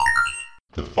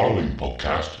The following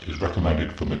podcast is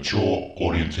recommended for mature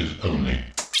audiences only.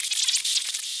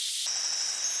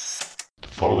 The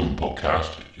following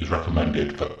podcast is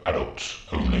recommended for adults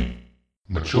only.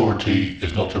 Maturity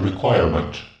is not a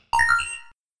requirement.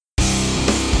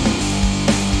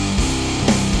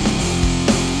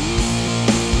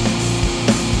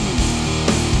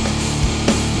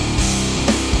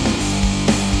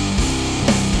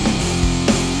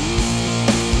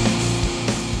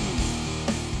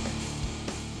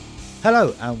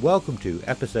 Hello and welcome to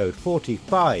episode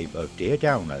 45 of Dear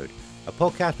Download, a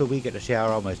podcast where we get to share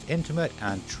our most intimate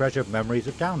and treasured memories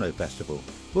of Download Festival.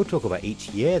 We'll talk about each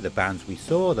year, the bands we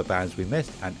saw, the bands we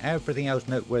missed, and everything else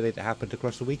noteworthy that happened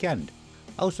across the weekend.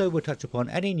 Also, we'll touch upon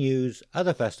any news,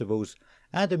 other festivals,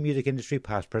 and the music industry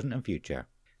past, present and future.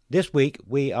 This week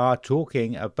we are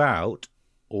talking about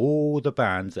all the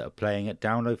bands that are playing at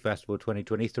Download Festival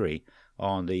 2023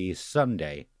 on the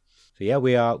Sunday. So yeah,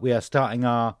 we are starting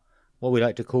our what we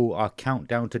like to call our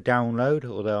countdown to download,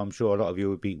 although I'm sure a lot of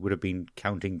you would have been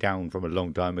counting down from a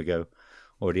long time ago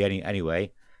already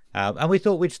anyway. And we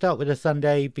thought we'd start with a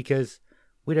Sunday because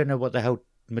we don't know what the hell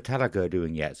Metallica are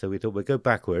doing yet, so we thought we'd go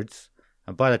backwards.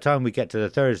 And by the time we get to the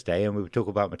Thursday and we talk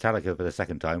about Metallica for the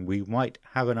second time, we might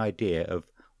have an idea of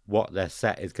what their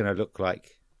set is going to look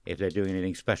like if they're doing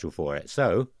anything special for it.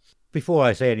 So, before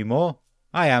I say any more,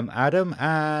 I am Adam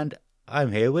and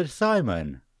I'm here with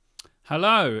Simon.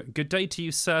 Hello, good day to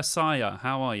you, Sir Sire.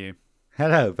 How are you?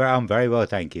 Hello, I'm very well,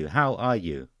 thank you. How are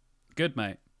you? Good,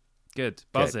 mate. Good.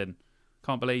 Buzzing.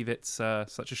 Can't believe it's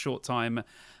such a short time.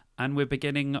 And we're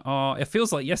beginning it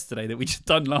feels like yesterday that we just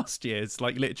done last year. It's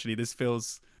like literally, this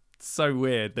feels so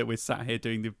weird that we're sat here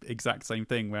doing the exact same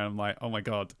thing where I'm like, oh my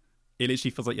God. It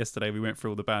literally feels like yesterday we went through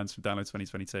all the bands from Download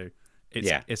 2022.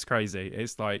 It's crazy.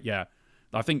 It's like, yeah.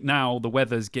 I think now the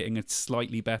weather's getting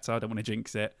slightly better. I don't want to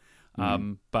jinx it.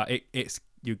 But it's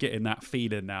you're getting that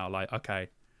feeling now, like, okay,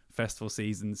 festival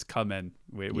season's coming,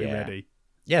 we're ready.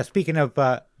 Yeah, speaking of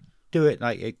the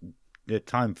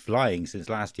time flying since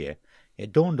last year,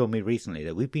 it dawned on me recently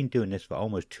that we've been doing this for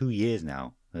almost 2 years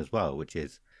now as well, which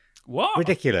is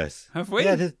ridiculous. Have we?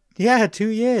 Yeah, 2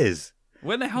 years.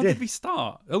 When the hell did we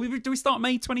start? Did we start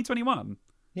May 2021?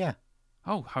 Yeah.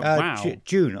 Oh, wow.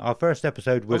 June. Our first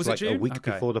episode was like June? a week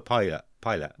before the pilot.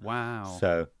 Wow.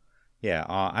 So yeah,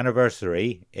 our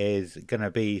anniversary is going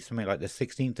to be something like the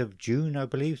 16th of June, I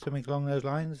believe, something along those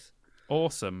lines.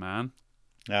 Awesome, man.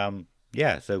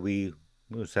 Yeah, so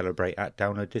we'll celebrate at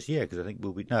Download this year, because I think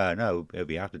we'll be... No, it'll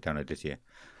be after Download this year.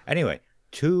 Anyway,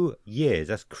 2 years,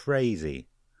 that's crazy.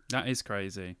 That is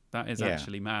crazy. That is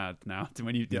actually mad now.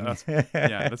 When you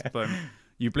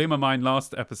you blew my mind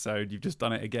last episode, you've just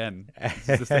done it again. It's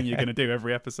the thing you're going to do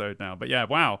every episode now. But yeah,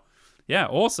 wow. Yeah,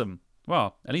 awesome.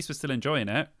 Well, at least we're still enjoying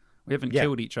it. We haven't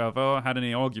killed each other or had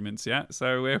any arguments yet,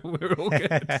 so we're all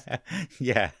good.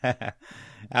 Yeah.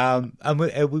 And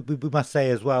we must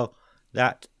say as well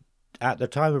that at the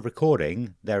time of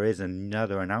recording, there is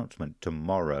another announcement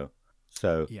tomorrow.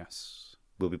 So yes,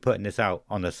 we'll be putting this out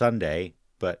on a Sunday,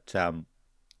 but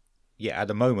at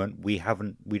the moment we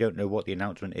don't know what the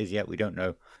announcement is yet. We don't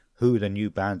know who the new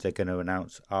bands are going to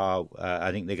announce are.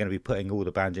 I think they're going to be putting all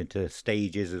the bands into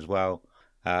stages as well.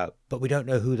 But we don't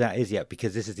know who that is yet,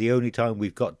 because this is the only time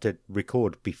we've got to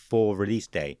record before release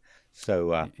day.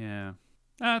 So yeah,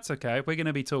 that's okay. We're going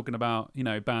to be talking about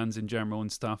bands in general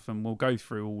and stuff, and we'll go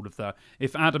through all of that.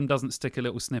 If Adam doesn't stick a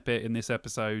little snippet in this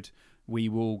episode, we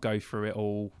will go through it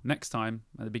all next time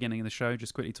at the beginning of the show.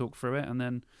 Just quickly talk through it and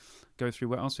then go through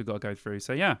what else we've got to go through.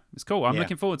 So yeah, it's cool. I'm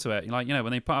looking forward to it. Like,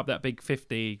 when they put up that big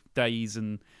 50 days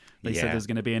and they said there's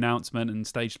going to be an announcement and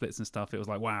stage splits and stuff, it was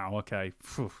like, wow, okay.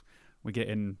 Phew. We're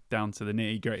getting down to the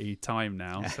nitty-gritty time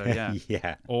now, so yeah.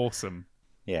 Yeah. Awesome.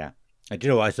 Yeah. And do you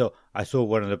know what? I saw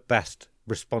one of the best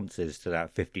responses to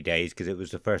that 50 days, because it was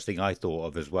the first thing I thought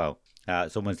of as well.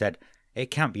 Someone said,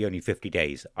 it can't be only 50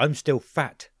 days. I'm still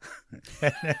fat. I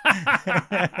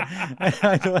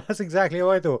thought, that's exactly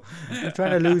how I thought. I'm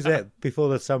trying to lose it before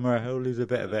the summer. I'll lose a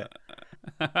bit of it.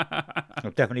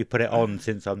 I've definitely put it on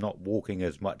since I'm not walking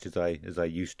as much as I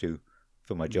used to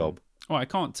for my job. Oh, I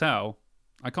can't tell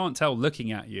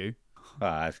looking at you.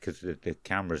 That's because the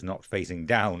camera's not facing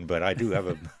down, but I do have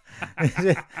a...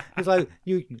 It's like,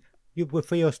 you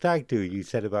for your stag do, you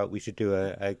said about we should do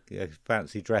a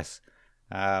fancy dress...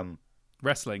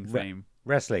 wrestling theme.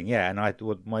 Wrestling, yeah. And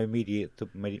my immediate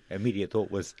thought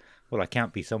was, well, I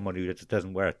can't be someone who just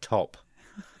doesn't wear a top.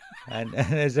 And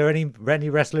is there any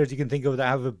wrestlers you can think of that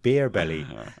have a beer belly?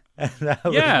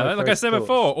 Yeah, like I said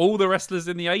before, all the wrestlers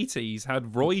in the 80s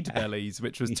had roid bellies,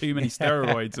 which was too many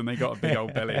steroids, and they got a big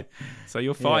old belly. So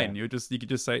you're fine. Yeah. You could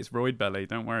just say it's roid belly.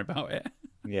 Don't worry about it.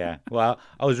 Yeah. Well,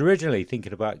 I was originally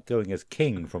thinking about going as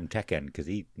King from Tekken because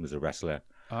he was a wrestler.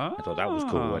 Oh, I thought that was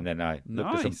cool, and then I looked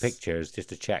at some nice. pictures just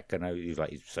to check, and he was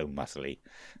like, he's so muscly,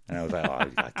 and I was like, oh,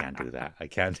 I can't do that. I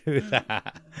can't do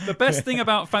that. The best thing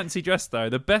about fancy dress, though,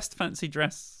 the best fancy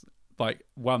dress like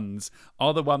ones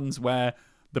are the ones where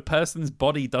the person's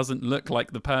body doesn't look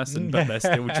like the person, but they're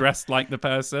still dressed like the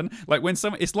person. Like when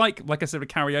someone, it's like I said, with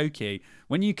karaoke.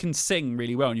 When you can sing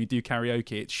really well and you do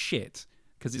karaoke, it's shit.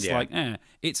 Because it's like,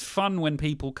 it's fun when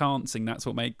people can't sing. That's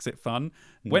what makes it fun.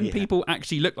 When people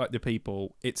actually look like the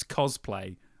people, it's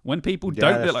cosplay. When people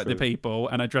don't look like the people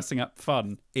and are dressing up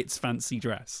fun, it's fancy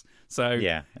dress. So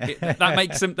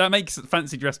that makes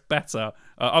fancy dress better.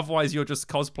 Otherwise, you're just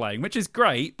cosplaying, which is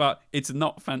great, but it's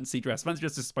not fancy dress. Fancy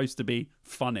dress is supposed to be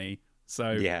funny.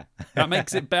 So that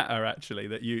makes it better, actually,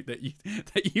 that you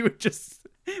would just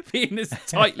be in this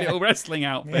tight little wrestling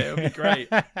outfit. It would be great.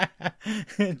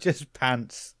 Just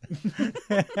pants.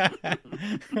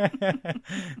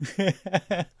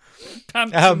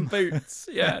 Pants and boots.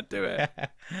 Yeah, do it.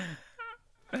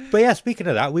 But yeah, speaking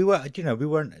of that, we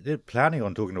weren't planning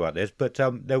on talking about this, but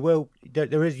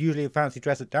there is usually a fancy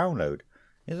dress at Download,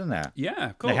 isn't there? Yeah,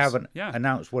 of course. They haven't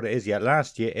announced what it is yet.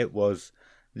 Last year it was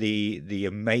the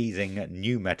amazing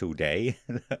New Metal Day.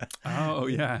 Oh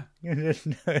yeah.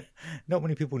 Not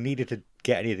many people needed to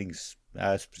get anything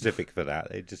specific for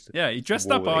that. They just you dressed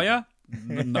up, are you?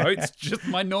 No, it's just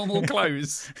my normal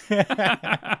clothes.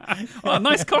 Oh,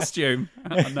 nice costume.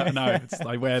 No,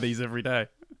 I wear these every day.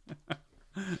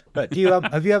 But do you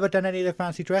have you ever done any of the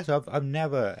fancy dress? I've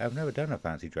never done a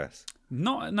fancy dress.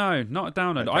 Not a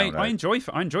Download. I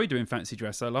enjoy doing fancy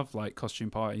dress. I love like costume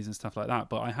parties and stuff like that.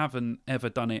 But I haven't ever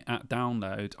done it at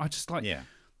Download. I just like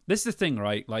This is the thing,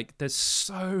 right? Like, there's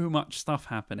so much stuff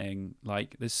happening.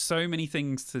 Like, there's so many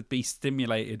things to be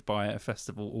stimulated by at a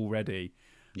festival already.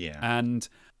 Yeah, and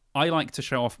I like to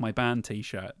show off my band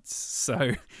T-shirts,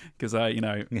 so because I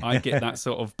get that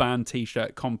sort of band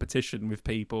T-shirt competition with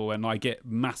people, and I get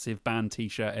massive band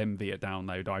T-shirt envy at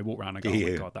Download. I walk around and go, "Oh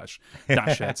my god,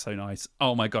 that shirt's so nice!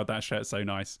 Oh my god, that shirt's so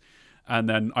nice!" And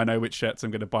then I know which shirts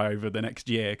I'm going to buy over the next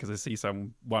year because I see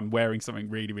someone wearing something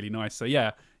really, really nice. So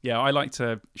yeah, I like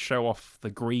to show off the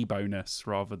Gree bonus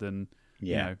rather than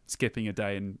skipping a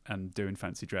day and doing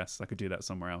fancy dress. I could do that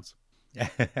somewhere else.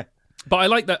 But I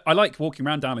like that. I like walking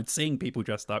around down and seeing people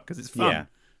dressed up because it's fun. Yeah.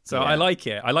 So I like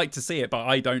it. I like to see it, but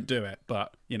I don't do it.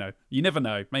 But you never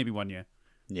know. Maybe one year.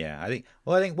 Yeah, I think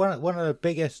one of the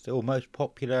biggest or most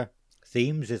popular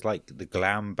themes is like the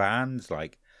glam bands,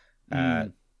 like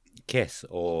Kiss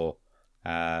or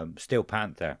Steel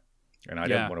Panther, and I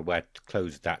don't want to wear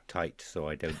clothes that tight, so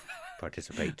I don't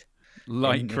participate.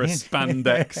 Lycra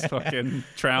spandex, fucking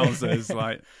trousers,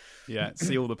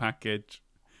 seal the package.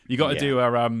 You got to do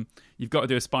you've got to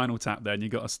do a Spinal Tap there, and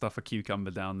you've got to stuff a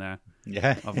cucumber down there.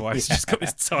 Yeah. Otherwise, it's just got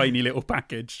this tiny little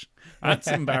package. That's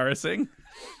embarrassing.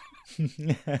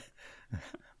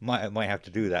 Might have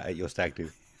to do that at your stag do,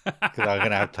 because I'm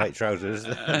going to have tight trousers.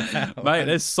 Mate,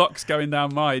 there's socks going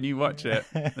down mine. You watch it.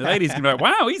 The ladies can be like,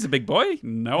 "Wow, he's a big boy."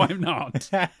 No, I'm not. Is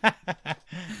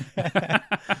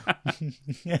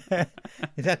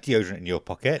that deodorant in your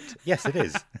pocket? Yes, it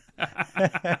is.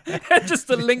 Just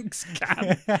a Lynx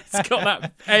can. It's got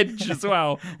that edge as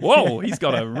well. Whoa, he's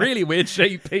got a really weird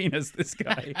shaped penis, this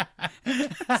guy.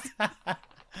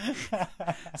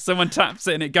 Someone taps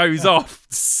it and it goes off.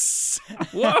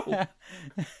 Whoa.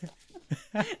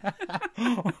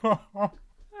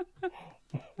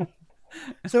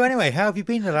 So anyway, how have you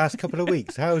been the last couple of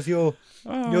weeks? How's your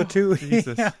two?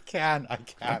 Jesus. I can't.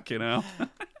 Fucking hell.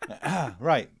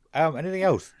 Right. Anything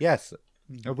else? Yes.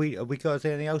 Have we got to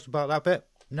say anything else about that bit?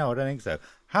 No, I don't think so.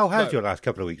 How has your last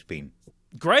couple of weeks been?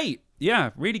 Great. Yeah,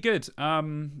 really good.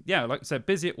 Like I said,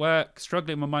 busy at work,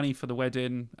 struggling with money for the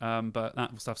wedding, but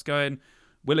that stuff's going.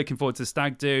 We're looking forward to the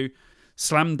stag do.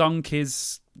 Slam Dunk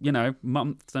is,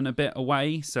 month and a bit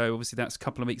away, so obviously that's a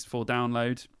couple of weeks before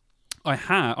Download.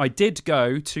 I did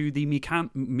go to the Metallica.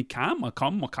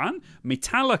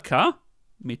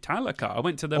 I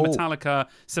went to the Metallica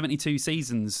 72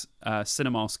 Seasons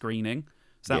cinema screening.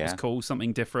 So that was cool,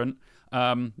 something different.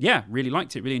 Really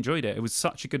liked it, really enjoyed it. It was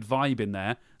such a good vibe in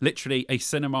there. Literally a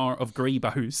cinema of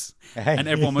Greebos. And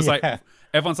everyone was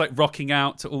everyone's rocking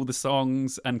out to all the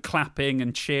songs and clapping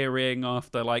and cheering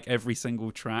after every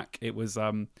single track. It was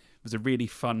a really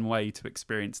fun way to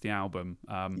experience the album.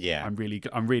 I'm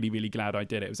really, really glad I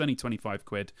did it. It was only 25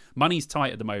 quid. Money's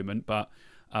tight at the moment, but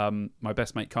my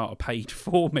best mate Carter paid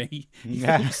for me. He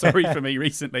felt sorry for me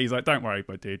recently. He's like, "Don't worry,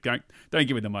 my dude. Don't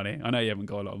give me the money. I know you haven't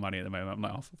got a lot of money at the moment." I'm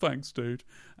like, "Oh, thanks, dude."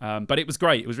 But it was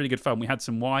great. It was really good fun. We had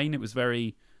some wine. It was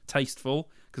very tasteful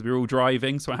because we were all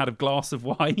driving. So I had a glass of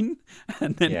wine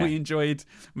and then we enjoyed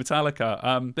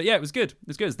Metallica. But yeah, it was good. It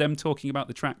was good. It was them talking about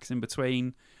the tracks in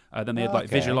between. Then they had like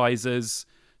visualizers.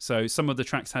 So some of the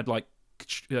tracks had like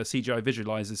CGI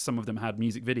visualizers. Some of them had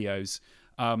music videos.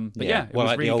 But it was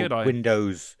like really the good.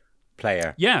 Windows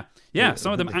player. Yeah.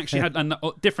 Some of them actually had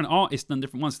different artists and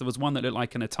different ones. There was one that looked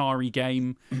like an Atari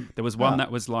game. There was one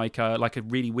that was like a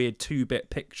really weird 2-bit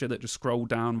picture that just scrolled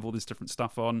down with all this different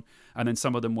stuff on. And then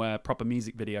some of them were proper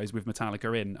music videos with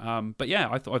Metallica in. But yeah,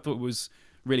 I thought it was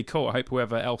really cool. I hope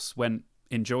whoever else went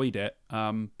enjoyed it.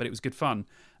 But it was good fun.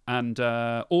 And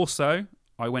also,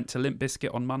 I went to Limp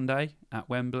Bizkit on Monday at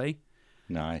Wembley.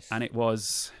 Nice. And it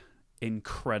was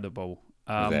incredible.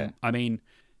 Was it? I mean,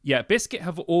 yeah, Bizkit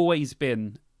have always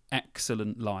been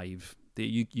excellent live.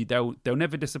 They'll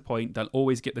never disappoint. They'll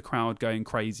always get the crowd going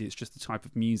crazy. It's just the type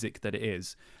of music that it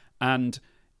is. And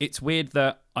it's weird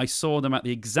that I saw them at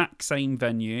the exact same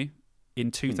venue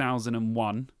in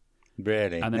 2001.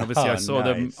 Really? And then obviously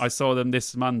I saw them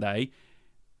this Monday.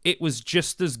 It was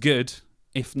just as good,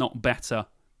 if not better,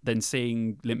 than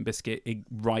seeing Limp Bizkit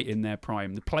right in their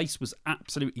prime. The place was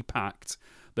absolutely packed.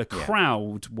 The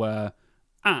crowd were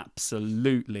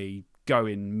absolutely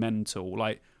going mental.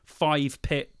 Like 5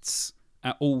 pits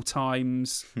at all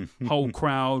times, whole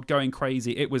crowd going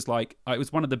crazy. It was like it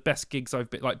was one of the best gigs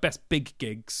best big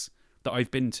gigs that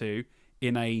I've been to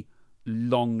in a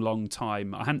long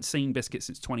time. I hadn't seen Bizkit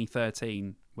since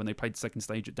 2013 when they played the second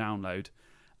stage at Download,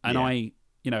 and I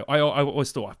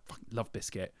always thought I fucking love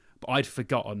Bizkit, but I'd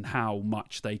forgotten how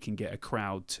much they can get a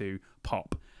crowd to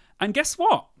pop. And guess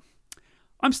what?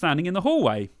 I'm standing in the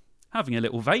hallway, having a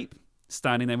little vape,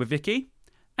 standing there with Vicky,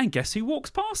 and guess who walks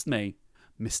past me?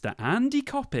 Mr. Andy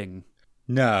Copping.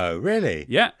 No, really?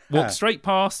 Yeah, walked straight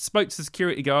past, spoke to the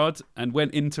security guard, and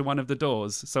went into one of the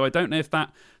doors. So I don't know if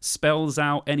that spells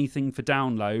out anything for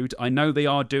Download. I know they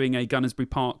are doing a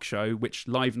Gunnersbury Park show, which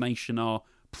Live Nation are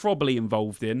probably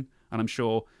involved in, and I'm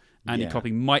sure Andy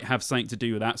Copping might have something to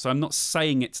do with that. So I'm not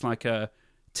saying it's like a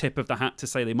tip of the hat to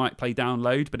say they might play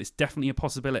Download, but it's definitely a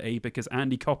possibility because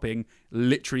Andy Copping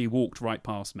literally walked right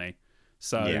past me.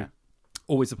 So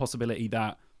always a possibility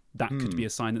that could be a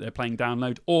sign that they're playing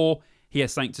Download, or he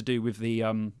has something to do with the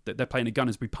that they're playing a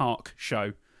Gunnersbury Park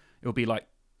show. It'll be like,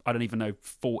 I don't even know,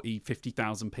 40,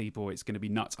 50,000 people. It's going to be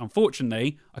nuts.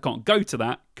 Unfortunately, I can't go to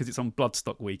that because it's on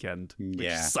Bloodstock weekend,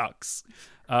 which sucks.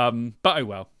 But oh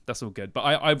well, that's all good. But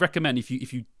I recommend if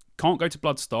you can't go to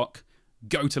Bloodstock,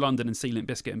 go to London and see Limp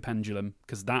Bizkit and Pendulum,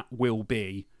 because that will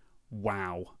be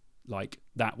wow. Like,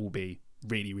 that will be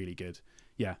really, really good.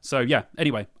 Yeah. So yeah.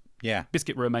 Anyway. Yeah.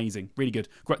 Bizkit were amazing. Really good.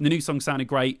 The new song sounded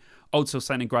great. Old song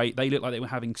sounded great. They looked like they were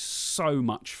having so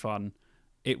much fun.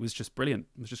 It was just brilliant.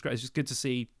 It was just great. It's just good to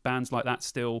see bands like that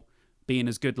still being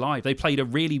as good live. They played a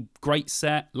really great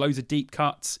set, loads of deep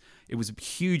cuts. It was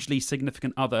hugely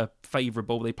Significant Other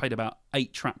favourable. They played about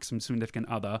 8 tracks from Significant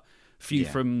Other, a few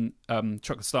from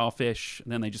Chocolate Starfish,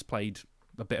 and then they just played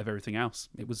a bit of everything else.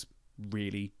 It was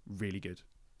really, really good.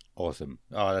 Awesome.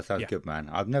 Oh, that sounds good,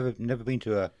 man. I've never been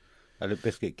to a Limp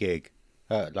Bizkit gig,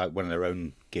 like one of their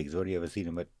own gigs. I've only ever seen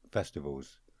them at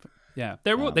festivals. Yeah,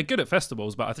 they're good at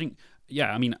festivals, but I think,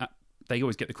 I mean, they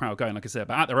always get the crowd going, like I said.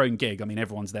 But at their own gig, I mean,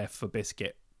 everyone's there for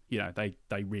Bizkit. You know,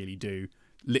 they really do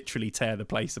literally tear the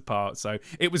place apart. So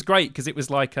it was great because it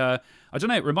was like, I don't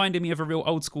know, it reminded me of a real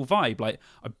old school vibe. Like,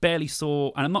 I barely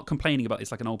saw, and I'm not complaining about this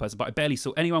like an old person, but I barely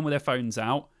saw anyone with their phones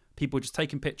out. People were just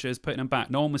taking pictures, putting them back.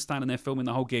 No one was standing there filming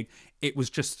the whole gig. It was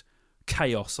just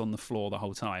chaos on the floor the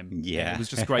whole time. Yeah. It was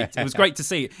just great. It was great to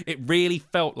see. It really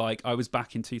felt like I was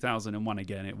back in 2001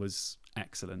 again. It was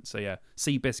excellent. So yeah,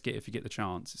 see Bizkit if you get the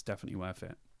chance. It's definitely worth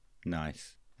it.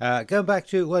 Nice. Going back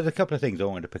to, there's a couple of things I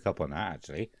wanted to pick up on that,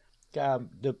 actually.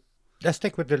 Let's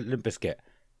stick with the Limp Bizkit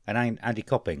and Andy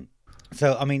Copping.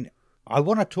 So, I mean, I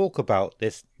want to talk about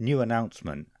this new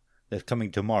announcement that's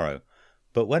coming tomorrow.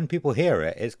 But when people hear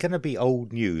it, it's going to be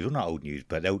old news. Well, not old news,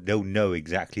 but they'll know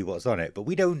exactly what's on it. But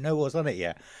we don't know what's on it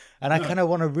yet. And I kind of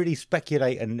want to really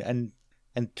speculate and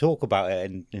talk about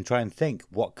it and try and think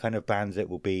what kind of bands it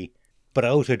will be. But I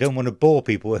also don't want to bore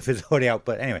people if it's already out.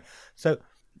 But anyway, so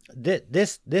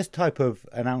this type of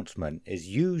announcement is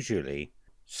usually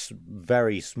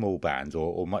very small bands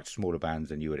or much smaller bands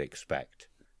than you would expect.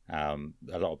 A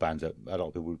lot of bands that a lot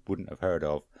of people wouldn't have heard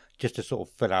of, just to sort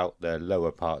of fill out the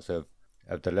lower parts of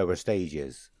the lower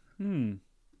stages.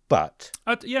 But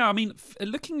I mean,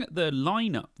 looking at the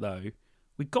lineup though,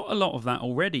 we got a lot of that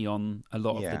already on a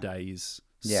lot of the days.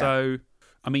 So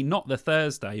I mean, not the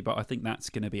Thursday, but I think that's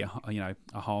going to be a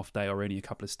half day or only a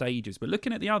couple of stages. But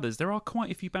looking at the others, there are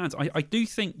quite a few bands. I do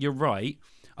think you're right.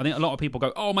 I think a lot of people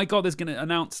go, oh my god, there's going to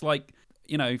announce like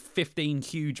 15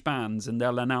 huge bands, and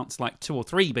they'll announce like 2 or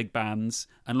 3 big bands,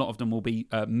 and a lot of them will be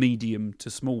medium to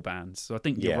small bands. So I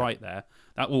think you're right there.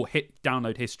 That will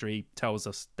download history tells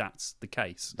us that's the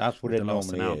case. That's what it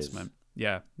normally is.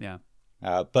 Yeah.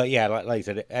 But yeah, like you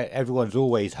said, everyone's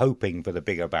always hoping for the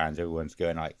bigger bands. Everyone's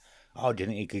going like, oh, do you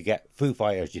think you could get Foo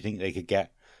Fighters? Do you think they could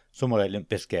get someone like Limp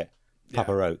Bizkit,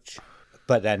 Papa Roach?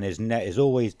 But then is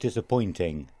always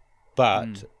disappointing,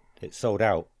 but it's sold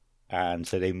out. And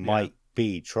so they might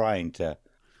be trying to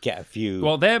get a few.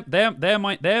 Well, they're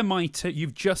my 2.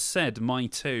 You've just said my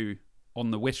 2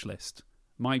 on the wish list.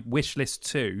 My wish list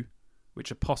 2,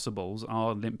 which are possibles,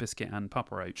 are Limp Bizkit and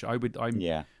Papa Roach. I would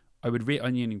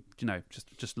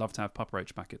just love to have Papa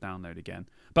Roach back at Download again.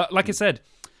 But like I said,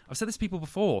 I've said this to people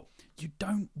before. You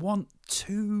don't want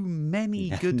too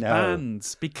many good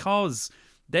bands, because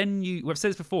then I've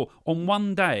said this before. On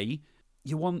one day,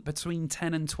 you want between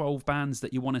 10 and 12 bands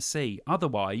that you want to see.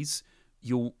 Otherwise,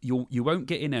 you won't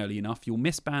get in early enough. You'll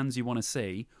miss bands you want to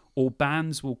see, or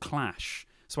bands will clash.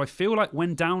 So I feel like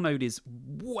when Download is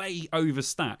way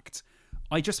overstacked,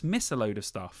 I just miss a load of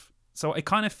stuff. So I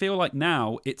kind of feel like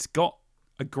now it's got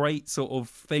a great sort of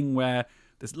thing where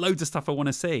there's loads of stuff I want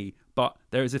to see, but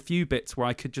there is a few bits where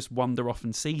I could just wander off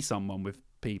and see someone with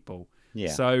people.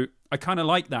 Yeah. So I kind of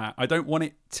like that. I don't want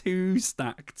it too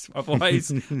stacked.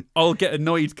 Otherwise, I'll get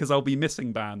annoyed because I'll be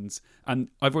missing bands. And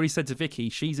I've already said to Vicky,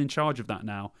 she's in charge of that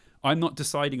now. I'm not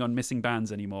deciding on missing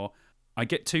bands anymore. I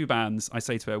get 2 bands. I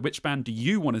say to her, which band do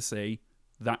you want to see?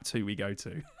 That's who we go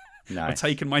to. Nice. I've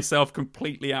taken myself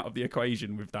completely out of the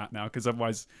equation with that now, because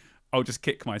otherwise I'll just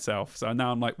kick myself. So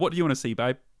now I'm like, what do you want to see,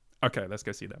 babe? Okay, let's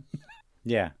go see them.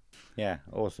 Yeah,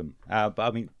 awesome. But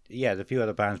I mean, there's a few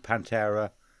other bands. Pantera,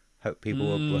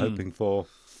 people were hoping for.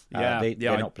 They're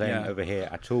not playing over here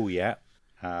at all yet.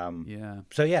 So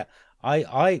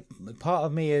I part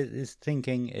of me is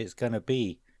thinking it's going to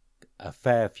be a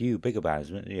fair few bigger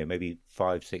bands. Maybe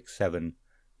 5, 6, 7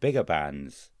 bigger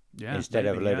bands instead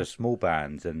of a load of small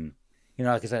bands. And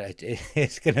like I said,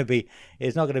 it's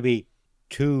not going to be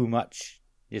too much.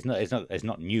 It's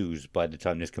not news by the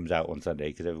time this comes out on Sunday,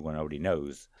 because everyone already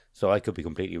knows. So I could be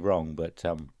completely wrong, but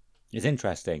it's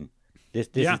interesting. This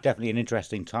is definitely an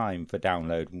interesting time for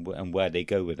Download and where they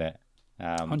go with it.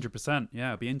 100%. Yeah,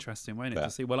 it'll be interesting, won't it, to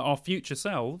see. Well, our future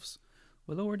selves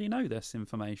will already know this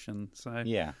information, so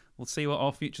we'll see what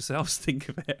our future selves think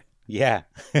of it. Yeah,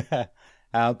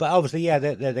 but obviously,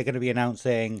 they're going to be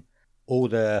announcing all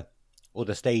the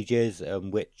stages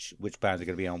and which bands are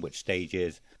going to be on which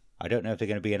stages. I don't know if they're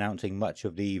going to be announcing much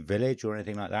of the village or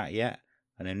anything like that yet.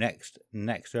 And then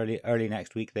early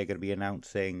next week, they're going to be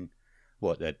announcing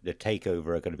the Takeover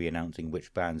are going to be announcing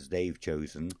which bands they've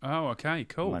chosen. Oh, okay,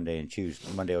 cool. Monday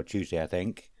or Tuesday, I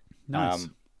think. Nice.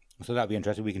 So that'll be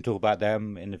interesting. We can talk about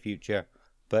them in the future.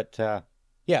 But the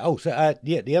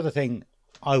other thing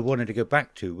I wanted to go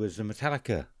back to was the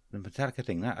Metallica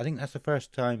thing. I think that's the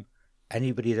first time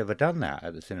anybody's ever done that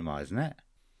at the cinema, isn't it?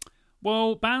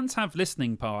 Well, bands have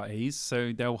listening parties,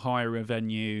 so they'll hire a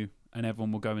venue and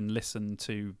everyone will go and listen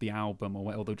to the album,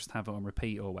 or they'll just have it on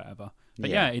repeat or whatever.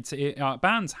 But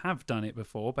bands have done it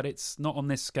before, but it's not on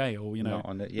this scale.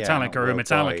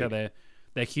 Metallica,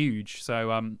 they're huge. So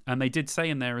and they did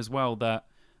say in there as well that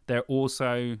they're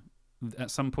also at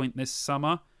some point this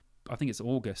summer, I think it's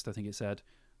August, I think it said,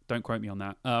 don't quote me on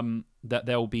that, that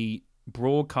they'll be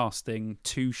broadcasting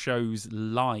 2 shows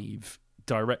live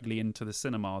directly into the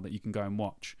cinema that you can go and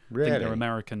watch. Really? I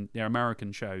think they're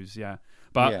American shows, yeah.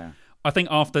 But I think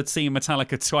after seeing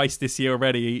Metallica twice this year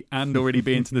already and already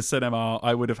being to the cinema,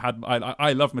 I would have had...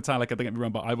 I love Metallica, don't get me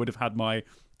wrong, but I would have had my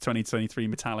 2023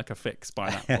 Metallica fix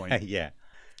by that point.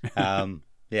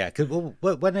 Because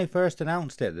when they first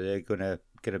announced it that they're gonna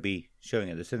be showing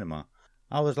it at the cinema,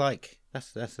 I was like,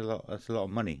 that's a lot of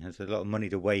money. That's a lot of money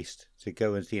to waste to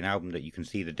go and see an album that you can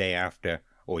see the day after,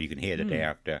 or you can hear the day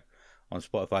after on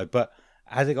Spotify. But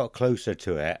as it got closer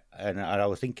to it, and I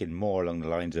was thinking more along the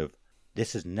lines of,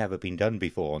 this has never been done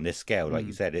before on this scale. Like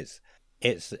you said, it's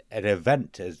an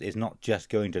event. It's not just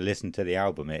going to listen to the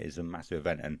album. It is a massive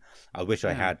event, and I wish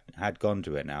I had gone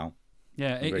to it now.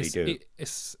 Yeah, I really do.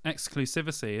 It's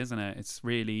exclusivity, isn't it? It's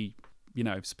really,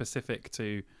 specific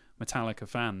to Metallica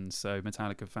fans. So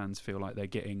Metallica fans feel like they're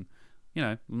getting,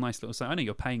 a nice little... I know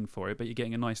you're paying for it, but you're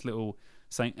getting a nice little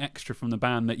something extra from the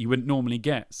band that you wouldn't normally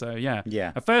get. So yeah.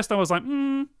 At first I was like,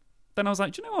 Then I was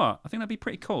like, do you know what? I think that'd be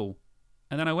pretty cool.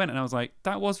 And then I went and I was like,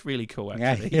 that was really cool,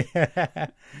 actually.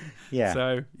 Yeah.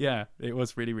 So yeah, it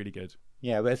was really, really good.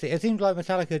 Yeah, but it seems like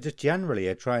Metallica just generally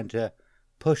are trying to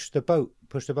push the boat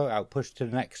out, push to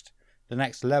the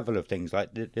next level of things,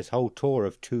 like this whole tour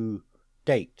of 2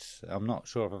 dates. I'm not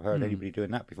sure if I've heard anybody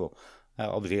doing that before.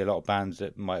 Obviously, a lot of bands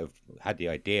that might have had the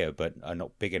idea but are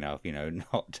not big enough,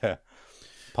 not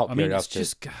popular enough.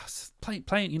 It's just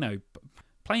playing.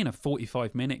 Playing a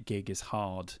 45-minute gig is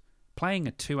hard. Playing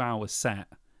a 2-hour set,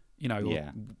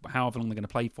 or however long they're going to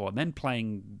play for, and then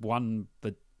playing one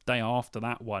the day after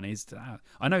that one is.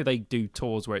 I know they do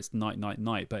tours where it's night,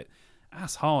 but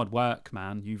that's hard work,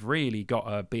 man. You've really got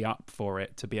to be up for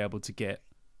it to be able to get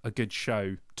a good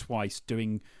show twice,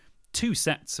 doing 2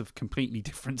 sets of completely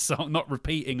different songs, not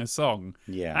repeating a song.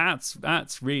 Yeah,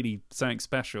 that's really something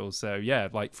special. So yeah,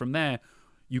 like from there,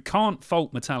 you can't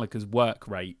fault Metallica's work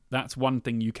rate. That's one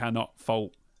thing you cannot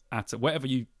fault at whatever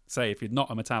you say. If you're not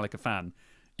a Metallica fan,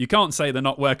 you can't say they're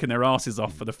not working their asses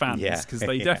off for the fans, because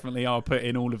they definitely are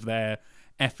putting all of their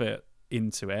effort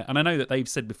into it. And I know that they've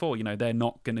said before, they're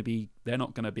not going to be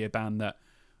a band that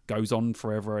goes on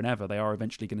forever and ever. They are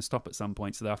eventually going to stop at some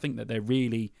point. So I think that they're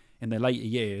really, in their later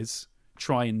years,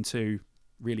 trying to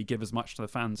really give as much to the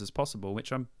fans as possible,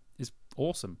 which is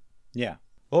awesome. Yeah,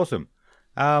 awesome.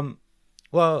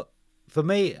 Well, for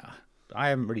me, I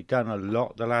haven't really done a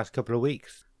lot the last couple of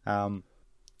weeks.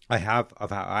 I have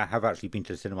actually been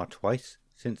to the cinema twice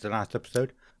since the last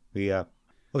episode. We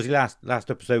obviously last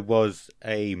episode was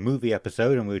a movie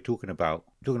episode, and we were talking about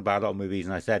a lot of movies,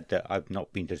 and I said that I've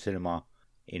not been to the cinema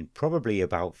in probably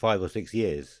about 5 or 6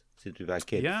 years since we've had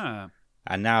kids. Yeah.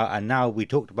 And now we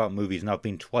talked about movies, and I've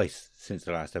been twice since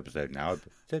the last episode. Now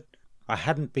I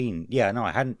hadn't been. Yeah, no,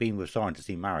 I hadn't been with Soren to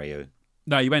see Mario.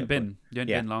 No, you went bin. You went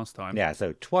bin last time. Yeah,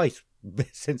 so twice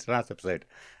since the last episode.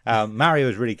 Mario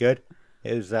was really good.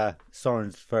 It was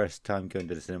Soren's first time going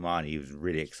to the cinema, and he was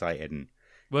really excited and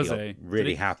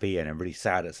really happy, and really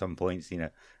sad at some points.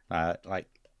 Like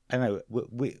I know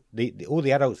all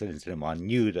the adults in the cinema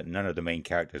knew that none of the main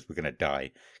characters were going to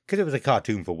die, because it was a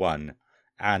cartoon for one,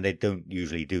 and they don't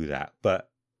usually do that.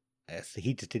 But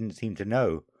he just didn't seem to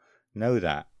know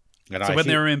that. And so when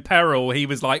they were in peril, he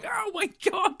was like, "Oh my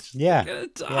god, I'm gonna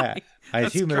die." Yeah. I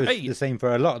assume it was the same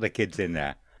for a lot of the kids in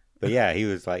there. But yeah, he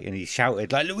was like, and he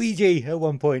shouted like Luigi at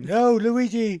one point. "No,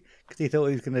 Luigi!" Because he thought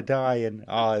he was going to die, and it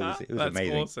was that's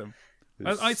amazing. Awesome.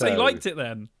 So he liked it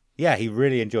then. Yeah, he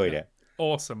really enjoyed it.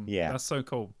 Awesome. Yeah, that's so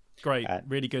cool. Great,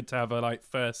 really good to have a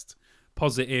first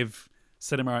positive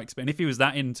cinema experience. And if he was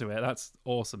that into it, that's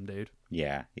awesome, dude.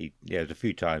 Yeah, there was a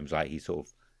few times he sort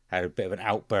of had a bit of an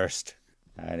outburst,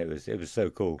 and it was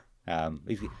so cool.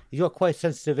 He's got quite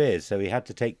sensitive ears, so he had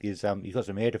to take these. He's got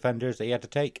some ear defenders that he had to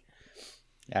take.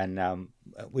 And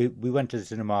we went to the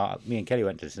cinema. Me and Kelly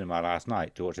went to the cinema last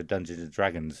night to watch a Dungeons and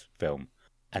Dragons film.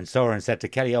 And Soren said to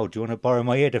Kelly, "Oh, do you want to borrow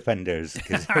my ear defenders?"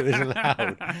 Because it was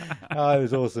loud. Oh, it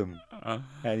was awesome.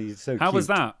 And he's so. How cute. was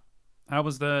that? How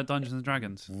was the Dungeons and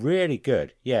Dragons? Really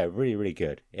good. Yeah, really, really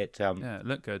good. It it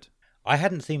looked good. I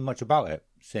hadn't seen much about it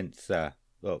since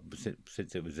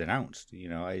since it was announced.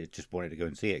 I just wanted to go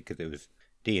and see it because it was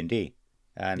D&D,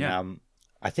 and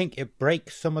I think it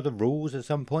breaks some of the rules at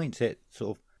some points.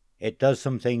 It does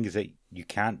some things that you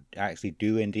can't actually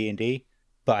do in D&D,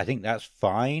 but I think that's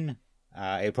fine.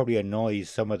 It probably annoys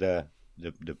some of the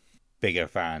bigger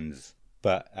fans.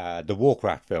 But the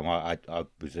Warcraft film, I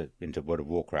was into World of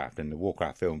Warcraft, and the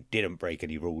Warcraft film didn't break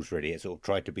any rules really. It sort of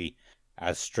tried to be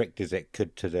as strict as it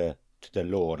could to the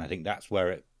law, and I think that's where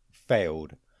it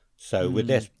failed. So with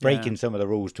this breaking some of the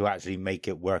rules to actually make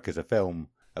it work as a film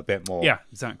a bit more. Yeah,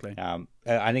 exactly.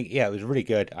 I think, it was really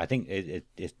good. I think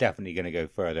it's definitely going to go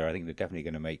further. I think they're definitely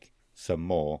going to make some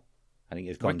more. I think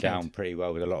it's gone down pretty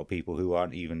well with a lot of people who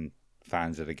aren't even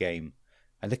fans of the game.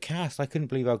 And the cast, I couldn't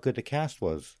believe how good the cast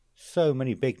was. So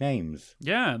many big names.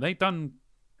 Yeah, they done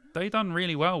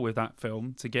really well with that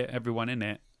film to get everyone in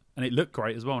it. And it looked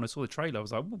great as well. And I saw the trailer, I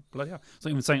was like, oh, bloody hell. It's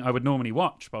not even saying I would normally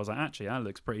watch, but I was like, actually, that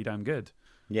looks pretty damn good.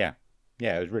 Yeah.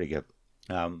 Yeah, it was really good.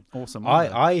 Awesome.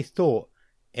 I thought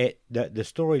the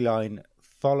storyline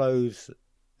follows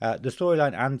the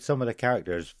storyline, and some of the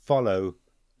characters follow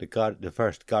the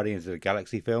first Guardians of the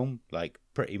Galaxy film, like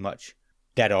pretty much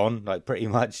dead on, like pretty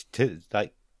much to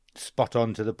like spot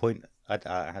on to the point.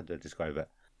 I had to describe it.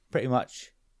 Pretty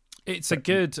much. It's a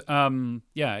good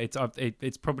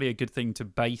it's probably a good thing to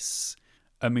base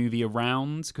a movie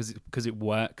around because it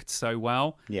worked so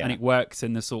well. Yeah. And it works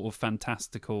in the sort of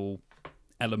fantastical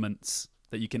elements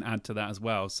that you can add to that as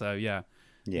well. So yeah.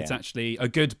 It's actually a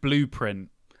good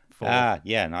blueprint for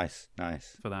nice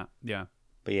for that. Yeah.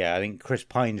 But yeah, I think Chris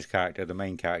Pine's character, the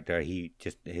main character,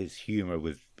 his humor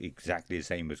was exactly the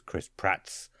same as Chris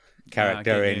Pratt's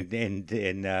character in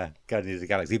Guardians of the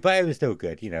Galaxy, but it was still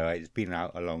good. It's been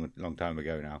out a long time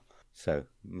ago now, so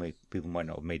people might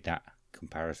not have made that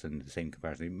comparison, the same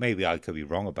comparison. Maybe I could be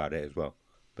wrong about it as well,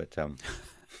 but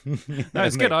No,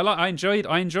 it's good. I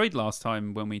enjoyed last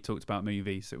time when we talked about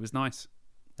movies. It was nice.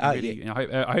 Really, yeah.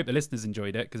 I hope the listeners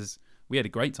enjoyed it, because we had a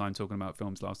great time talking about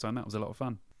films last time. That was a lot of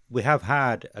fun. We have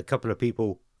had a couple of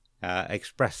people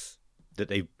express that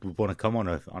they want to come on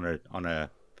a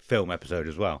film episode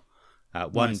as well.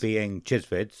 One being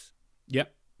Chisvids.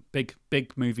 Yep,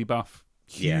 big movie buff,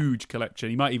 huge collection.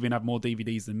 He might even have more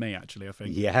DVDs than me, actually, I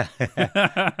think. Yeah.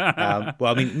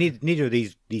 Well, I mean, neither of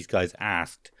these guys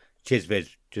asked.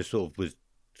 Chisvids just sort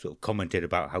of commented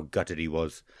about how gutted he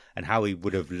was and how he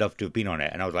would have loved to have been on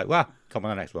it. And I was like, well, come on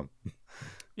the next one.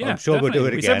 Yeah, I'm sure definitely. we'll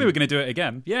do it again. We said we were going to do it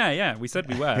again. Yeah, we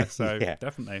said we were. So Yeah.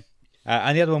 Definitely.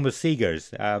 And the other one was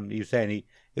Seegers. He was saying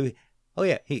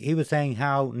he was saying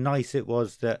how nice it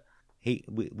was that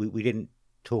we didn't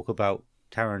talk about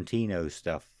Tarantino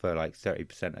stuff for like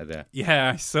 30% of the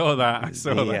Yeah, I saw that.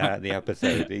 the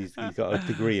episode. He's got a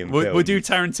degree in We'll film. do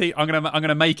Tarantino. I'm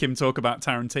gonna make him talk about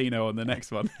Tarantino on the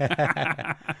next one.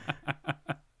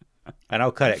 And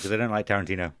I'll cut it because I don't like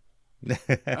Tarantino.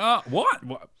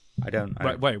 What? I don't.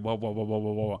 Wait,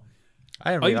 whoa.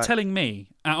 I don't Are really you like, telling me,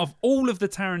 out of all of the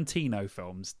Tarantino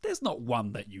films, there's not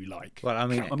one that you like? Well, I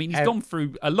mean, he's gone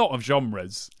through a lot of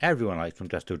genres. everyone likes From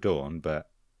Dusk Till Dawn, but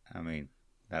I mean,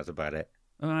 that's about it.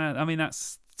 I mean,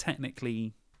 that's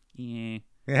technically, Yeah,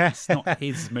 it's not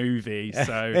his movie,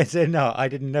 so is it not? I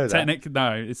didn't know that.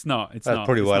 no, it's not. It's That's not.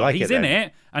 probably It's why I not. like it He's in then.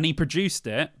 it, and he produced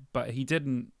it, but he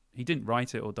didn't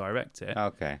write it or direct it.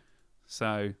 Okay.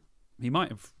 So he might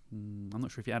have. I'm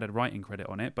not sure if he added a writing credit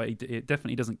on it, but it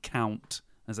definitely doesn't count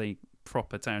as a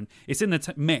proper town. It's in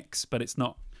the mix, but it's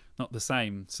not the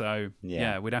same. So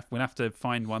Yeah. we'd have to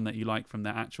find one that you like from the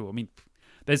actual. I mean,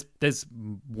 there's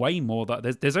way more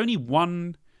that there's only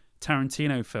one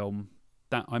Tarantino film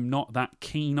that I'm not that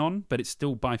keen on, but it's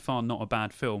still by far not a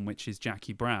bad film, which is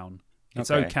Jackie Brown.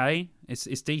 It's okay. It's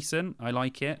decent. I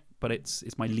like it, but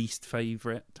it's my least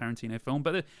favorite Tarantino film.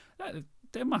 But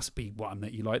there must be one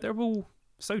that you like. They're all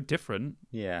so different.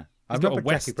 Yeah. He's got a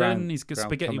western. He's got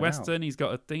spaghetti western. He's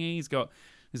got a thingy. He's got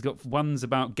ones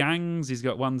about gangs. He's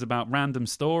got ones about random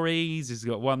stories. He's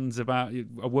got ones about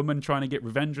a woman trying to get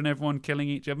revenge on everyone, killing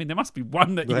each. I mean, there must be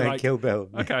one that you like. Kill Bill.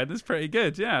 Okay, that's pretty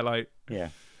good. Yeah, like Yeah.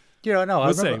 You know, no,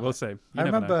 we'll see. I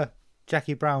remember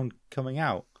Jackie Brown coming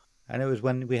out, and it was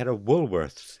when we had a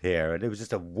Woolworths here, and it was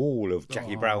just a wall of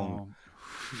Jackie Brown.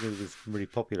 It was really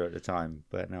popular at the time,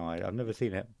 but no, I've never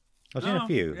seen it. I've seen a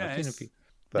few. Yeah, I've seen a few.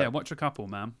 But watch a couple,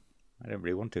 man. I don't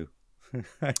really want to.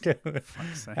 I don't.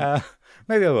 Fuck's sake.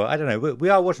 Maybe I will. I don't know. We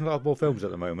are watching a lot more films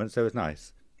at the moment, so it's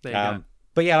nice. There you go.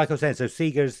 But yeah, like I was saying, so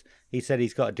Seegers, he said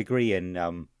he's got a degree in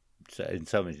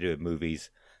something to do with movies,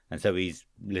 and so he's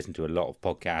listened to a lot of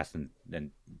podcasts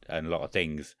and a lot of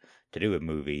things to do with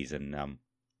movies, and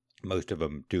most of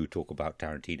them do talk about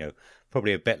Tarantino.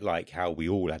 Probably a bit like how we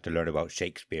all had to learn about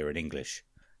Shakespeare in English.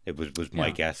 It was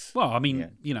my guess. Well, I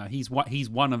mean, he's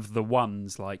one of the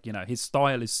ones. Like, his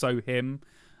style is so him,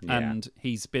 and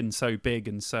he's been so big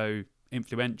and so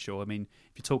influential. I mean,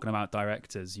 if you're talking about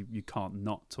directors, you can't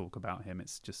not talk about him.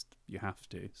 It's just you have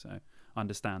to. So I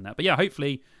understand that. But yeah,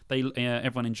 hopefully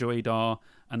everyone enjoyed our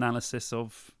analysis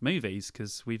of movies,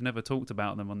 because we've never talked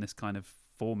about them on this kind of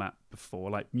format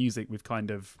before. Like music, we've kind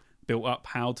of built up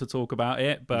how to talk about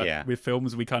it, but with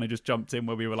films we kind of just jumped in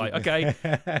where we were like, okay,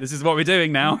 this is what we're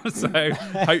doing now. So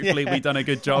hopefully we've done a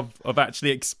good job of actually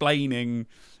explaining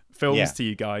films to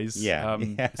you guys,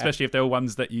 especially if there were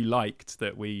ones that you liked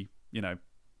that we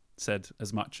said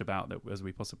as much about that as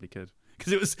we possibly could,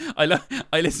 because it was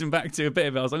I listened back to a bit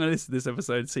of it. I was going to listen to this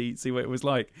episode, see what it was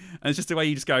like, and it's just the way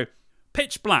you just go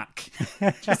pitch black,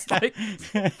 just like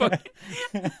fuck.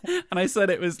 And I said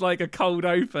it was like a cold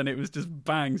open. It was just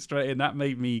bang straight in. That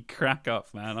made me crack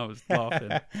up, man. I was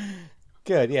laughing.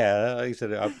 Good, yeah. Like I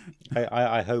said,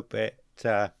 I hope it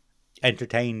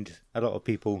entertained a lot of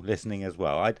people listening as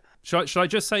well. Should I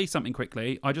just say something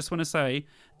quickly? I just want to say,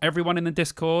 everyone in the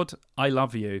Discord, I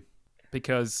love you,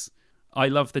 because I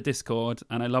love the Discord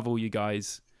and I love all you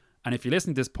guys. And if you're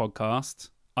listening to this podcast,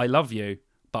 I love you.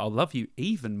 But I'll love you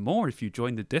even more if you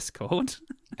join the Discord.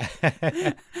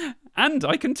 And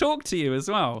I can talk to you as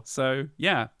well. So,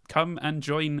 yeah, come and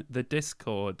join the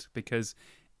Discord, because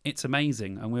it's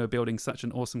amazing. And we are building such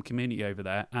an awesome community over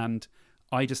there. And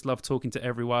I just love talking to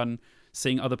everyone,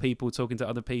 seeing other people, talking to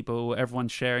other people, everyone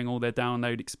sharing all their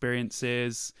download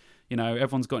experiences.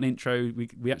 Everyone's got an intro.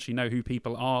 We actually know who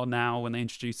people are now when they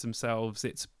introduce themselves.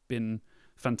 It's been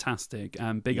fantastic,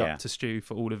 and big up to Stu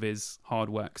for all of his hard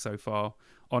work so far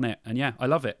on it. And yeah, I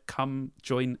love it. Come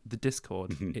join the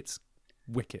Discord. It's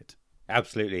wicked.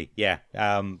 Absolutely, yeah.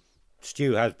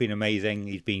 Stu has been amazing.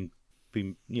 He's been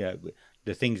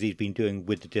the things he's been doing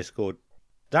with the Discord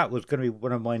that was going to be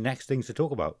one of my next things to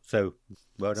talk about. So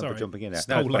well done Sorry, for jumping in there.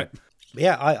 stole No, it.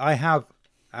 yeah, I have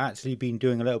actually been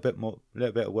doing a little bit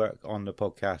of work on the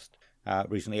podcast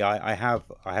recently. I have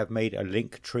made a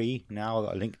Linktree now. I've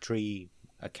got a Linktree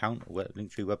account, a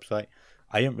Linktree website.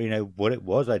 I didn't really know what it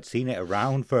was. I'd seen it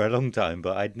around for a long time,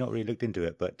 but I'd not really looked into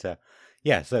it. But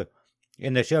yeah, so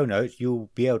in the show notes, you'll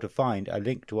be able to find a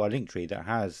link to our Linktree that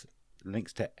has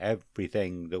links to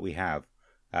everything that we have,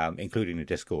 including the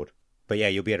Discord. But yeah,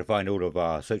 you'll be able to find all of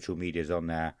our social medias on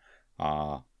there,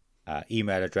 our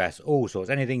email address, all sorts.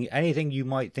 Anything you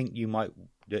might think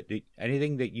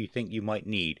anything that you think you might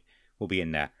need will be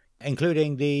in there,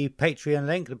 including the Patreon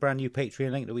link, the brand new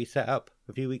Patreon link that we set up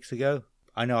a few weeks ago.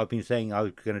 I know I've been saying I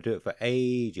was going to do it for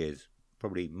ages,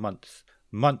 probably months,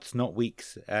 not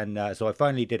weeks, and so I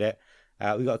finally did it.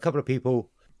 We got a couple of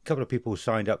people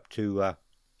signed up to our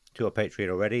Patreon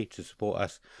already to support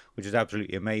us, which is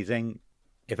absolutely amazing.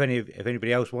 If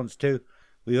anybody else wants to,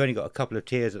 we've only got a couple of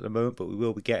tiers at the moment, but we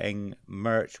will be getting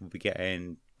merch. We'll be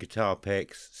getting guitar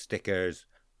picks, stickers,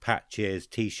 patches,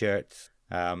 T-shirts.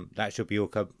 That should be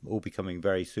all be coming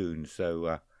very soon.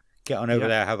 So get on over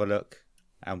there, have a look,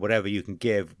 and whatever you can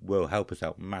give will help us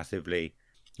out massively.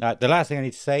 The last thing I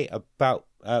need to say about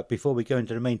before we go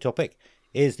into the main topic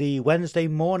is the Wednesday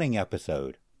morning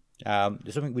episode.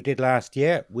 It's something we did last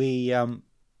year. We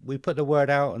put the word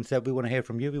out and said we want to hear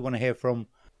from you. We want to hear from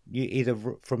you,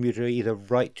 to either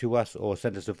write to us or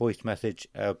send us a voice message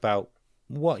about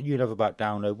what you love about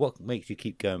Download, what makes you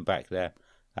keep going back there,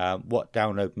 what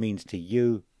Download means to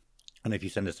you. And if you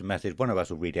send us a message, one of us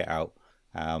will read it out.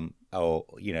 Or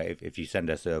if you send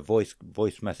us a voice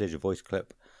message, a voice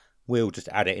clip, we'll just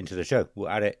add it into the show. We'll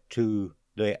add it to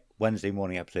the Wednesday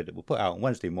morning episode that we'll put out on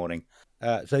Wednesday morning.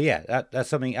 So yeah, that's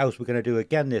something else we're going to do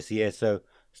again this year. So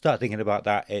start thinking about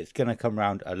that. It's going to come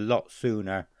around a lot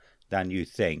sooner than you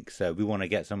think. So we want to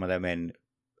get some of them in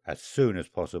as soon as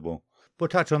possible. We'll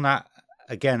touch on that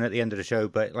again at the end of the show.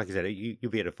 But like I said, you'll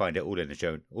be able to find it all in the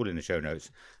show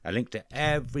notes. A link to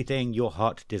everything your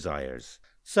heart desires.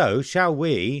 So shall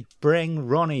we bring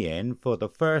Ronnie in for the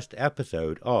first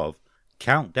episode of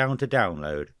Countdown to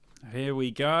Download? Here we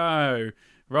go.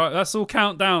 Right, let's all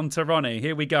count down to Ronnie.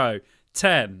 Here we go.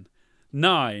 10,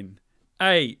 9,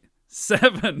 8,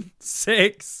 7,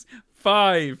 6,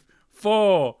 5,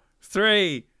 4,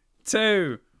 3,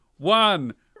 2,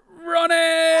 1. Ronnie!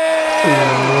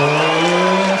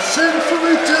 Sing for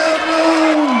me,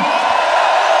 Download!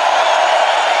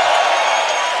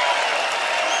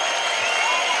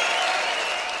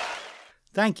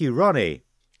 Thank you, Ronnie.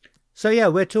 So yeah,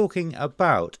 we're talking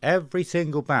about every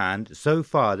single band so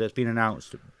far that's been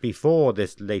announced before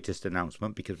this latest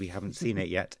announcement, because we haven't seen it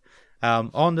yet,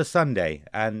 on the Sunday.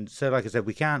 And so, like I said,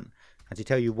 we can't actually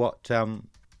tell you what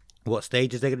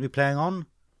stages they're going to be playing on.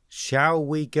 Shall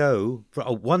we go for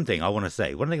one thing I want to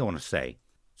say.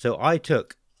 So I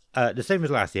took, the same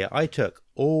as last year, I took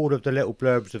all of the little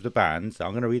blurbs of the bands,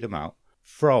 I'm going to read them out,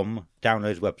 from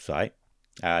Download's website.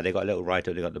 They got a little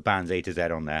write-up, they got the band's A to Z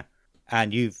on there.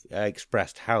 And you've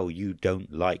expressed how you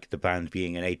don't like the bands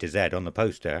being an A to Z on the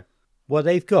poster. Well,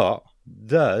 they've got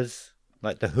those,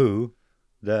 like the Who,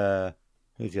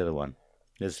 who's the other one?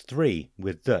 There's three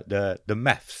with the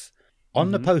Meths.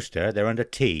 On the poster, they're under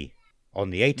T. On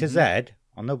the A to Z,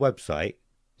 on the website,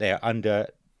 they are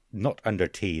not under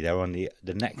T, they're on the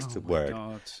next word.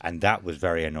 God. And that was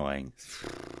very annoying.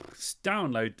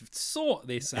 Download, sort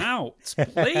this out,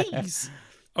 please.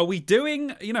 Are we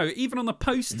doing, even on the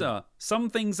poster, some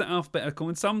things are alphabetical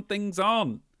and some things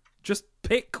aren't. Just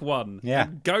pick one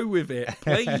and go with it,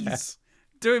 please.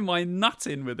 Doing my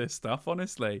nutting with this stuff,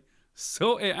 honestly.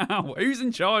 Sort it out. Who's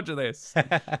in charge of this?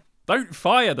 Don't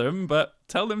fire them, but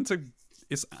tell them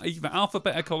it's either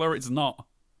alphabetical or it's not.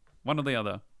 One or the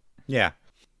other. Yeah.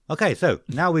 Okay, so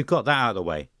now we've got that out of the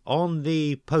way. On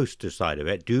the poster side of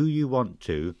it, do you want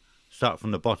to start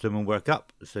from the bottom and work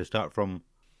up? So start from...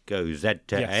 Go Z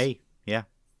to A, yeah?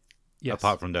 Yes.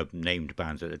 Apart from the named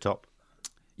bands at the top.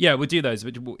 Yeah, we'll do those.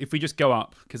 But if we just go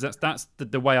up, because that's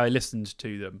the way I listened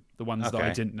to them, the ones that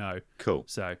I didn't know. Cool.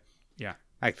 So, yeah.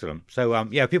 Excellent. So,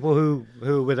 people who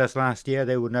were with us last year,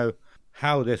 they will know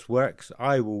how this works.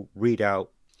 I will read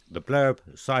out the blurb.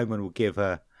 Simon will give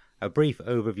a brief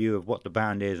overview of what the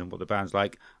band is and what the band's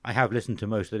like. I have listened to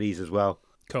most of these as well.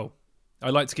 Cool.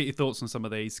 I'd like to get your thoughts on some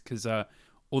of these, because...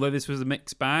 although this was a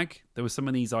mixed bag, there were some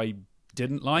of these I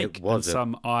didn't like and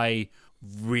some I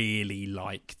really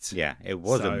liked. Yeah, it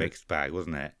was a mixed bag,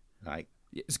 wasn't it?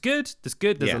 It's good. It's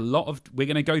good. There's a lot of... We're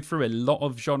going to go through a lot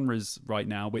of genres right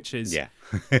now, which is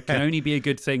can only be a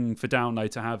good thing for Download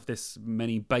to have this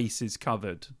many bases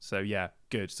covered. So, yeah,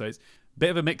 good. So it's a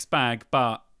bit of a mixed bag,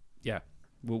 but, yeah,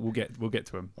 we'll get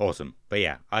to him. Awesome. But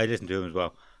yeah, I listen to him as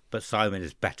well. But Simon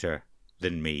is better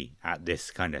than me at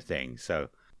this kind of thing. So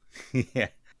yeah,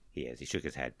 he is. He shook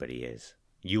his head, but he is.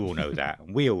 You all know that.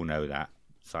 We all know that.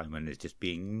 Simon is just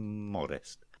being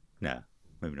modest. No,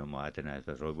 maybe not more. I don't know if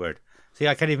that's the right word. See,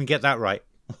 I can't even get that right.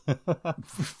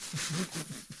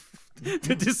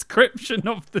 The description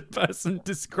of the person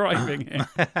describing it.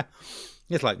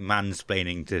 It's like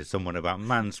mansplaining to someone about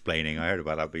mansplaining. I heard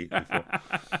about that before.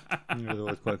 It was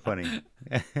always quite funny.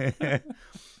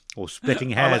 Or splitting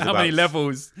hairs How about... many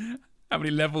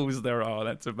levels there are.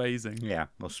 That's amazing. Yeah,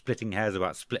 or splitting hairs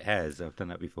about split hairs. I've done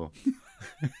that before.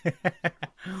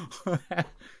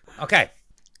 Okay,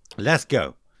 let's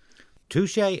go.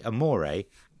 Touche Amore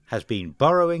has been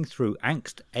burrowing through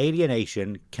angst,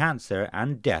 alienation, cancer,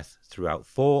 and death throughout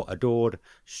 4 adored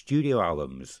studio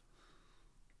albums.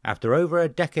 After over a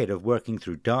decade of working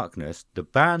through darkness, the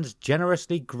band's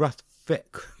generously gruff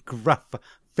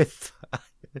fifth...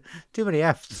 Too many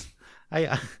F's.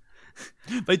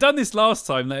 They done this last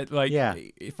time. Yeah.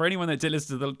 For anyone that did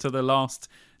listen to the last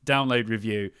download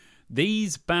review,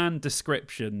 these band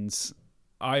descriptions,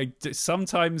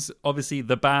 sometimes obviously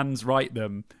the bands write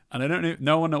them, and I don't know.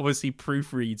 No one obviously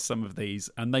proofreads some of these,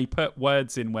 and they put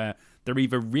words in where they're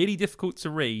either really difficult to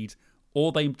read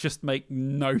or they just make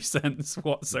no sense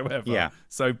whatsoever. Yeah.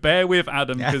 So bear with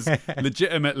Adam, because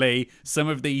legitimately some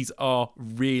of these are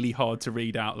really hard to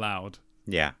read out loud.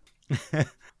 Yeah.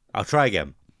 I'll try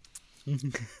again.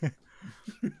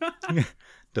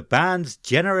 The band's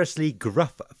generously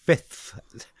gruff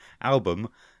 5th album,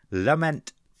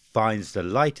 Lament, finds the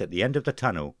light at the end of the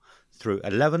tunnel. Through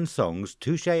 11 songs,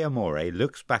 Touche Amore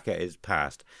looks back at its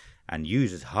past and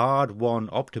uses hard-won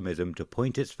optimism to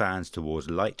point its fans towards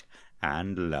light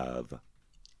and love.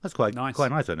 That's quite nice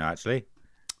one, actually.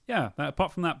 Yeah,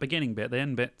 apart from that beginning bit, the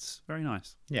end bit's very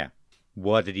nice. Yeah.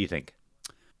 What did you think?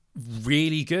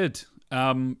 Really good.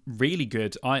 Really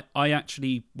good. I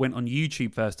actually went on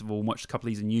YouTube first of all and watched a couple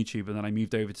of these on YouTube, and then I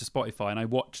moved over to Spotify and I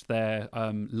watched their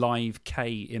live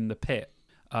K in the Pit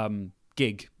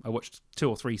gig. I watched 2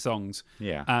 or 3 songs.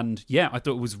 Yeah. And yeah, I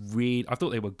thought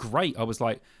they were great. I was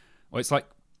like, well, it's like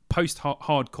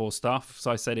post-hardcore stuff.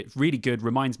 So I said it's really good.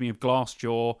 Reminds me of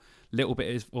Glassjaw. Little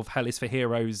bit of Hell is for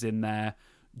Heroes in there.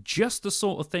 Just the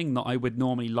sort of thing that I would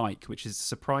normally like, which is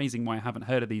surprising why I haven't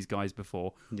heard of these guys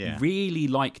before. Yeah. Really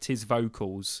liked his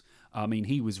vocals. I mean,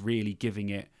 he was really giving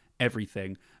it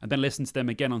everything. And then listened to them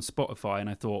again on Spotify, and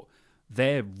I thought,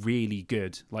 they're really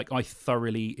good. Like, I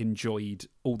thoroughly enjoyed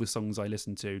all the songs I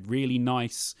listened to. Really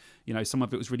nice. You know, some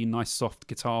of it was really nice, soft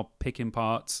guitar picking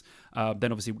parts.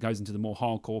 Then obviously it goes into the more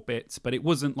hardcore bits, but it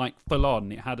wasn't like full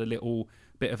on. It had a little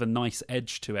bit of a nice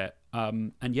edge to it.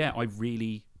 And yeah, I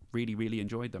really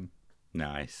enjoyed them.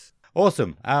 Nice.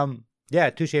 Awesome. Yeah,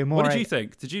 Touche Amore. What did you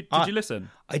think? Did you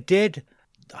listen? I did.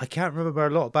 I can't remember a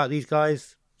lot about these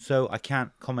guys, so I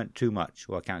can't comment too much.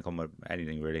 Well, I can't comment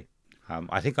anything really.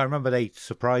 I think I remember they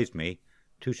surprised me.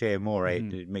 Touche Amore,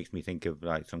 it makes me think of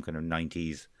like some kind of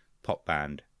 90s pop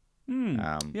band.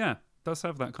 Yeah, does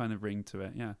have that kind of ring to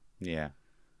it, yeah. Yeah.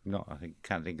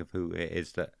 Can't think of who it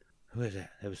is that... Who is it?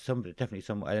 There was definitely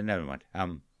someone... Never mind.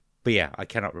 But yeah, I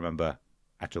cannot remember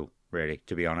at all, really,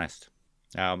 to be honest.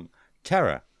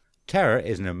 Terror. Terror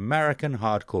is an American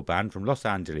hardcore band from Los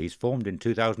Angeles formed in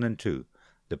 2002.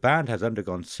 The band has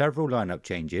undergone several lineup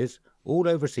changes, all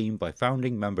overseen by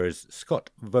founding members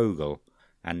Scott Vogel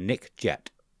and Nick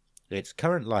Jett. Its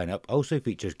current lineup also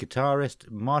features guitarist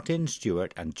Martin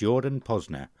Stewart and Jordan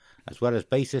Posner, as well as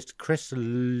bassist Chris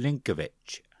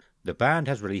Linkovich. The band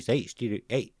has released 8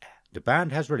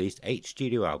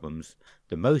 studio albums,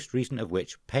 the most recent of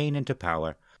which, Pain into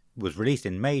Power, was released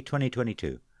in May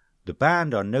 2022. The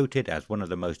band are noted as one of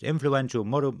the most influential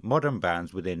modern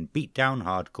bands within beatdown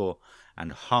hardcore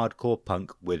and hardcore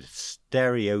punk, with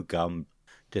Stereogum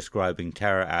describing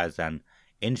Terror as an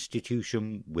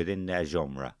institution within their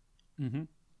genre. Mm-hmm.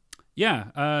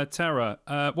 Yeah, Terror.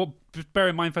 Well, bear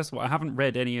in mind, first of all, I haven't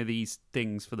read any of these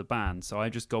things for the band, so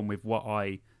I've just gone with what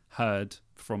I heard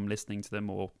from listening to them,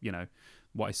 or, you know,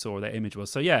 what I saw their image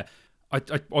was. So yeah, I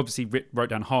obviously wrote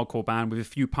down hardcore band with a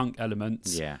few punk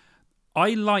elements. Yeah.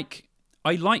 I like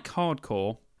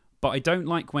hardcore, but I don't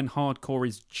like when hardcore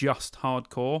is just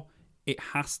hardcore. It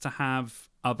has to have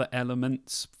other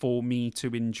elements for me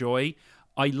to enjoy.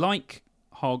 I like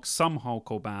some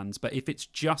hardcore bands, but if it's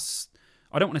just,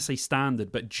 I don't want to say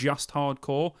standard, but just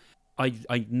hardcore,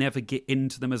 I never get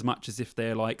into them as much as if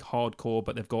they're like hardcore,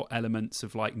 but they've got elements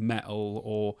of like metal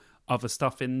or other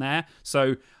stuff in there.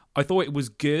 So I thought it was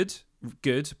good,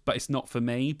 but it's not for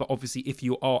me. But obviously, if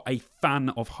you are a fan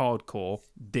of hardcore,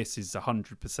 this is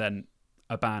 100%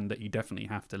 a band that you definitely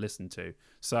have to listen to.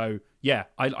 So yeah,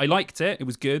 I liked it. It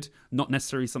was good. Not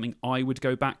necessarily something I would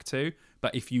go back to,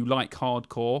 but if you like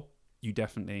hardcore, you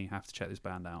definitely have to check this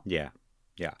band out. Yeah.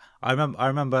 I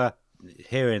remember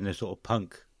hearing the sort of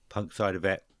punk side of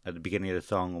it at the beginning of the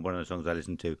song, or one of the songs I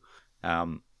listened to,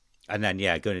 and then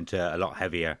going into a lot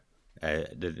heavier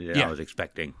than I was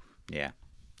expecting. Yeah,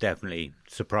 definitely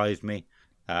surprised me.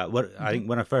 I think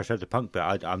when I first heard the punk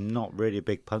bit, I'm not really a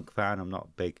big punk fan. I'm not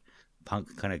a big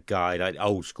punk kind of guy, like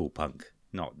old school punk,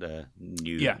 not the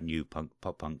new punk,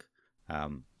 pop punk.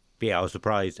 But yeah, I was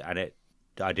surprised, and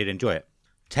I did enjoy it.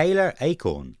 Taylor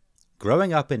Acorn.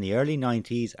 Growing up in the early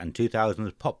 90s and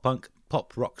 2000s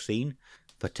pop rock scene,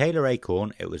 for Taylor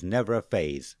Acorn it was never a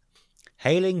phase.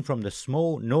 Hailing from the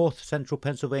small north-central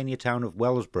Pennsylvania town of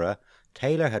Wellsboro,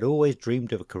 Taylor had always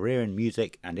dreamed of a career in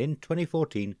music, and in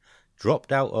 2014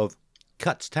 dropped out of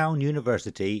Kutztown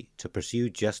University to pursue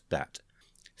just that,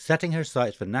 setting her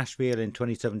sights for Nashville in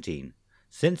 2017.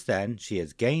 Since then, she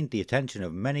has gained the attention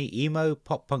of many emo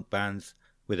pop-punk bands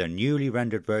with her newly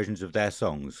rendered versions of their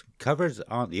songs. Covers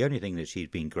aren't the only thing that she's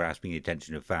been grasping the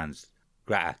attention of fans,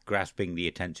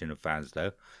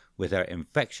 though, with her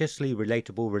infectiously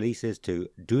relatable releases to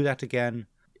Do That Again,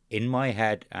 In My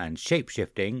Head and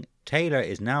Shapeshifting. Taylor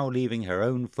is now leaving her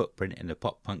own footprint in the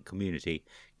pop-punk community,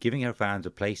 giving her fans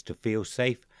a place to feel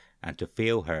safe and to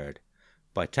feel heard.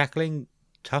 By tackling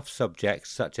tough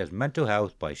subjects such as mental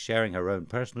health, by sharing her own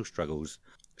personal struggles,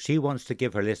 she wants to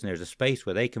give her listeners a space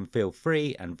where they can feel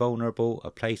free and vulnerable, a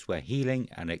place where healing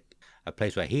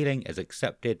is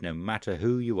accepted no matter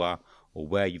who you are or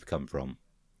where you've come from.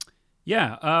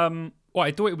 Yeah, well,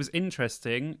 I thought it was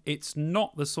interesting. It's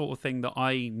not the sort of thing that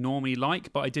I normally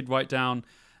like, but I did write down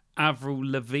Avril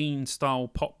Lavigne style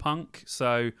pop punk.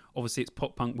 So obviously it's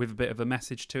pop punk with a bit of a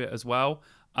message to it as well.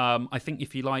 I think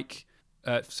if you like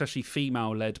especially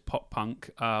female-led pop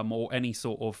punk or any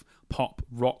sort of pop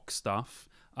rock stuff,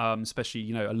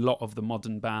 especially, a lot of the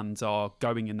modern bands are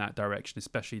going in that direction,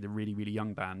 especially the really, really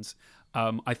young bands.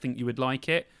 I think you would like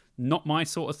it. Not my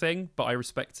sort of thing, but I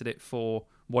respected it for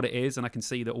what it is, and I can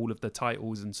see that all of the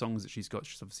titles and songs that she's got,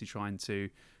 she's obviously trying to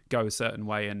go a certain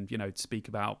way and, speak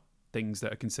about things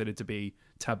that are considered to be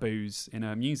taboos in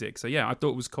her music. So yeah, I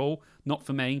thought it was cool. Not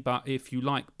for me, but if you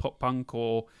like pop punk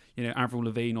or, Avril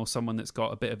Lavigne or someone that's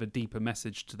got a bit of a deeper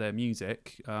message to their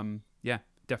music,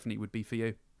 definitely would be for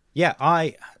you. Yeah,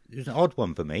 it was an odd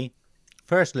one for me.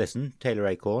 First listen, Taylor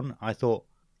Acorn, I thought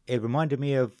it reminded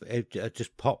me of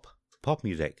just pop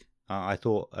music. I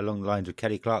thought along the lines of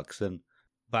Kelly Clarkson,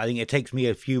 but I think it takes me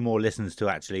a few more listens to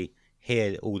actually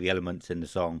hear all the elements in the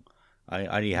song. I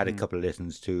only had a couple of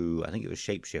listens to, I think it was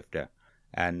Shapeshifter.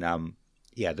 And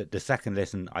the second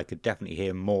listen, I could definitely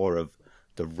hear more of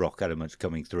the rock elements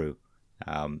coming through.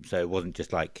 So it wasn't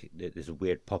just like this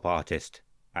weird pop artist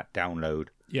at download.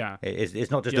 Yeah.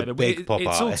 It's not just a big pop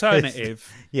artist. It's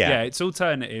alternative. Yeah, it's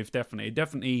alternative, definitely. It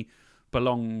definitely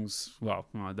belongs, well,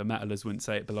 the metalers wouldn't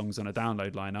say it belongs on a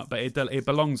download lineup, but it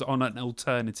belongs on an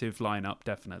alternative lineup,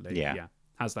 definitely. Yeah.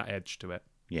 Has that edge to it.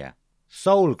 Yeah.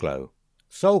 Soul Glow.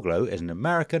 Soul Glow is an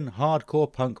American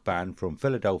hardcore punk band from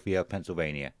Philadelphia,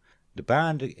 Pennsylvania. The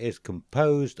band is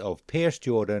composed of Pierce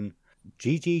Jordan,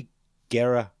 Gigi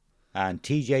Guerra, and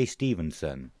TJ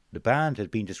Stevenson. The band has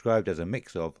been described as a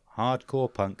mix of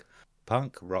hardcore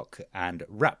punk rock, and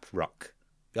rap rock.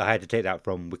 I had to take that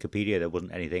from Wikipedia. There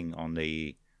wasn't anything on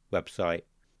the website.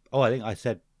 Oh, I think I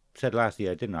said last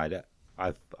year, didn't I, that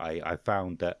I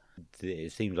found that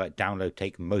it seems like Download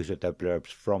take most of their blurbs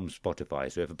from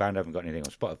Spotify. So if a band haven't got anything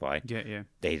on Spotify,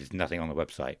 there's nothing on the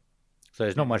website. So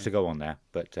there's not much to go on there.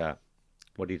 But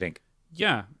what do you think?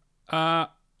 Yeah.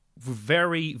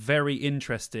 Very, very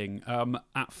interesting.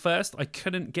 At first, I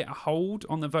couldn't get a hold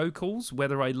on the vocals,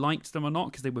 whether I liked them or not,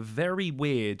 because they were very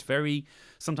weird.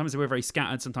 Sometimes they were very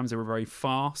scattered, sometimes they were very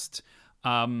fast.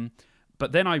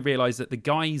 But then I realised that the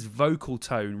guy's vocal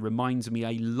tone reminds me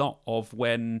a lot of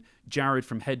when Jared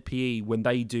from Head PE, when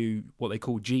they do what they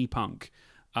call G-Punk.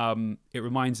 It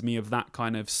reminds me of that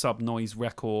kind of Sub-Noise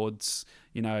Records,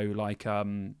 like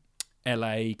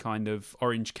LA kind of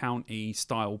Orange County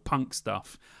style punk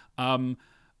stuff.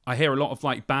 I hear a lot of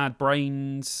like Bad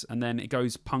Brains, and then it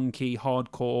goes punky,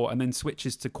 hardcore, and then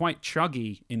switches to quite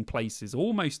chuggy in places,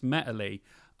 almost metal-y.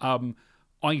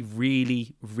 I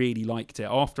really, really liked it.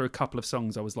 After a couple of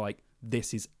songs, I was like,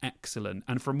 this is excellent.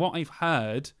 And from what I've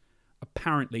heard,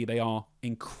 apparently they are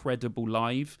incredible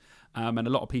live. And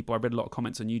a lot of people, I read a lot of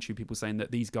comments on YouTube, people saying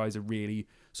that these guys are really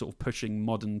sort of pushing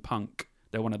modern punk.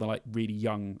 They're one of the like really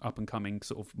young, up-and-coming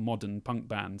sort of modern punk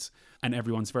bands. And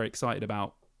everyone's very excited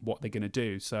about what they're going to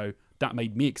do. So that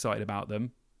made me excited about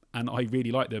them. And I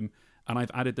really like them. and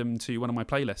I've added them to one of my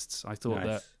playlists. I thought Nice.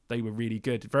 that they were really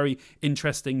good, very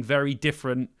interesting, very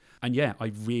different, and yeah, I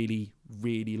really,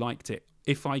 really liked it.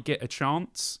 If I get a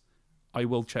chance, I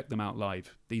will check them out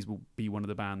live. These will be one of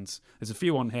the bands. There's a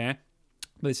few on here,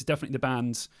 but this is definitely the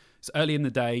bands. It's early in the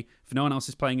day. If no one else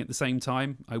is playing at the same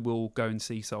time, I will go and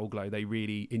see Soul Glow. They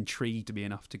really intrigued me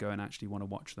enough to go and actually want to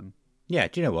watch them. Yeah,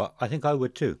 do you know what? I think I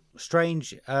would too.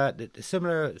 Strange,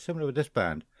 similar with this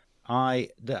band. I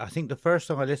think the first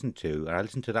song I listened to, and I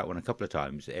listened to that one a couple of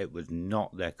times, it was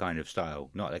not their kind of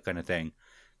style, not that kind of thing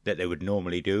that they would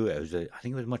normally do. I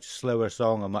think it was a much slower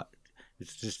song.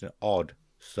 It's just an odd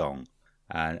song.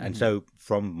 And so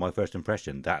from my first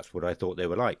impression, that's what I thought they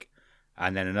were like.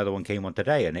 And then another one came on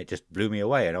today, and it just blew me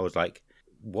away. And I was like,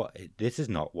 "What? This is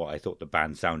not what I thought the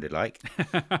band sounded like."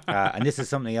 And this is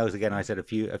something else. Again, I said a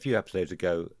few episodes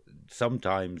ago.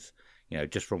 Sometimes,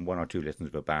 just from one or two listens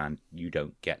of a band, you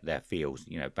don't get their feels.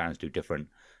 Bands do different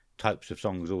types of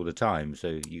songs all the time,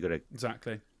 so you got to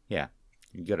Exactly. Yeah,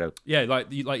 you got to like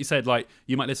you said, like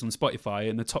you might listen on Spotify,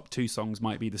 and the top 2 songs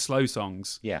might be the slow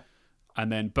songs. Yeah.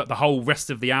 But the whole rest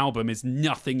of the album is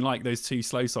nothing like those 2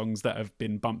 slow songs that have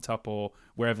been bumped up or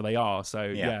wherever they are. So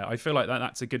yeah, I feel like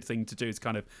that's a good thing to do, is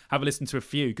kind of have a listen to a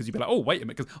few, because you'd be like, oh, wait a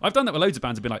minute, because I've done that with loads of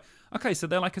bands. I've been like, okay, so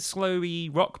they're like a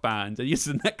slowy rock band, and you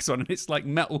see the next one and it's like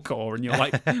metalcore, and you're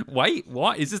like, wait,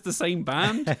 what? Is this the same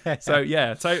band? So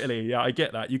yeah, totally. Yeah, I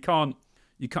get that. You can't.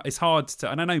 It's hard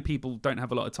to, and I know people don't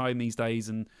have a lot of time these days,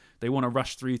 and they want to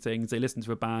rush through things. They listen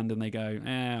to a band and they go,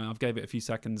 I've gave it a few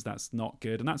seconds, that's not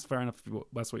good. And that's fair enough,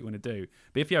 that's what you want to do.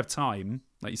 But if you have time,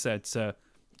 like you said, to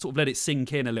sort of let it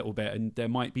sink in a little bit, and there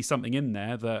might be something in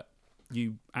there that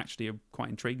you actually are quite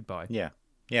intrigued by. Yeah,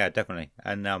 definitely.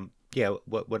 And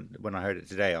when I heard it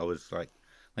today, I was like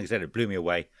I said, it blew me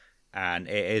away. And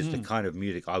it is the kind of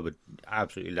music I would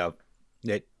absolutely love.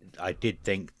 I did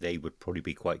think they would probably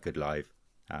be quite good live.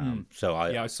 I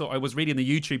was reading the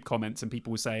YouTube comments, and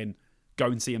people were saying, go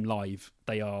and see them live.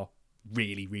 They are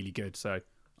really, really good. So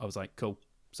I was like, cool.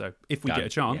 So if we get a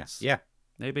chance,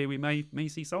 maybe we may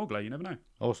see Soul Glow. You never know.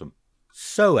 Awesome.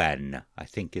 Soen, I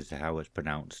think is how it's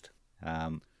pronounced.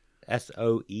 Soen.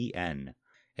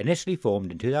 Initially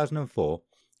formed in 2004,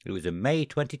 it was in May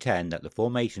 2010 that the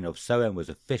formation of Soen was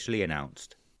officially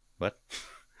announced. What?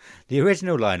 The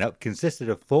original lineup consisted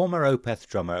of former Opeth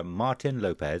drummer Martin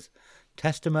Lopez,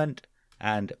 Testament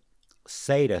and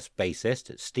Sadus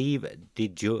bassist Steve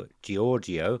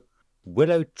DiGiorgio,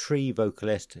 Willow Tree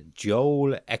vocalist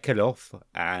Joel Ekeloff,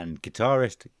 and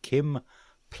guitarist Kim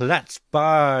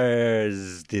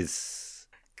Platzbarsdis.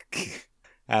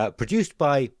 Produced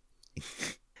by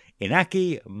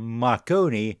Inaki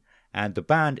Marconi, and the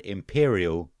band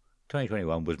Imperial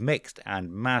 2021 was mixed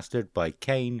and mastered by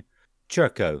Kane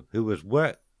Churko, who has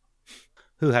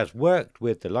worked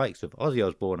with the likes of Ozzy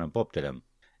Osbourne and Bob Dylan.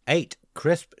 8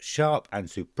 crisp, sharp and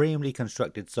supremely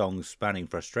constructed songs spanning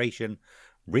frustration,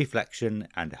 reflection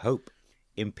and hope.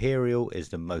 Imperial is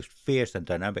the most fierce and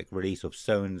dynamic release of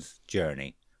Soen's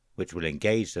journey, which will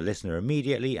engage the listener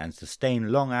immediately and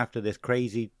sustain long after this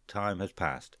crazy time has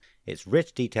passed. Its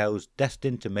rich details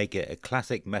destined to make it a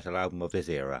classic metal album of this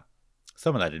era.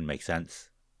 Some of that didn't make sense.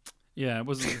 Yeah, it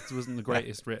wasn't the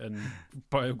greatest written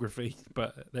biography,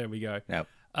 but there we go. No.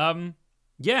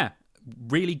 Yeah,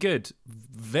 really good.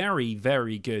 Very,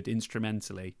 very good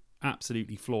instrumentally.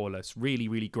 Absolutely flawless. Really,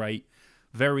 really great.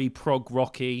 Very prog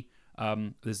rocky.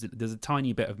 There's a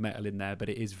tiny bit of metal in there, but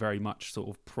it is very much sort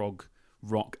of prog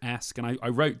rock-esque. And I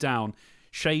wrote down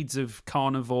shades of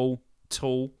Carnival,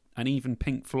 Tool, and even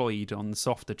Pink Floyd on the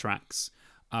softer tracks.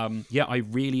 I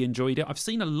really enjoyed it. I've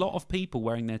seen a lot of people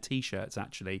wearing their T-shirts,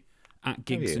 actually, at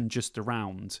gigs and just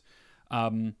around.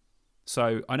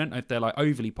 So I don't know if they're like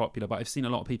overly popular, but I've seen a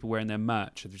lot of people wearing their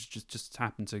merch. It's just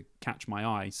happened to catch my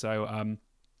eye. So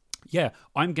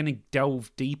I'm going to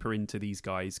delve deeper into these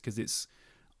guys, because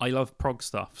I love prog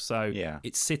stuff. So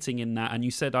it's sitting in that, and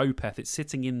you said Opeth, it's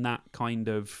sitting in that kind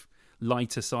of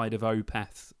lighter side of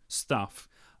Opeth stuff.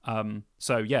 I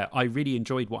really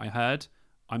enjoyed what I heard.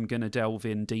 I'm going to delve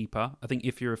in deeper. I think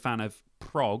if you're a fan of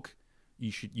prog,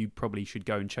 you probably should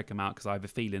go and check them out, because I have a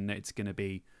feeling that it's going to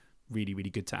be really, really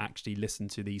good to actually listen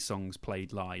to these songs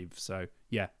played live. So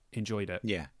yeah, enjoyed it.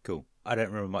 Yeah, cool. I don't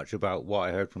remember much about what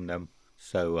I heard from them,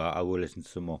 so I will listen to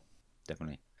some more,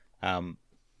 definitely.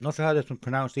 Not sure how this one's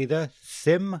pronounced either.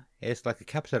 Sim, it's like a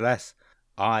capital S,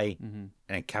 I, and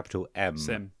a capital M.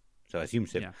 Sim. So I assume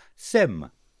Sim. Yeah. Sim.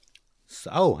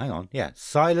 Oh, hang on. Yeah,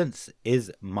 Silence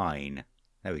is Mine.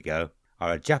 There we go.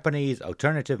 Are a Japanese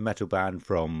alternative metal band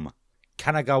from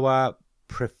Kanagawa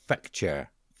Prefecture,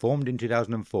 formed in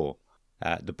 2004.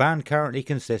 The band currently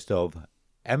consists of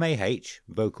MAH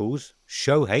vocals,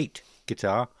 Shohate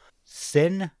guitar,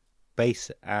 Sin,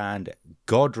 bass, and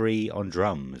Godry on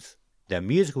drums. Their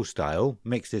musical style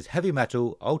mixes heavy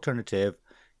metal, alternative,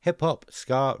 hip-hop,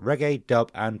 ska, reggae,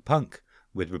 dub, and punk,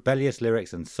 with rebellious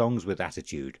lyrics and songs with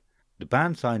attitude. The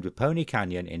band signed with Pony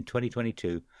Canyon in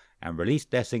 2022 and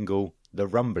released their single, The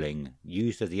Rumbling,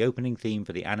 used as the opening theme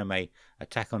for the anime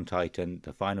Attack on Titan,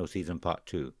 the final season part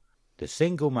 2. The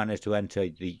single managed to enter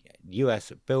the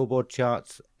US Billboard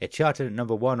charts. It charted at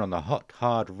number 1 on the Hot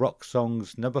Hard Rock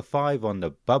Songs, number 5 on the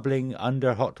Bubbling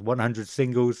Under Hot 100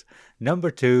 Singles,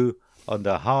 number 2 on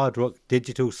the Hard Rock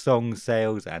Digital Song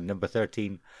Sales, and number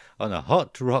 13 on the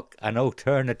Hot Rock and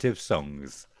Alternative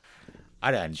Songs.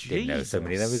 I didn't know so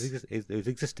many of those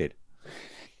existed.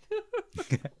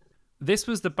 This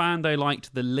was the band I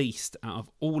liked the least out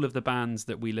of all of the bands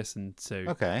that we listened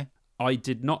to. Okay. I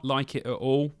did not like it at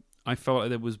all. I felt like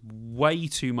there was way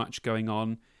too much going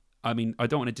on. I mean, I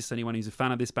don't want to diss anyone who's a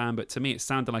fan of this band, but to me it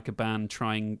sounded like a band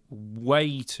trying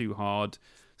way too hard.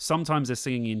 Sometimes they're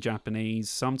singing in Japanese,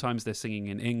 sometimes they're singing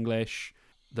in English.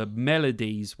 The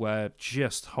melodies were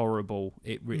just horrible.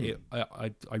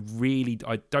 I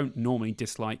don't normally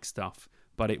dislike stuff,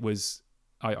 but it was...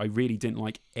 I really didn't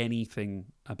like anything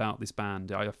about this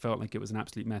band. I felt like it was an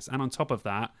absolute mess. And on top of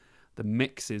that, the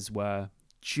mixes were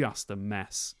just a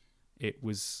mess. It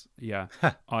was, yeah.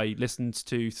 I listened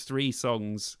to 3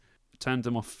 songs, turned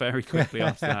them off very quickly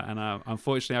after that. And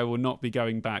unfortunately, I will not be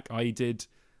going back. I did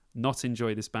not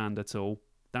enjoy this band at all.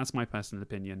 That's my personal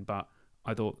opinion. But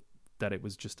I thought that it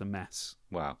was just a mess.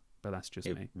 Wow. But that's just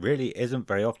me. It really isn't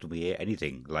very often we hear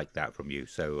anything like that from you.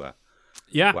 So...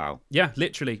 yeah. Wow. Yeah,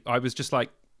 literally. I was just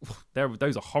like,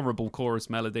 those are horrible chorus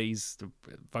melodies, the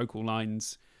vocal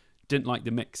lines. Didn't like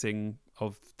the mixing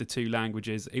of the 2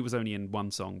 languages. It was only in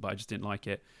 1 song, but I just didn't like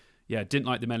it. Yeah, didn't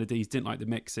like the melodies, didn't like the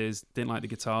mixes, didn't like the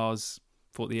guitars.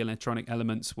 Thought the electronic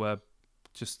elements were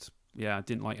just,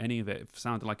 didn't like any of it. It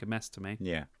sounded like a mess to me.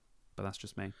 Yeah. But that's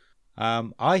just me.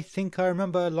 I think I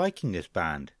remember liking this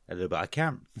band a little bit. I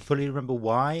can't fully remember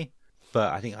why.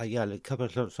 But I think, a couple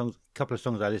of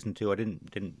songs I listened to, I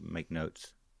didn't make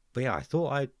notes. But yeah, I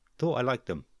thought I liked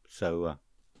them. So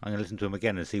I'm going to listen to them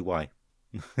again and see why.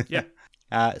 Yeah.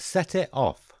 Set It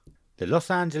Off. The Los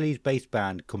Angeles-based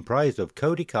band comprised of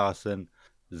Cody Carson,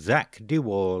 Zach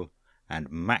DeWall,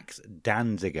 and Max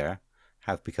Danziger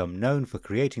have become known for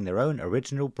creating their own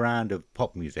original brand of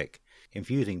pop music,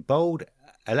 infusing bold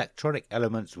electronic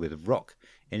elements with rock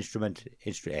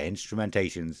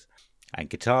instrumentations and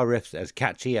guitar riffs as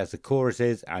catchy as the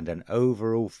choruses and an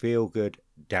overall feel-good,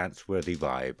 dance-worthy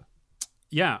vibe.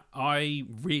 Yeah, I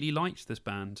really liked this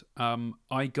band.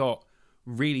 I got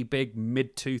really big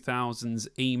mid-2000s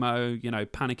emo,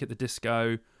 Panic at the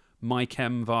Disco, My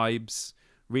Chem vibes,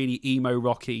 really emo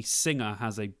rocky. Singer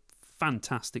has a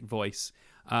fantastic voice.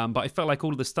 But I felt like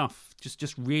all of the stuff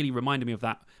just really reminded me of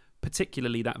that,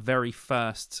 particularly that very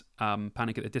first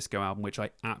Panic at the Disco album, which I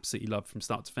absolutely loved from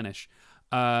start to finish.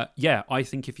 I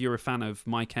think if you're a fan of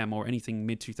My Chem or anything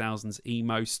mid-2000s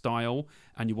emo style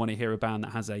and you want to hear a band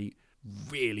that has a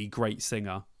really great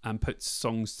singer and puts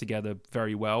songs together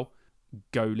very well,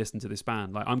 go listen to this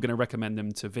band. Like, I'm going to recommend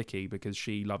them to Vicky because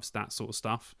she loves that sort of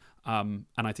stuff. And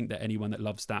I think that anyone that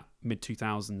loves that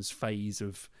mid-2000s phase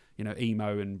of,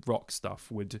 emo and rock stuff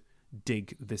would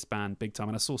dig this band big time.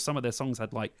 And I saw some of their songs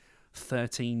had like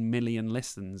 13 million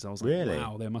listens. I was like, really?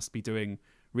 Wow, they must be doing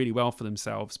really well for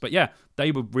themselves. But yeah,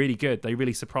 they were really good. They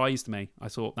really surprised me. I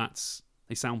thought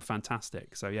they sound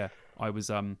fantastic. So yeah, I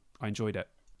enjoyed it.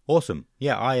 Awesome.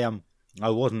 Yeah, I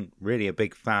wasn't really a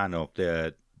big fan of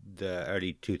the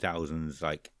early 2000s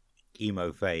like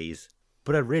emo phase,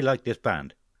 but I really like this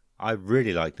band. I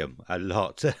really like them a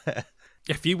lot.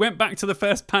 If you went back to the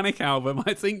first Panic album,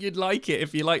 I think you'd like it.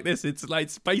 If you like this, it's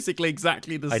basically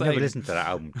exactly the same. I never listened to that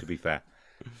album, to be fair.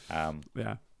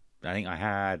 Yeah. I think I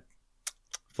had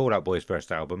Fall Out Boy's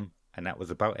first album, and that was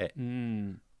about it.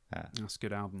 That's a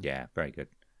good album. Yeah, very good.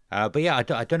 But yeah,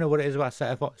 I don't know what it is about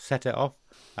Set It Off.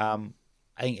 I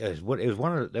think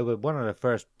they were one of the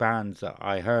first bands that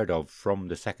I heard of from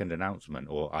the second announcement,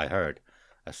 or I heard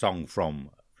a song from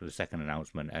the second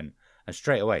announcement, and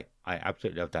straight away I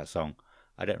absolutely loved that song.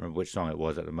 I don't remember which song it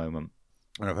was at the moment,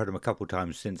 and I've heard them a couple of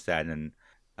times since then,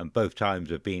 and both times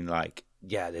have been like,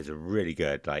 yeah, there's a really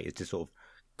good, like, it's just sort of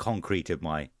concreted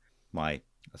my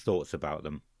thoughts about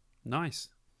them. Nice.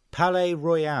 Palais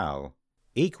Royale,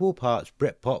 equal parts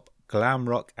Britpop, glam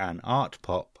rock, and art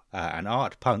pop, and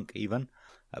art punk even.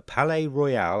 Palais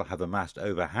Royale have amassed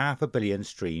over 500 million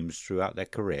streams throughout their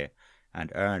career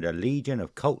and earned a legion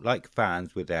of cult-like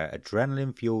fans with their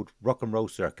adrenaline-fueled rock and roll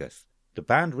circus. The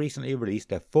band recently released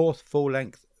their 4th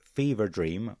full-length Fever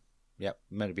Dream Yep,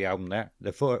 meant to be album there.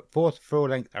 The fourth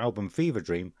full-length album, Fever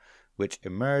Dream, which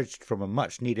emerged from a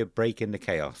much-needed break in the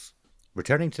chaos.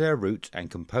 Returning to their roots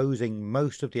and composing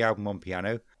most of the album on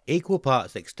piano, equal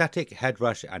parts ecstatic head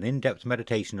rush and in-depth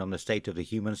meditation on the state of the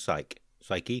human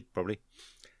psyche, probably.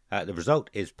 The result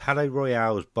is Palais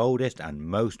Royale's boldest and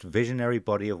most visionary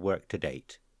body of work to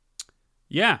date.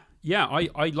 Yeah,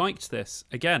 I liked this.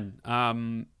 Again,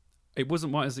 it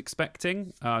wasn't what I was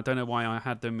expecting. I don't know why I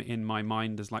had them in my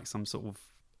mind as like some sort of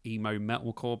emo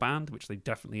metalcore band, which they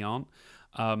definitely aren't.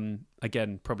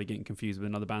 Again, probably getting confused with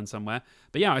another band somewhere.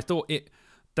 But yeah, I thought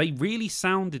they really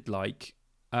sounded like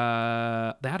they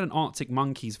had an Arctic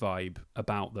Monkeys vibe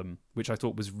about them, which I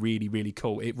thought was really, really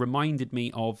cool. It reminded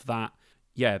me of that,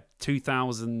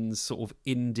 2000s sort of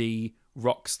indie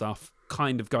rock stuff,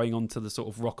 kind of going on to the sort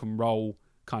of rock and roll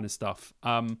kind of stuff.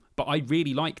 But I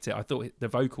really liked it. I thought the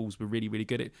vocals were really, really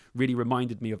good. It really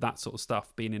reminded me of that sort of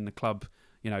stuff, being in the club,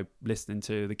 listening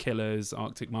to The Killers,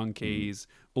 Arctic Monkeys,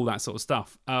 all that sort of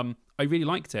stuff. I really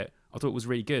liked it. I thought it was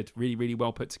really good, really, really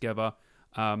well put together.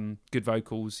 Good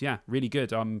vocals. Yeah, really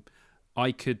good.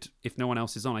 I could, if no one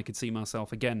else is on, I could see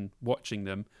myself again watching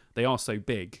them. They are so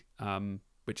big,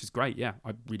 which is great. Yeah,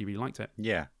 I really, really liked it.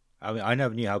 Yeah. I mean, I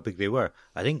never knew how big they were.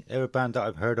 I think they're a band that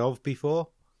I've heard of before,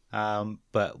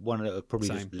 but one that probably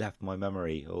just left my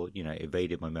memory or,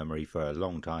 evaded my memory for a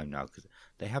long time now, because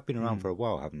they have been around for a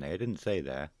while, haven't they? I didn't say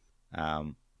there. I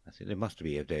think they must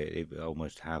be, if they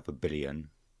almost 500 million.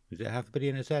 Is it 500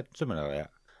 million it said? Something like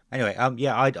that. Anyway,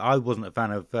 I wasn't a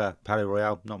fan of Palais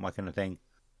Royale, not my kind of thing.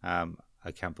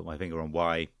 I can't put my finger on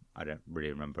why. I don't really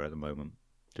remember at the moment,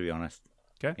 to be honest.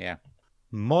 Okay. Yeah.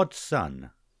 Mod Sun.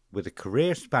 With a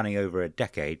career spanning over a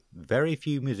decade, very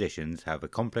few musicians have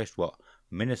accomplished what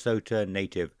Minnesota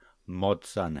native Mod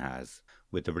Sun has.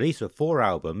 With the release of 4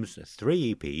 albums,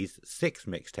 3 EPs, 6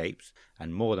 mixtapes,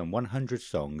 and more than 100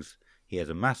 songs, he has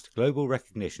amassed global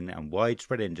recognition and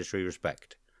widespread industry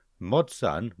respect. Mod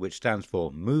Sun, which stands for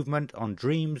Movement on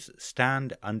Dreams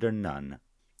Stand Under None,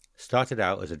 started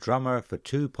out as a drummer for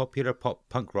 2 popular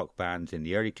punk rock bands in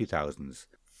the early 2000s,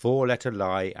 4 Letter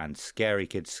Lie and Scary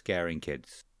Kids Scaring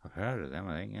Kids. I've heard of them,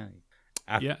 I think,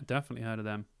 yeah. Yeah, definitely heard of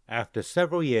them. After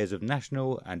several years of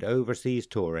national and overseas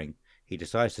touring, he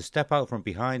decides to step out from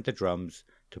behind the drums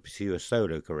to pursue a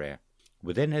solo career.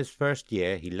 Within his first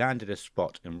year, he landed a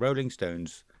spot in Rolling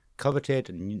Stone's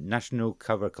coveted national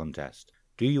cover contest,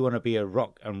 Do You Want to Be a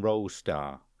Rock and Roll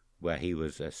Star?, where he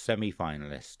was a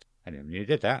semi-finalist. And he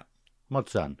did that. Mod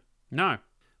Sun. No.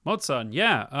 Mod Sun,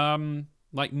 yeah.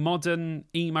 Like modern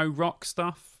emo rock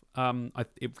stuff.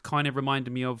 It kind of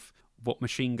reminded me of what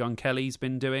Machine Gun Kelly's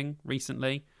been doing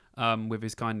recently, with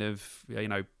his kind of,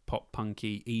 pop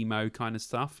punky emo kind of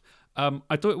stuff.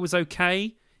 I thought it was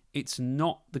okay. It's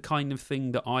not the kind of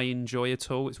thing that I enjoy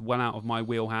at all. It's well out of my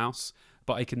wheelhouse,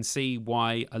 but I can see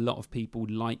why a lot of people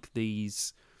like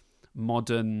these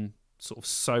modern sort of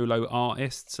solo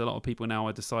artists. A lot of people now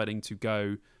are deciding to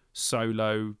go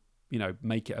solo,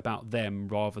 make it about them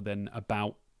rather than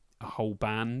about a whole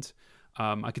band.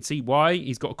 I can see why.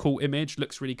 He's got a cool image,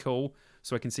 looks really cool,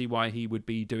 so I can see why he would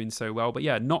be doing so well. But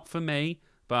yeah, not for me,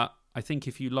 but I think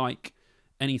if you like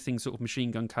anything sort of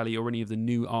Machine Gun Kelly or any of the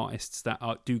new artists that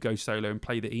do go solo and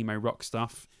play the emo rock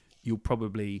stuff, you'll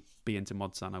probably be into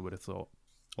Mod Sun, I would have thought.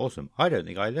 Awesome. I don't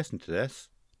think I listened to this.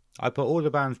 I put all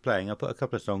the bands playing, I put a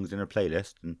couple of songs in a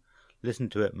playlist and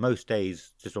listened to it most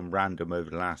days just on random over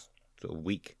the last sort of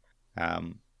week.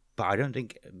 But I don't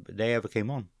think they ever came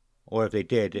on. Or if they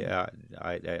did,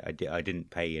 I didn't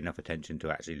pay enough attention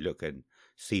to actually look and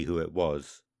see who it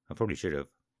was. I probably should have,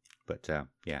 but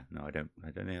I don't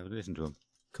ever listen to them.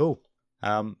 Cool.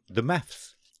 The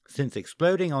Meths. Since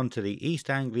exploding onto the East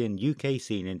Anglian UK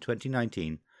scene in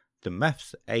 2019, the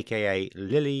Meths, aka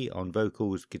Lily on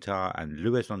vocals, guitar, and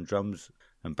Lewis on drums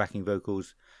and backing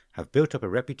vocals, have built up a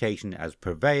reputation as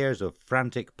purveyors of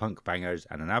frantic punk bangers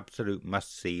and an absolute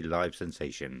must-see live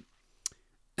sensation.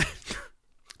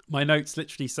 My notes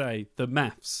literally say, the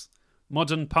Meths,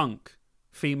 modern punk,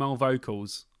 female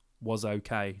vocals, was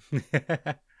okay.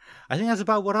 I think that's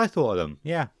about what I thought of them.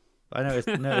 Yeah. I noticed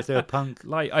they were punk.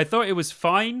 Like, I thought it was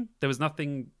fine. There was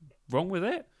nothing wrong with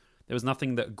it. There was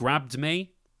nothing that grabbed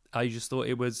me. I just thought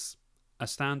it was a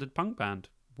standard punk band,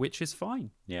 which is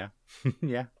fine. Yeah.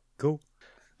 Yeah. Cool.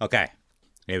 Okay.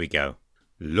 Here we go.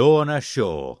 Lorna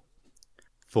Shore.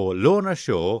 For Lorna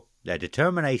Shore, their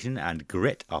determination and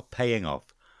grit are paying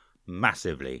off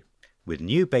massively. With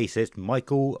new bassist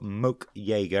Michael Moke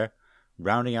Yeager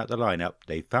rounding out the lineup,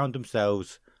 they found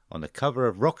themselves on the cover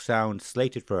of Rock Sound,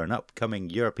 slated for an upcoming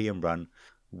European run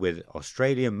with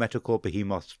Australian metalcore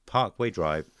behemoths Parkway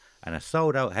Drive and a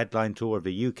sold-out headline tour of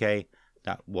the UK,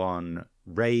 that one,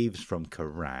 Raves from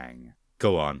Kerrang.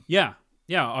 Go on. Yeah.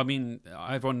 I mean,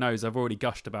 everyone knows I've already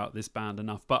gushed about this band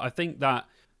enough, but I think that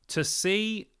to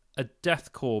see a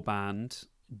deathcore band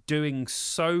doing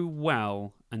so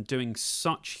well and doing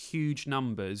such huge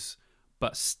numbers,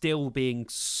 but still being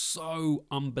so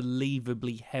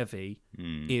unbelievably heavy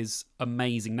is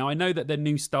amazing. Now, I know that their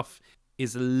new stuff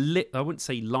is I wouldn't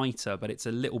say lighter, but it's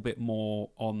a little bit more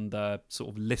on the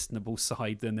sort of listenable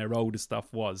side than their older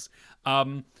stuff was.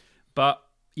 But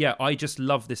yeah, I just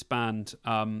love this band.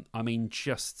 I mean,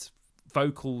 just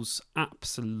vocals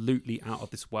absolutely out of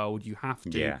this world. You have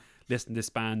to listen to this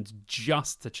band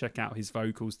just to check out his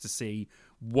vocals to see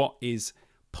what is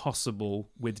possible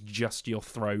with just your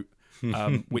throat,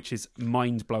 which is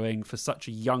mind-blowing for such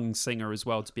a young singer as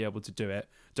well to be able to do it.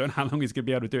 Don't know how long he's going to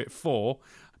be able to do it for,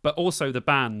 but also the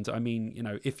band. I mean, you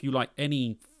know, if you like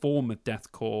any form of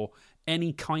deathcore,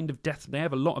 any kind of death, they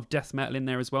have a lot of death metal in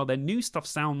there as well. Their new stuff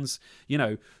sounds, you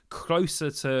know, closer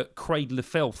to Cradle of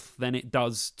Filth than it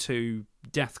does to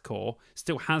deathcore.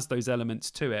 Still has those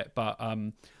elements to it, but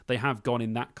they have gone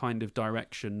in that kind of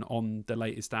direction on the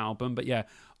latest album. But yeah,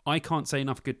 I can't say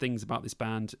enough good things about this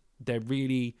band. They're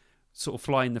really sort of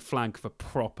flying the flag for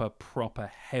proper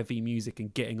heavy music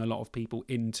and getting a lot of people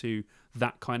into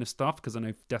that kind of stuff, because I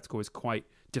know deathcore is quite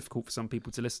difficult for some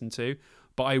people to listen to.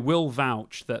 But I will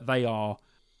vouch that they are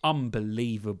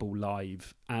unbelievable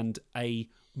live and a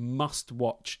must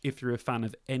watch if you're a fan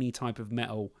of any type of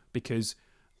metal, because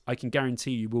I can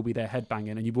guarantee you will be there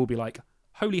headbanging and you will be like,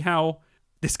 holy hell,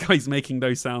 this guy's making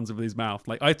those sounds with his mouth.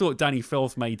 Like, I thought Danny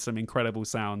Filth made some incredible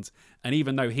sounds, and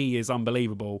even though he is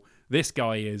unbelievable, this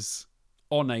guy is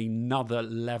on another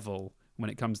level when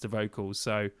it comes to vocals.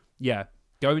 So yeah,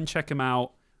 go and check him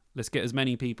out. Let's get as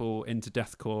many people into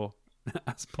deathcore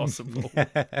as possible.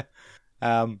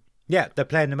 Yeah, they're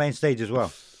playing the main stage as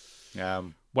well.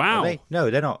 Wow.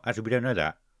 No, they're not. Actually, we don't know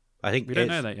that. I think we don't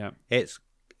know that yet. It's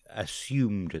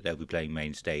assumed that they'll be playing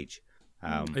main stage.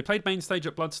 They played main stage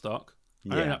at Bloodstock.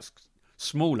 I know that's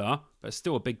smaller, but it's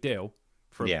still a big deal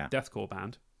for a deathcore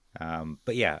band.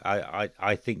 But yeah,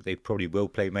 I think they probably will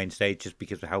play main stage just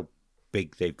because of how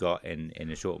big they've got in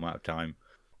a short amount of time.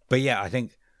 But yeah, I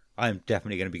think I'm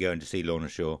definitely going to be going to see Lorna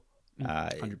Shore.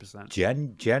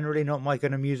 100%. Generally not my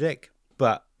kind of music,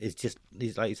 but it's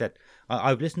like you said,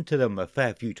 I've listened to them a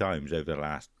fair few times over the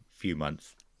last few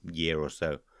months, year or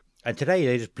so. And today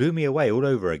they just blew me away all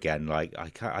over again. Like,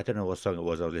 I don't know what song it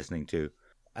was I was listening to.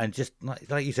 And just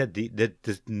like you said,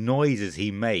 the noises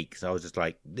he makes, I was just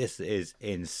like, this is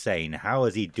insane. How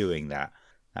is he doing that?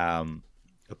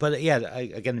 But yeah,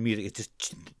 again, the music is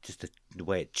just the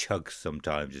way it chugs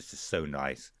sometimes. It's just so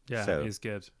nice. Yeah, so, it is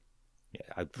good.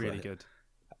 Yeah, really good.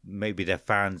 Maybe their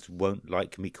fans won't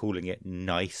like me calling it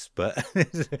nice, but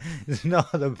it's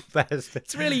not the best.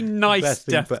 It's really nice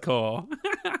deathcore.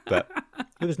 But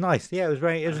it was nice. Yeah, it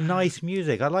was nice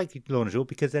music. I like Lorna Shore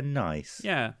because they're nice.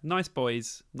 Yeah, nice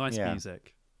boys, nice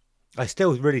music. I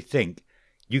still really think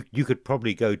you could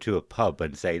probably go to a pub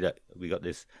and say that we got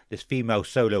this female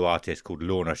solo artist called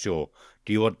Lorna Shore.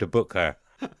 Do you want to book her?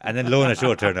 And then Lorna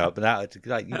Shore turned up, and that,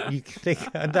 like, you think,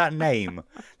 and that name.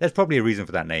 There's probably a reason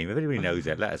for that name. If anybody knows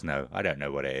it, let us know. I don't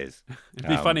know what it is. It'd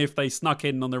be funny if they snuck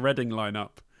in on the Reading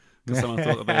lineup because someone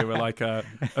thought that they were like a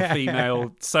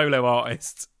female solo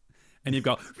artist, and you've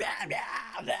got,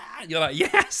 you're like,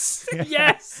 yes,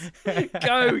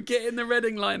 go get in the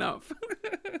Reading lineup.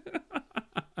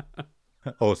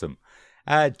 Awesome.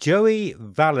 Joey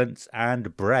Valance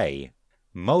and Bray.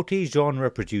 Multi-genre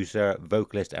producer,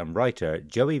 vocalist and writer,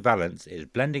 Joey Valance is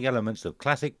blending elements of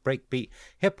classic breakbeat,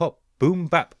 hip-hop,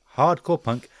 boom-bap, hardcore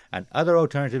punk and other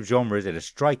alternative genres in a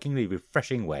strikingly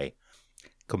refreshing way.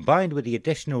 Combined with the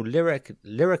additional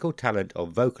lyrical talent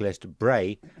of vocalist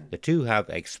Bray, the two have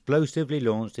explosively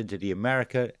launched into the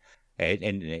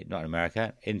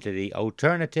into the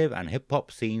alternative and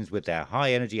hip-hop scenes with their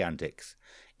high-energy antics,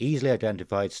 easily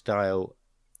identified style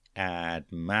and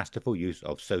masterful use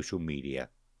of social media.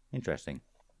 Interesting.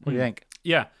 What do you think?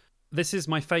 Yeah, this is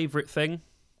my favourite thing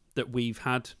that we've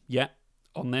had yet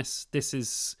on this.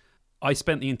 I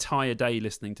spent the entire day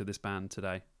listening to this band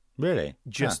today. Really?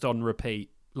 Just on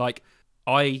repeat. Like,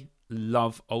 I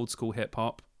love old school hip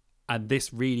hop, and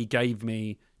this really gave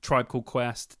me Tribe Called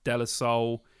Quest, De La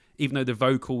Soul, even though the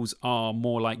vocals are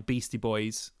more like Beastie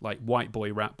Boys, like white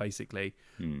boy rap basically.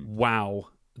 Wow.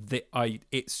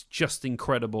 It's just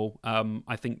incredible.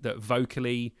 I think that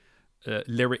vocally,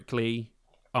 lyrically,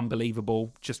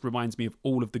 unbelievable. Just reminds me of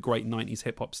all of the great 90s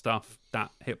hip hop stuff that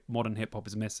modern hip hop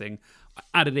is missing. I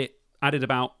added it added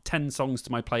about 10 songs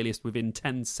to my playlist within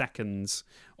 10 seconds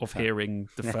of hearing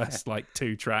the first like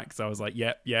 2 tracks. I was like,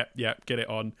 yep, get it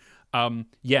on.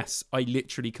 Yes, I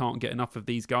literally can't get enough of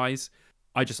these guys.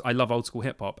 I love old school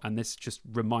hip hop, and this just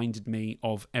reminded me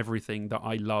of everything that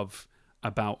I love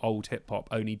about old hip hop,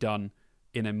 only done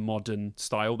in a modern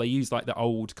style. They use like the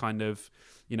old kind of,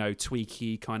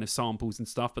 tweaky kind of samples and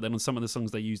stuff, but then on some of the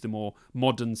songs they use the more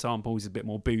modern samples, a bit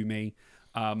more boomy.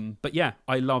 But yeah,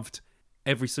 I loved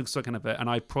every second of it, and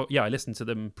I listened to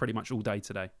them pretty much all day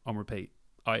today on repeat.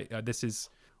 This is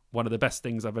one of the best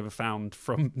things I've ever found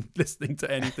from listening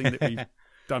to anything that we've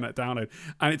done at Download,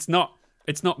 and it's not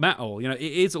metal. It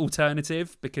is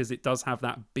alternative because it does have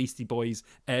that Beastie Boys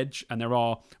edge, and there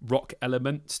are rock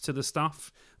elements to the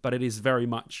stuff, but it is very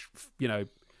much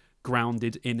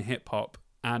grounded in hip hop.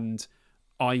 And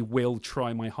I will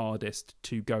try my hardest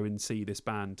to go and see this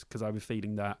band, because I have a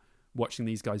feeling that watching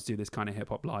these guys do this kind of hip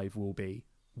hop live will be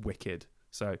wicked.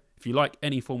 So if you like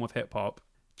any form of hip hop,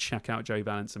 check out Joe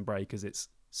Valence and Bray, because it's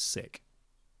sick.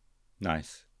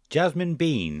 Nice. Jasmine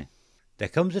Bean. There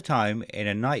comes a time in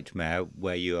a nightmare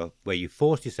where you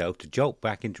force yourself to jolt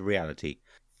back into reality,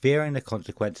 fearing the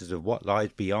consequences of what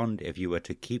lies beyond if you were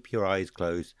to keep your eyes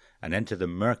closed and enter the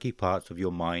murky parts of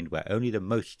your mind where only the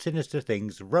most sinister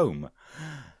things roam.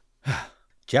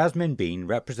 Jasmine Bean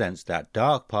represents that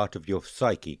dark part of your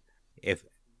psyche. If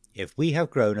we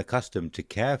have grown accustomed to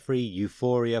carefree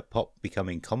euphoria pop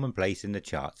becoming commonplace in the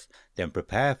charts, then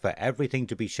prepare for everything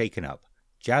to be shaken up.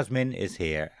 Jasmine is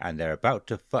here, and they're about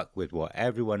to fuck with what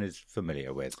everyone is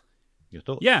familiar with. Your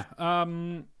thoughts? Yeah,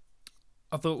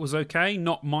 I thought it was okay.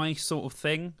 Not my sort of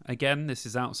thing. Again, this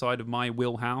is outside of my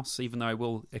wheelhouse, even though I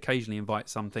will occasionally invite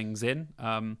some things in.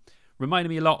 Reminded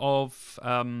me a lot of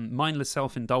Mindless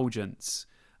Self-Indulgence.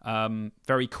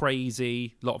 Very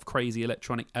crazy, a lot of crazy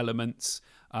electronic elements.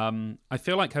 I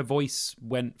feel like her voice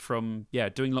went from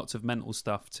doing lots of mental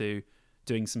stuff to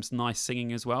doing some nice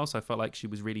singing as well. So I felt like she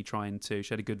was really she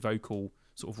had a good vocal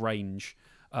sort of range.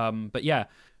 But yeah,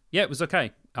 it was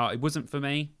okay. It wasn't for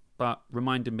me, but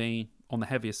reminded me on the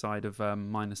heavier side of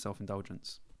Mindless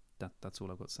Self-Indulgence. That's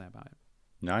all I've got to say about it.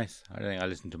 Nice. I don't think I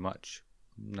listened to much.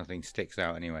 Nothing sticks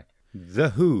out anyway.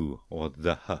 The Who, or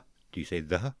The Huh. Do you say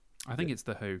The Huh? I think it's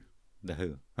The Who. The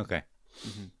Who. Okay.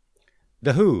 Mm-hmm.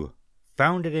 The Who,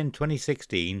 founded in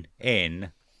 2016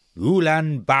 in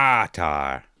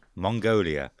Ulaanbaatar,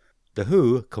 Mongolia. The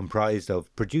Who, comprised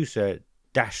of producer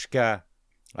Dashka,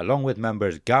 along with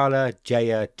members Gala,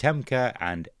 Jaya, Temka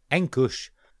and Enkush,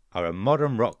 are a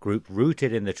modern rock group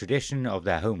rooted in the tradition of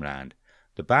their homeland.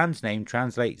 The band's name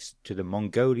translates to the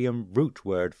Mongolian root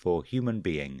word for human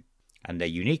being, and their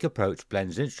unique approach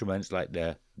blends instruments like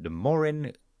the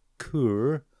Morin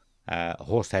Kur,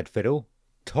 horsehead fiddle,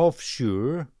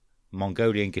 Tovshur,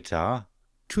 Mongolian guitar,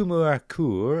 Tumur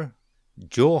Kur,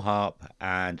 jaw harp,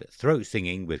 and throat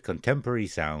singing with contemporary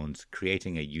sounds,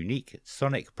 creating a unique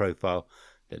sonic profile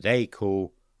that they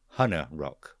call Hunna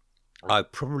rock. I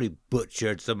probably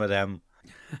butchered some of them.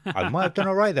 I might have done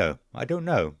all right, though. I don't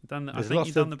know. I think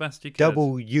you've done the best you could.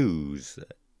 Double U's.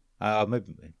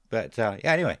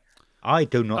 Anyway. I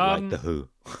do not like The Who.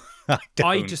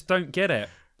 I just don't get it.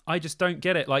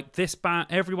 Like, this band,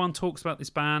 everyone talks about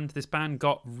this band. This band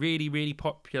got really, really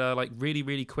popular, like, really,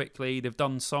 really quickly. They've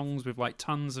done songs with, like,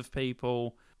 tons of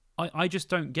people. I just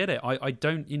don't get it. I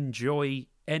don't enjoy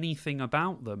anything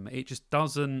about them. It just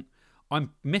doesn't... I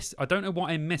don't know what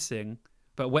I'm missing,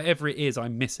 but whatever it is,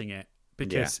 I'm missing it.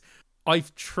 Because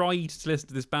I've tried to listen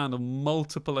to this band on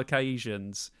multiple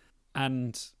occasions,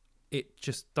 and it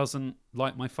just doesn't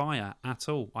light my fire at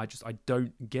all. I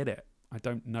don't get it. I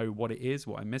don't know what it is,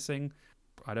 what I'm missing.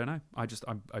 I don't know. I'm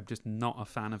just not a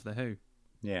fan of The Who.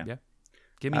 Yeah.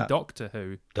 Give me Doctor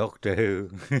Who. Doctor Who.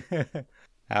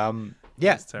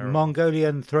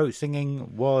 Mongolian throat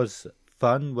singing was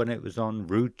fun when it was on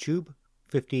RudeTube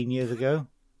 15 years ago.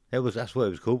 That's what it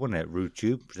was called, wasn't it?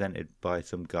 RudeTube, presented by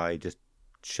some guy just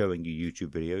showing you YouTube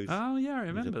videos. Oh yeah, I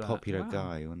remember that. He was a popular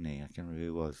guy, wasn't he? I can't remember who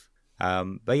it was.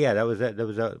 But yeah, that was it. There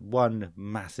was one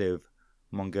massive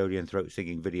Mongolian throat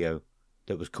singing video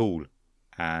that was cool,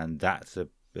 and that's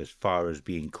as far as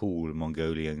being cool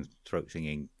Mongolian throat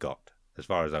singing got, as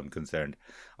far as I'm concerned.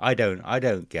 I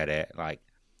don't get it. Like,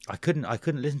 I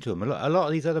couldn't listen to them. A lot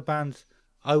of these other bands,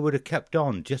 I would have kept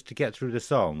on just to get through the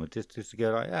song, just to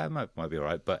go like, yeah, it might be all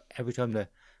right. But every time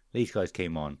these guys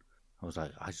came on, I was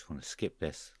like, I just want to skip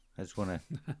this. I just want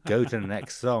to go to the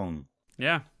next song.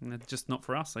 Yeah, just not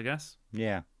for us, I guess.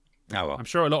 Yeah. Oh well. I'm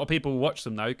sure a lot of people watch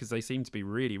them though, because they seem to be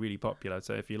really, really popular.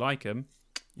 So if you like them,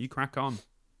 you crack on.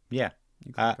 Yeah.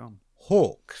 You crack on.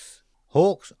 Hawks.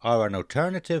 Hawks are an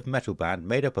alternative metal band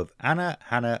made up of Anna,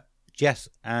 Hannah, Jess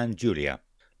and Julia.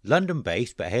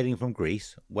 London-based but hailing from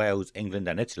Greece, Wales, England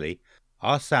and Italy,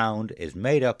 our sound is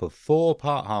made up of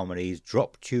 4-part harmonies,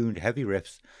 drop-tuned heavy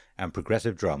riffs and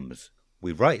progressive drums.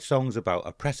 We write songs about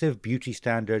oppressive beauty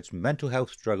standards, mental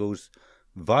health struggles,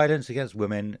 violence against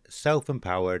women,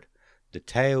 self-empowered, the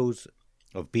tales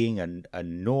of being a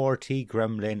naughty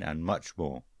gremlin and much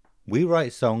more. We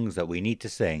write songs that we need to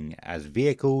sing as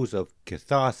vehicles of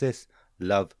catharsis,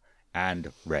 love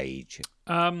and rage.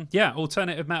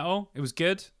 Alternative metal. It was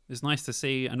good. It's nice to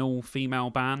see an all-female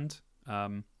band,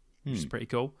 which is pretty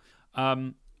cool.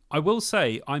 I will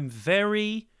say I'm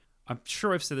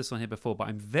sure I've said this on here before, but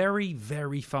I'm very,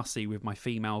 very fussy with my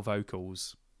female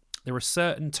vocals. There are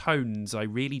certain tones I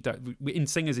really don't, in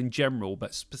singers in general,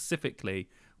 but specifically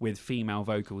with female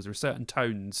vocals, there are certain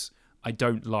tones I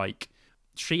don't like.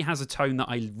 She has a tone that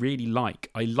I really like.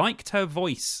 I liked her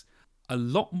voice a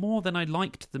lot more than I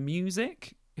liked the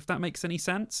music, if that makes any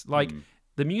sense.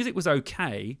 The music was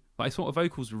okay, but I thought the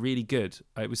vocals were really good.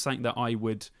 It was something that I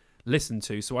would listen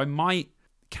to. So I might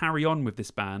carry on with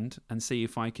this band and see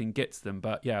if I can get to them.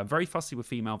 But yeah, I'm very fussy with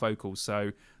female vocals.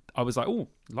 So I was like, oh,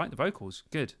 like the vocals.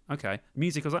 Good. Okay.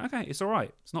 Music, I was like, okay, it's all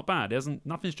right. It's not bad.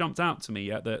 Nothing's jumped out to me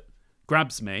yet that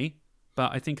grabs me.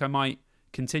 But I think I might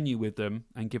continue with them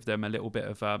and give them a little bit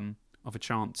of a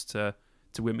chance to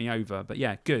win me over. But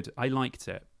yeah, good. I liked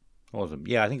it. Awesome.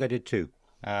 Yeah, I think I did too.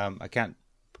 I can't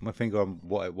put my finger on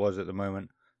what it was at the moment.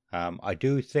 I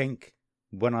do think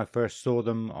when I first saw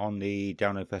them on the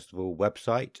Download Festival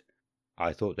website,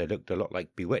 I thought they looked a lot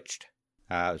like Bewitched.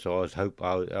 So I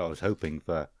was hoping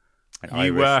for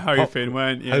an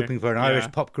weren't you? Hoping for an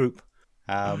Irish pop group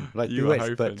like You Bewitched,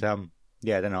 were but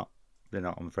yeah, they're not. They're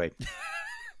not. I'm afraid.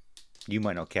 You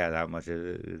might not care that much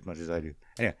as I do.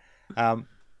 Anyway,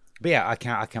 but yeah, I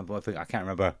can't put my finger. I can't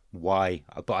remember why,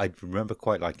 but I remember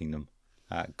quite liking them.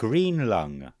 Green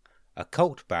Lung, a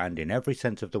cult band in every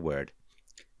sense of the word.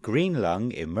 Green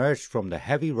Lung emerged from the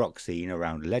heavy rock scene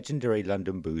around legendary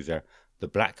London boozer The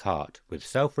Black Heart, with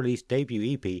self-released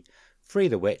debut EP Free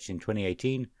the Witch in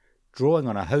 2018, drawing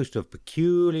on a host of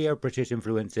peculiar British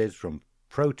influences from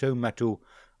proto-metal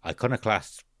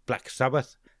iconoclasts Black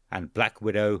Sabbath and Black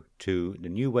Widow to the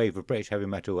new wave of British heavy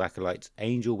metal acolytes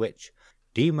Angel Witch,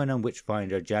 Demon and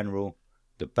Witchfinder General.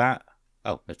 There's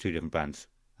two different bands.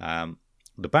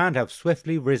 The band have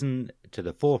swiftly risen to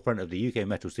the forefront of the UK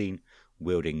metal scene,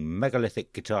 wielding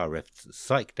megalithic guitar riffs,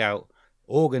 psyched out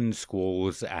organ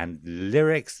squalls, and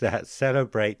lyrics that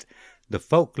celebrate the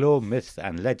folklore, myths,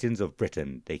 and legends of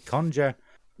Britain. They conjure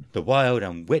the wild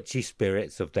and witchy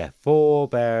spirits of their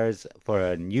forebears for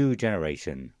a new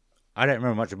generation. I don't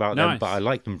remember much about them, but I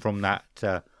like them from that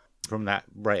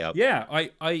right up. Yeah,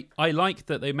 I like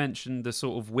that they mentioned the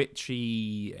sort of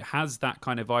witchy, has that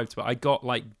kind of vibe to it. I got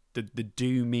like the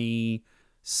doomy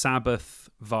Sabbath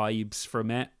vibes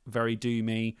from it, very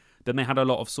doomy. Then they had a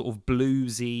lot of sort of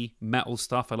bluesy metal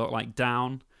stuff, a lot like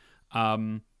Down.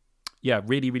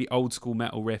 Really, really old school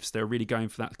metal riffs. They're really going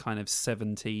for that kind of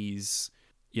 70s,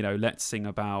 let's sing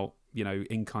about,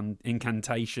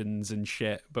 incantations and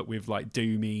shit, but with like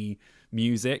doomy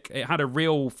music. It had a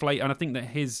real flavor, and I think that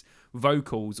his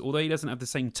vocals, although he doesn't have the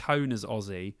same tone as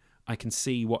Ozzy, I can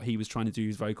see what he was trying to do with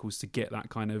his vocals to get that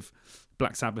kind of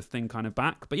Black Sabbath thing kind of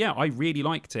back. But yeah, I really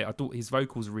liked it. I thought his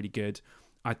vocals were really good.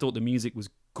 I thought the music was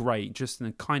great, just in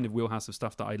the kind of wheelhouse of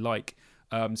stuff that I like.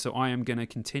 So I am going to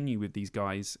continue with these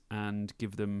guys and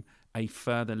give them a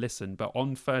further listen. But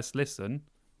on first listen,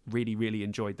 really, really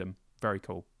enjoyed them. Very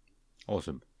cool.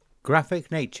 Awesome.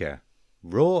 Graphic Nature.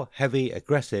 Raw, heavy,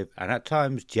 aggressive, and at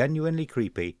times genuinely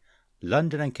creepy,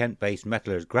 London and Kent-based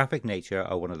metalers Graphic Nature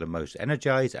are one of the most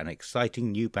energised and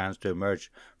exciting new bands to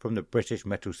emerge from the British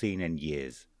metal scene in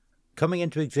years. Coming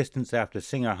into existence after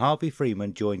singer Harvey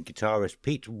Freeman joined guitarist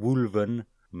Pete Woolven,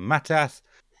 Matas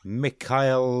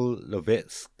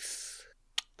Mikhailovic's,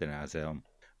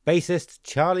 bassist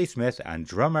Charlie Smith and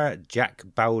drummer Jack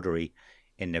Bowdery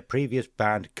in the previous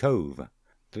band Cove.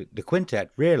 The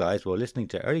quintet realised while listening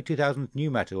to early 2000s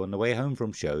new metal on the way home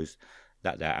from shows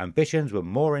that their ambitions were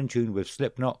more in tune with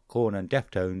Slipknot, Korn and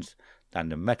Deftones than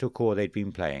the metalcore they'd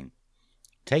been playing.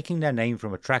 Taking their name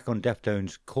from a track on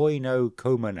Deftones' Koi no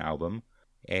Koman album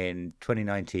in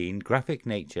 2019, Graphic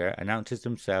Nature announces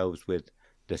themselves with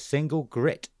the single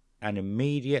Grit and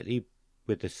immediately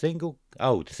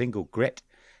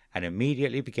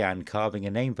began carving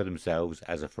a name for themselves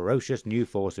as a ferocious new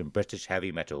force in British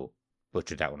heavy metal.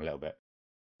 Butchered that one a little bit.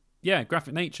 Yeah,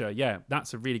 Graphic Nature. Yeah,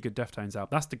 that's a really good Deftones album.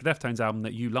 That's the Deftones album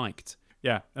that you liked.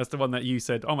 Yeah, that's the one that you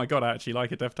said, oh my God, I actually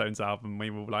like a Deftones album. We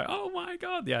were like, oh my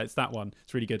God. Yeah, it's that one.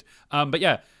 It's really good. But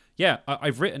yeah,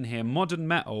 I've written here, modern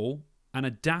metal and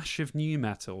a dash of new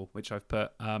metal, which I've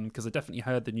put because I definitely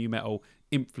heard the new metal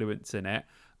influence in it.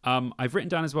 I've written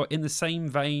down as well, in the same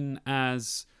vein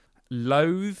as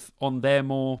Loathe on their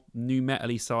more new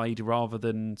metal-y side rather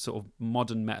than sort of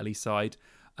modern metal-y side.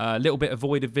 A little bit of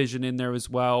Void of Vision in there as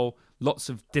well. Lots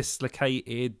of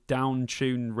dislocated,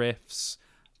 down-tuned riffs.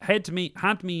 Had me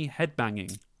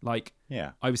headbanging. Like,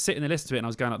 Yeah. I was sitting there listening to it and I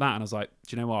was going like that and I was like,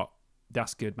 do you know what?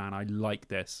 That's good, man. I like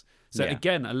this. So Yeah.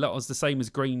 again, a lot as the same as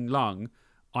Green Lung,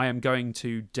 I am going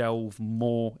to delve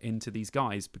more into these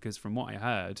guys because from what I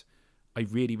heard, I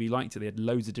really, really liked it. They had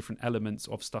loads of different elements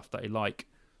of stuff that I like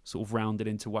sort of rounded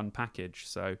into one package.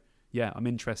 So yeah, I'm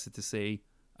interested to see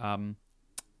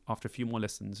after a few more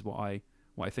listens what I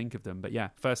think of them. But yeah,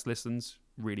 first listens,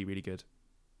 really, really good.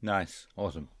 Nice.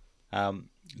 Awesome.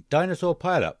 Dinosaur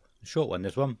Pileup. Short one,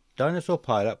 this one. Dinosaur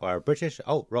Pileup are a British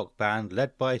alt-rock band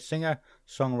led by singer,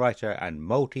 songwriter and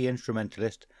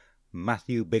multi-instrumentalist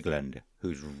Matthew Bigland,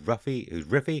 whose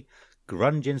riffy,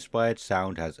 grunge-inspired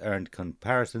sound has earned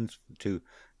comparisons to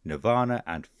Nirvana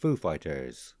and Foo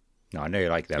Fighters. Now, I know you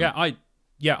like them.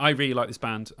 Yeah, I really like this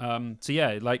band. So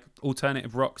yeah, like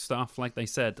alternative rock stuff, like they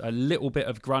said, a little bit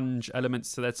of grunge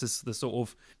elements to this, the sort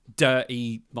of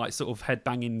dirty, like sort of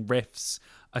headbanging riffs,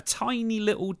 a tiny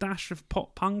little dash of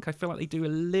pop punk. I feel like they do a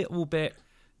little bit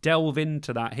delve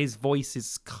into that. His voice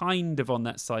is kind of on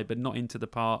that side, but not into the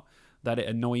part that it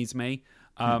annoys me.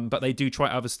 But they do try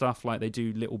other stuff, like they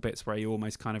do little bits where he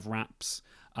almost kind of raps.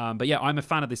 But yeah, I'm a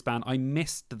fan of this band. I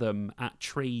missed them at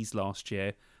Trees last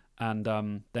year. And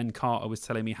then Carter was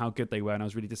telling me how good they were, and I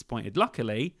was really disappointed.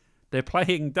 Luckily, they're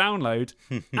playing Download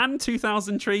and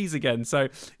 2000 Trees again. So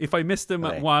if I missed them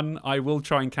at one, I will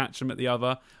try and catch them at the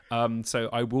other. So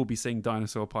I will be seeing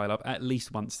Dinosaur Pileup at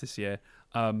least once this year.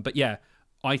 But yeah,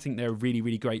 I think they're a really,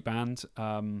 really great band.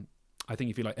 I think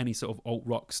if you like any sort of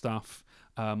alt-rock stuff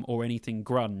or anything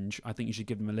grunge, I think you should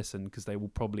give them a listen because they will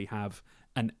probably have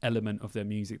an element of their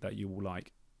music that you will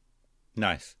like.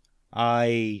 Nice.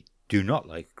 I do not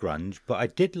like grunge, but I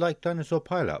did like Dinosaur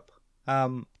Pileup. I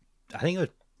think it was,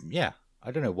 yeah,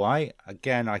 I don't know why.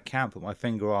 Again, I can't put my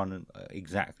finger on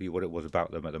exactly what it was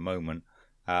about them at the moment.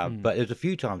 But there's a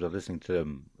few times I was listening to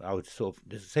them, I was sort of,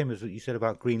 it's the same as what you said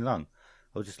about Green Lung.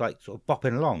 I was just like sort of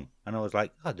bopping along, and I was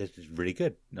like, oh, this is really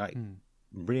good. Like, I'm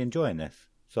really enjoying this.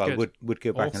 So good. I would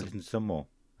go back and listen to some more.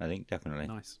 I think, definitely.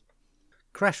 Nice.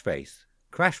 Crashface.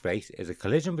 Crashface is a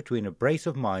collision between a brace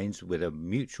of minds with a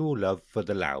mutual love for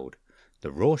the loud. The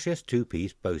raucous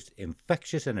two-piece boasts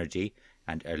infectious energy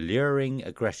and alluring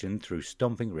aggression through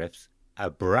stomping riffs.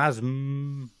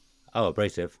 Abrasive.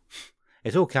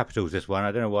 It's all capitals, this one.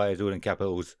 I don't know why it's all in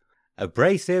capitals.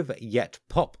 Abrasive yet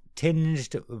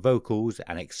pop-tinged vocals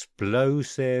and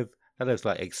explosive. That looks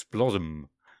like explosm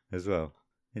as well.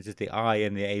 It's just the I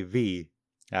and the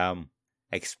AV.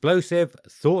 Explosive,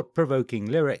 thought-provoking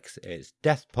lyrics. It's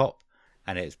death pop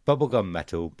and it's bubblegum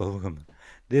metal.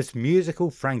 This musical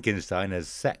Frankenstein has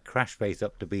set Crashface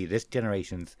up to be this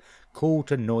generation's call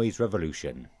to noise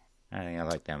revolution. I think I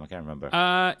like them. I can't remember.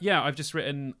 Yeah, I've just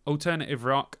written alternative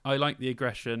rock. I like the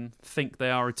aggression. Think they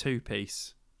are a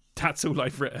two-piece. That's all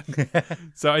I've written.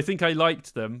 So I think I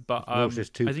liked them, but I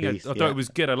thought it was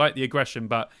good. I liked the aggression,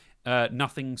 but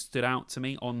nothing stood out to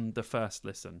me on the first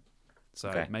listen.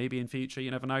 So maybe in future,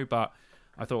 you never know. But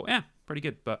I thought, yeah, pretty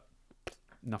good, but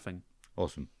nothing.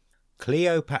 Awesome.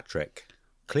 Cleopatrick.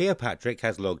 Cleopatrick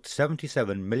has logged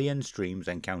 77 million streams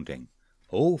and counting,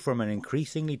 all from an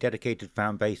increasingly dedicated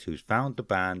fan base who's found the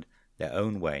band their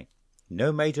own way.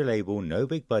 No major label, no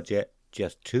big budget,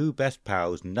 just two best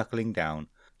pals knuckling down,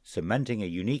 cementing a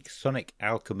unique sonic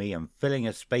alchemy and filling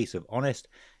a space of honest,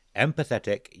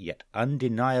 empathetic, yet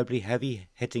undeniably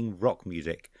heavy-hitting rock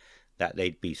music that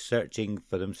they'd be searching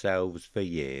for themselves for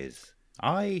years.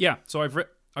 So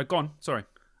I've gone. Sorry.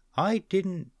 I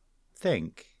didn't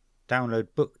think Download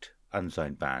booked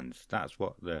unsigned bands. That's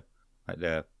what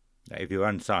if you're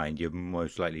unsigned, you're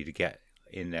most likely to get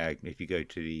in there if you go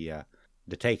to the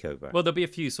takeover. Well, there'll be a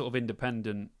few sort of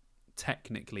independent,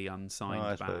 technically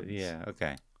unsigned bands. Yeah,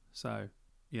 okay. So,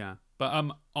 yeah.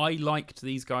 But I liked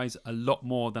these guys a lot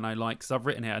more than I like, because I've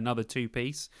written here another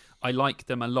two-piece. I like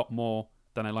them a lot more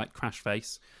than I like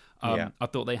Crashface. I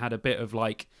thought they had a bit of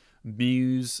like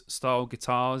Muse-style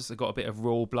guitars. They got a bit of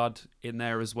Raw Blood in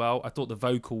there as well. I thought the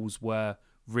vocals were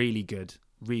really good.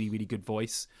 Really, really good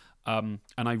voice. And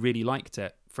I really liked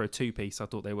it for a two-piece. I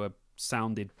thought they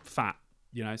sounded fat,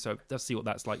 so let's see what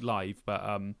that's like live.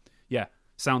 But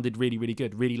sounded really, really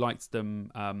good. Really liked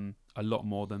them a lot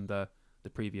more than the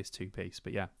previous two-piece.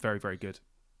 But yeah, very, very good.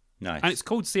 Nice. And it's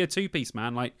cool to see a two-piece,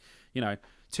 man. Like, you know,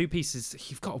 two pieces,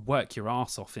 you've got to work your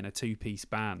ass off in a two-piece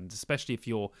band, especially if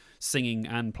you're singing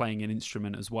and playing an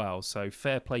instrument as well. So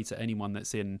fair play to anyone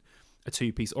that's in a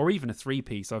two-piece or even a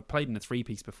three-piece. I've played in a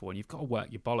three-piece before, and you've got to work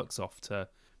your bollocks off to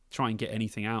try and get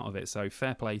anything out of it. So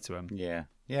fair play to them.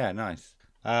 Yeah, nice.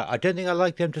 I don't think I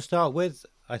liked them to start with.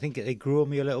 I think they grew on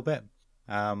me a little bit.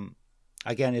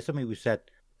 Again, it's something we said.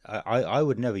 I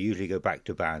would never usually go back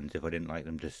to bands if I didn't like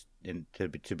them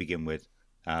to begin with.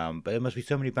 But there must be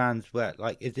so many bands where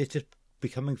like it's just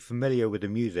becoming familiar with the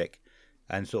music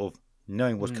and sort of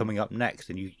knowing what's coming up next,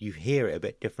 and you hear it a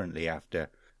bit differently after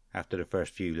the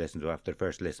first few listens or after the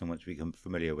first listen once you become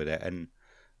familiar with it. And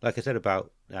like I said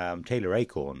about Taylor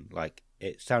Acorn, like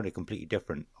it sounded completely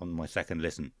different on my second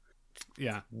listen.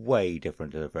 Yeah, way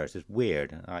different to the first. It's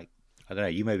weird. Like I don't know.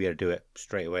 You may be able to do it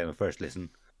straight away on the first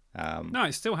listen. No,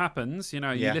 it still happens. You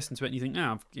know, you listen to it and you think,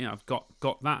 I've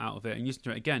got that out of it, and you listen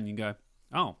to it again, and you go,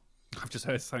 oh, I've just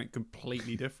heard something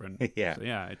completely different. Yeah, so,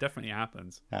 yeah, it definitely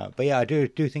happens. But yeah, I do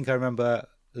think I remember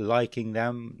liking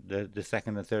them the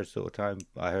second and third sort of time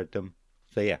I heard them.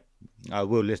 So yeah, I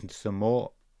will listen to some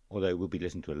more. Although we'll be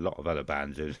listening to a lot of other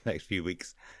bands over the next few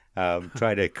weeks.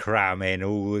 Try to cram in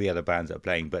all the other bands that are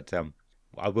playing, but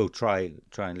I will try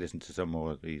and listen to some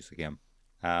more of these again.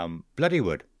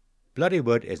 Bloodywood.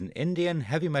 Bloodywood is an Indian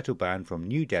heavy metal band from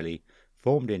New Delhi,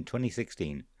 formed in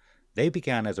 2016. They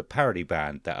began as a parody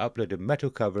band that uploaded metal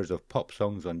covers of pop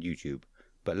songs on YouTube,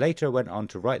 but later went on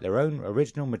to write their own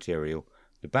original material.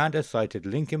 The band has cited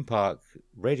Linkin Park,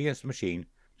 Rage Against the Machine,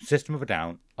 System of a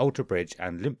Down, Alter Bridge,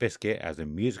 and Limp Bizkit as their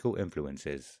musical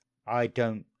influences. I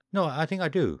think I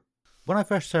do. When I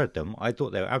first heard them, I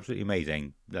thought they were absolutely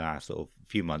amazing the last sort of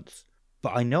few months.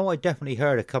 But I know I definitely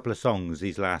heard a couple of songs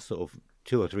these last sort of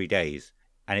 2 or 3 days,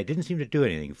 and it didn't seem to do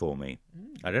anything for me.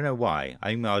 I don't know why. I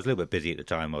think I was a little bit busy at the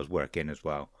time. I was working as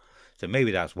well. So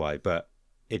maybe that's why. But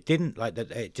it didn't, like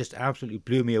that. It just absolutely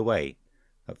blew me away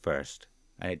at first.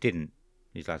 And it didn't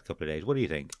these last couple of days. What do you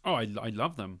think? Oh, I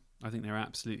love them. I think they're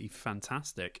absolutely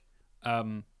fantastic.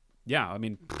 Yeah, I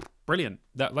mean, brilliant.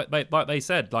 That like they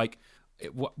said, like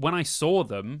when I saw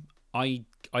them,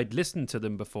 I'd listened to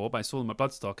them before, but I saw them at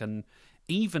Bloodstock, and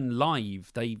even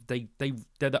live, they're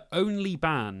the only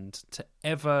band to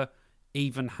ever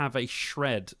even have a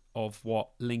shred of what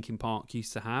Linkin Park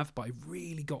used to have. But I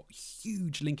really got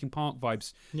huge Linkin Park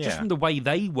vibes just from the way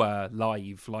they were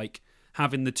live, like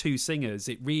having the two singers.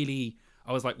 It really,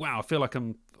 I was like, wow, I feel like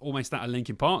I'm almost at a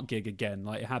Linkin Park gig again.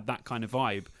 Like it had that kind of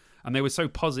vibe, and they were so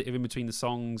positive in between the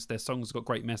songs. Their songs got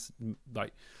great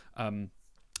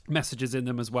messages in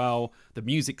them as well. The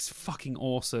music's fucking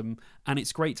awesome, and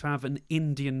it's great to have an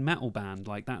Indian metal band.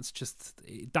 Like that's just,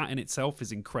 that in itself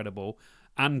is incredible.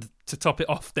 And to top it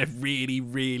off, they're really,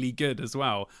 really good as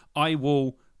well. I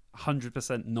will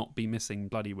 100% not be missing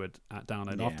Bloodywood at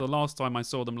Download. Yeah. After the last time I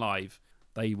saw them live,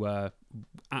 they were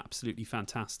absolutely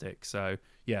fantastic. So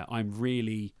yeah, I'm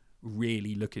really,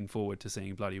 really looking forward to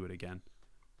seeing Bloodywood again.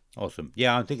 Awesome.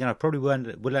 Yeah, I'm thinking I probably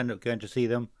will end up going to see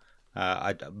them.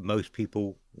 Most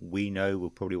people we know will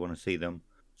probably want to see them,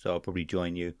 so I'll probably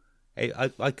join you.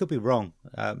 I could be wrong.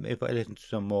 If I listen to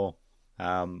some more,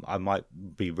 I might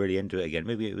be really into it again.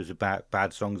 Maybe it was about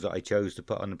bad songs that I chose to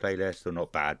put on the playlist, or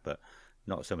not bad, but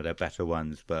not some of their better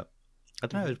ones. But I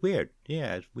don't know. It's weird.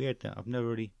 Yeah, it's weird that I've never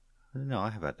really. I don't know. I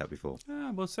have had that before.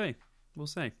 We'll see. We'll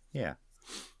see. Yeah.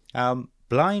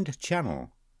 Blind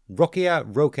Channel. Rokia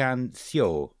Rokan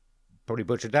Sio. Probably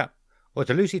butchered that. Or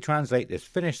to loosely translate this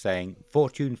Finnish saying,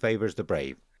 fortune favours the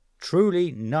brave.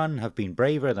 Truly none have been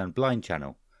braver than Blind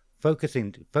Channel,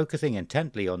 focusing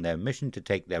intently on their mission to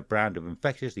take their brand of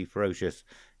infectiously ferocious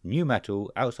new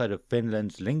metal outside of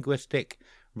Finland's linguistic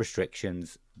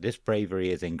restrictions. This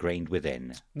bravery is ingrained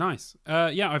within. Nice.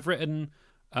 Yeah, I've written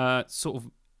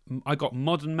I got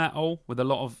modern metal with a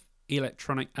lot of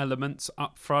electronic elements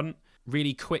up front,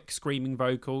 really quick screaming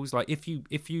vocals. Like if you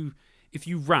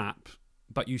rap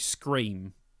but you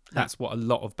scream, that's what a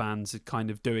lot of bands are kind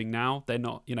of doing now. They're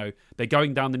not, they're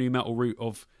going down the new metal route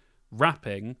of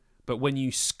rapping, but when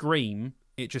you scream,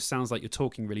 it just sounds like you're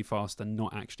talking really fast and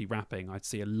not actually rapping. I'd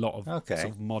see a lot of sort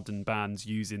of modern bands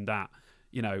using that,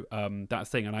 that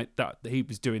thing, and he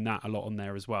was doing that a lot on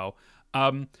there as well.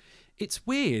 It's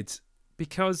weird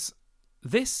because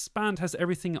this band has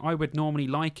everything I would normally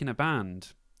like in a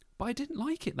band, but I didn't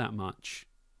like it that much.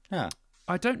 Yeah.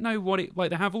 I don't know what it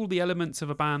like. They have all the elements of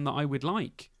a band that I would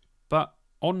like, but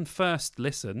on first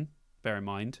listen, bear in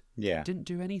mind, didn't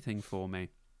do anything for me.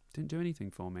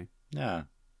 Yeah,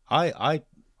 I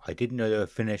didn't know they were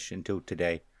Finnish until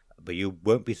today, but you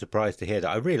won't be surprised to hear that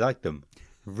I really like them.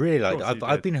 Really like them.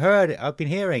 I've been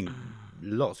hearing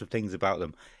lots of things about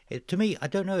them. To me, I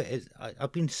don't know.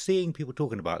 I've been seeing people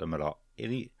talking about them a lot.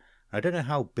 I don't know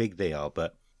how big they are,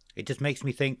 but it just makes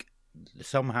me think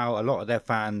somehow a lot of their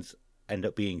fans end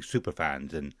up being super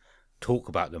fans and talk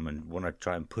about them and want to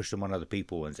try and push them on other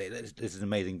people and say this is an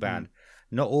amazing band.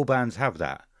 Not all bands have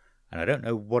that, and I don't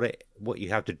know what you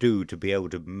have to do to be able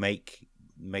to make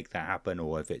that happen,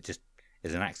 or if it just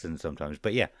is an accident sometimes.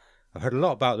 But yeah, I've heard a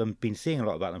lot about them, been seeing a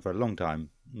lot about them for a long time,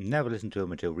 never listened to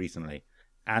them until recently,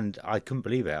 and I couldn't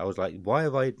believe it. I was like, why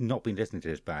have I not been listening to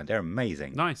this band? They're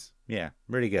amazing. Nice. Yeah,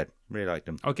 really good. Really liked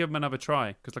them. I'll give them another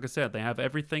try, because like I said, they have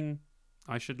everything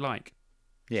I should like.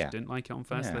 Yeah. Just didn't like it on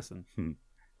first listen.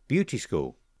 Beauty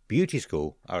School. Beauty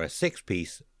School are a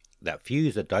 6-piece that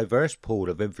fuse a diverse pool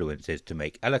of influences to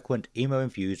make eloquent,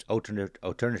 emo-infused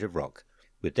alternative rock.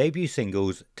 With debut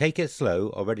singles Take It Slow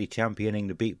already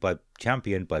championed by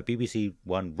BBC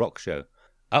One Rock Show,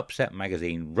 Upset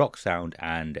Magazine, Rock Sound,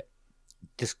 and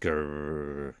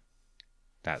Discord.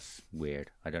 That's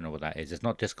weird. I don't know what that is. It's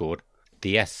not Discord.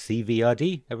 The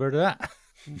SCVRD. Ever heard of that?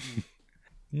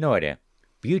 No idea.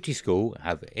 Beauty School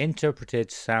have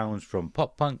interpreted sounds from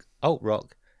pop punk, alt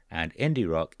rock, and indie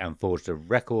rock and forged a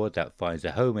record that finds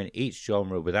a home in each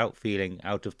genre without feeling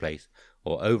out of place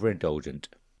or overindulgent.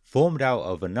 Formed out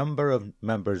of a number of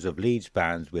members of Leeds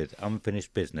bands with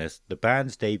unfinished business, the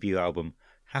band's debut album,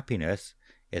 Happiness,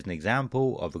 is an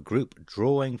example of a group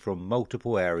drawing from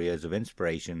multiple areas of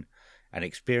inspiration and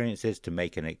experiences to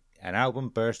make an album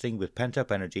bursting with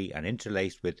pent-up energy and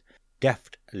interlaced with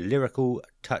deft lyrical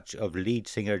touch of lead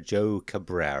singer Joe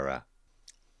Cabrera.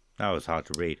 That was hard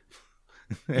to read.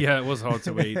 Yeah, it was hard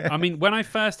to read. I mean, when I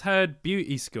first heard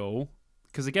Beauty School,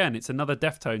 because again, it's another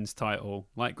Deftones title,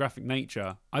 like Graphic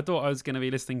Nature, I thought I was going to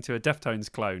be listening to a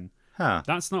Deftones clone. Huh.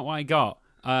 That's not what I got.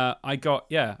 I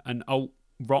got, an alt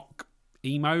rock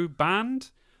emo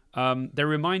band. They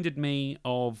reminded me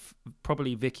of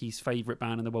probably Vicky's favourite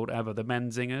band in the world ever, the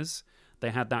Menzingers. They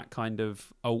had that kind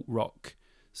of alt rock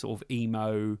sort of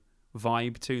emo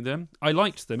vibe to them. I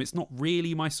liked them. It's not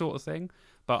really my sort of thing,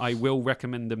 but I will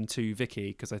recommend them to Vicky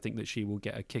because I think that she will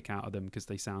get a kick out of them because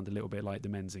they sound a little bit like the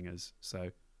Menzingers. So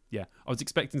yeah, I was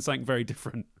expecting something very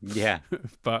different. Yeah,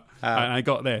 but I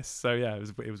got this. So yeah,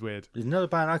 it was weird. There's another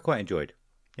band I quite enjoyed.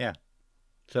 Yeah,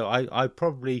 so I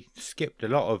probably skipped a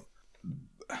lot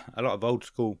of old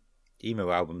school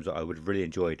emo albums that I would have really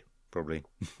enjoyed. Probably.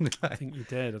 I think you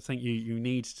did. I think you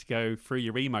need to go through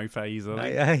your emo phase.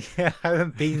 I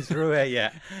haven't been through it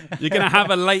yet. You're going to have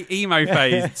a late emo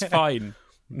phase. It's fine.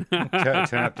 Turn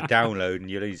up to download and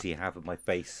you'll only see half of my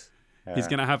face. He's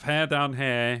going to have hair down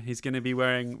here. He's going to be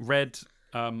wearing red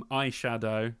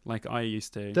eyeshadow like I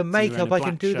used to. The makeup, I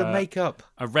can do the makeup.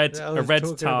 A red tie.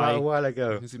 About a while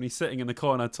ago. He's going to be sitting in the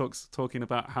corner talking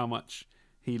about how much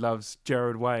he loves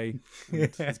Gerard Way.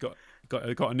 He's got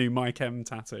a new Mike M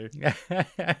tattoo.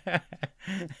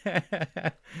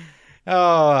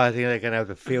 Oh, I think they're going to have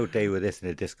a field day with this in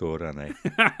the Discord, aren't they?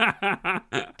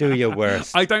 Do your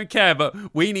worst. I don't care, but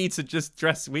we need to just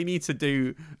dress. We need to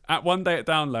do, at one day at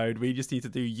Download, we just need to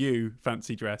do you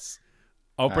fancy dress.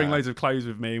 I'll bring loads of clothes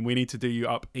with me and we need to do you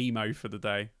up emo for the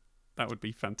day. That would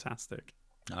be fantastic.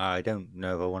 I don't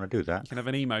know if I want to do that. You can have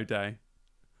an emo day.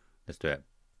 Let's do it.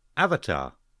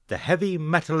 Avatar. The heavy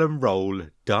metal and roll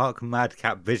dark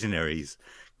madcap visionaries,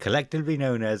 collectively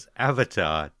known as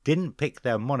Avatar, didn't pick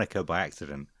their moniker by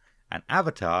accident. An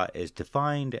avatar is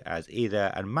defined as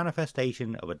either a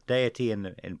manifestation of a deity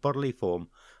in bodily form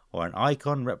or an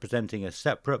icon representing a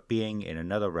separate being in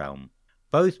another realm.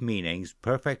 Both meanings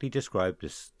perfectly describe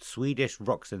the Swedish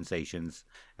rock sensations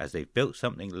as they've built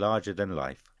something larger than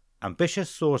life. Ambitious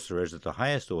sorcerers of the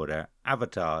highest order,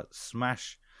 Avatar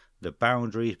smash the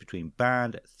boundaries between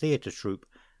band, theatre troupe,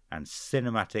 and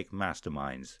cinematic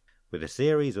masterminds, with a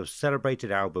series of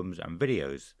celebrated albums and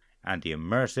videos, and the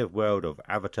immersive world of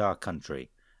Avatar Country,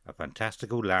 a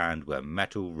fantastical land where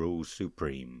metal rules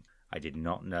supreme. I did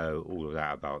not know all of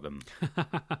that about them.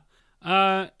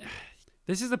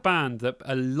 This is a band that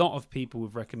a lot of people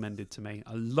have recommended to me.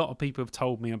 A lot of people have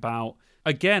told me about.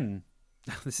 Again,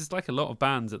 this is like a lot of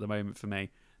bands at the moment for me.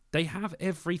 They have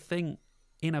everything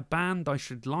in a band I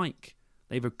should like.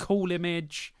 They have a cool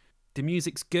image. The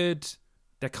music's good.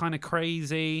 They're kind of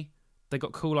crazy. They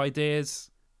got cool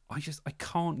ideas. I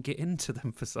can't get into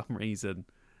them for some reason.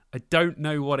 I don't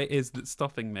know what it is that's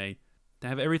stopping me. They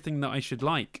have everything that I should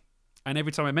like. And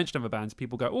every time I mention other bands,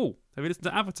 people go, "Oh, have you listened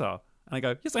to Avatar?" And I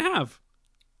go, "Yes, I have."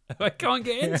 I can't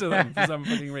get into them for some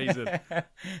fucking reason.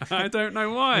 I don't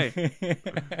know why.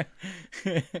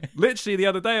 Literally the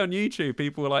other day on YouTube,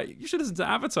 people were like, "You should listen to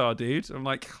Avatar, dude." I'm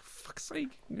like, oh, fuck's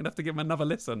sake, I'm going to have to give them another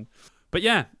listen. But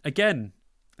yeah, again,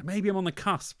 maybe I'm on the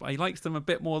cusp. I liked them a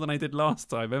bit more than I did last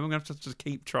time. Maybe I'm going to have to just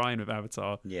keep trying with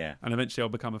Avatar. Yeah. And eventually I'll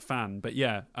become a fan. But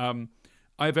yeah,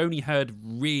 I've only heard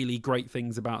really great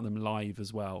things about them live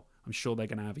as well. I'm sure they're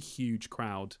going to have a huge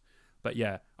crowd. But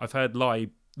yeah, I've heard live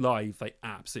they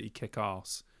absolutely kick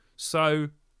ass. So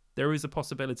there is a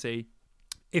possibility,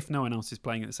 if no one else is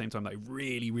playing at the same time that I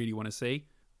really, really want to see,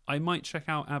 I might check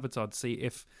out Avatar to see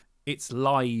if it's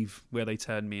live where they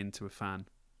turn me into a fan.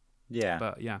 Yeah.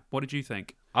 But yeah, what did you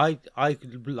think? I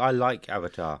like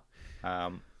Avatar. I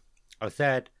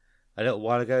said a little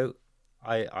while ago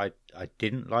I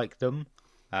didn't like them.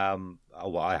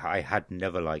 I had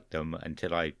never liked them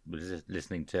until I was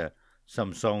listening to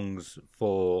some songs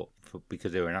for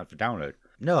because they were announced for download.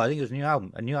 No, I think it was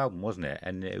a new album, wasn't it?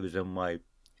 And it was on my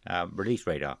release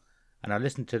radar. And I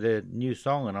listened to the new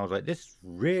song and I was like, this is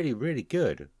really, really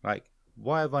good. Like,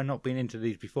 why have I not been into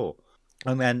these before?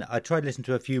 And then I tried to listen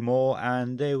to a few more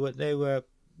and they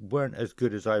weren't as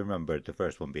good as I remembered the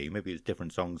first one being. Maybe it's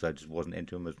different songs, I just wasn't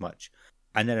into them as much.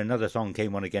 And then another song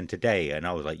came on again today and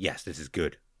I was like, yes, this is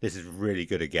good. This is really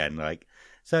good again. Like,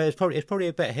 so it's probably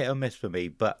a bit hit or miss for me,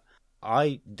 but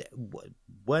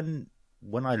when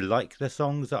I like the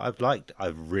songs that I've liked,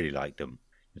 I've really liked them,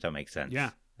 if that makes sense.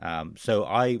 Yeah. So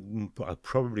I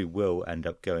probably will end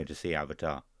up going to see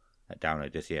Avatar at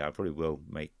download this year. I probably will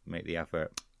make the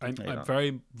effort. I'm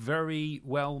very, very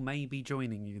well maybe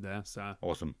joining you there, sir.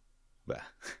 Awesome. But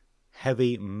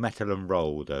heavy metal and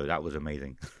roll, though, that was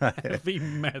amazing. Heavy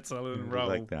metal and roll,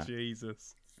 like that.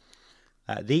 Jesus.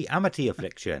 The Amity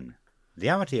Affliction. The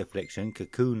Amity Affliction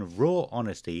cocoon raw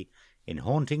honesty in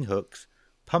haunting hooks,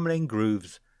 pummeling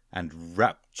grooves, and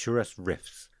rapturous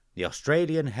riffs. The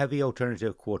Australian heavy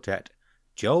alternative quartet,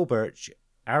 Joel Birch,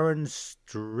 Aaron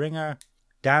Stringer,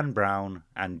 Dan Brown,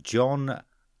 and John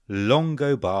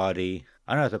Longobardi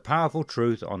unearth a powerful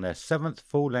truth on their 7th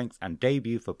full-length and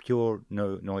debut for Pure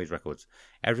Noise Records.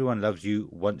 Everyone loves you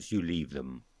once you leave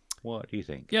them. What do you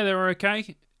think? Yeah, they were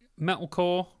okay.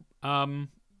 Metalcore.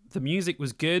 The music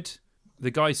was good. The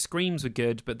guy's screams were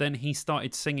good, but then he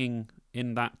started singing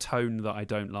in that tone that I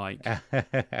don't like.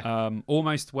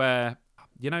 Almost where,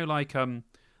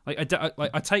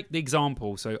 I take the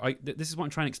example. So this is what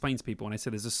I'm trying to explain to people. And I say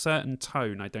there's a certain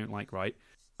tone I don't like, right?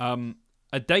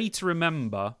 A Day to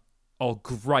Remember are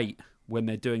great when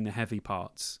they're doing the heavy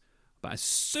parts. But as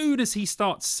soon as he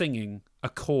starts singing a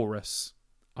chorus,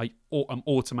 I'm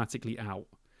automatically out.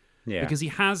 Yeah. Because he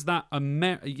has that,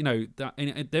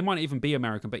 there might even be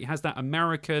American, but he has that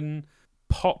American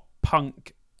pop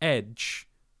punk edge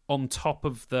on top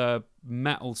of the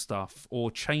metal stuff or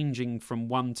changing from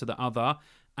one to the other.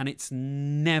 And it's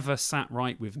never sat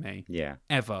right with me. Yeah.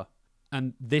 Ever.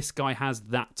 And this guy has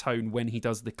that tone when he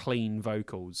does the clean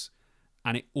vocals.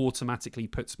 And it automatically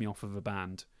puts me off of a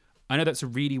band. I know that's a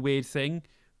really weird thing,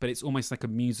 but it's almost like a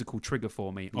musical trigger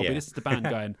for me. I'll be listening to the band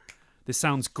going, this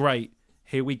sounds great.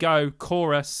 Here we go,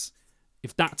 chorus.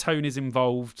 If that tone is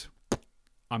involved,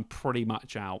 I'm pretty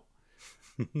much out.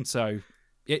 So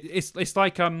it's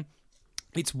like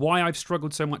it's why I've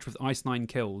struggled so much with Ice Nine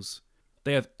Kills.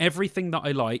 They have everything that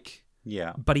I like,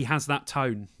 but he has that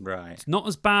tone. Right. It's not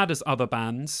as bad as other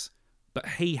bands, but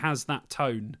he has that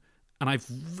tone. And I've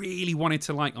really wanted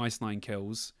to like Ice Nine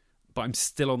Kills, but I'm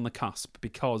still on the cusp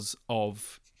because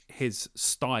of his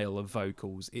style of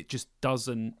vocals. It just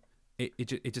doesn't.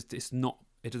 It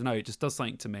just does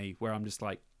something to me where I'm just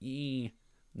like,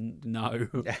 no.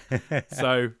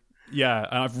 So yeah,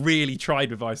 and I've really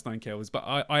tried with Ice Nine Kills, but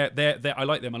I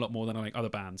like them a lot more than I like other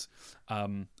bands.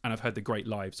 And I've heard the great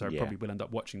live, so I probably will end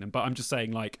up watching them. But I'm just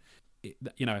saying, like,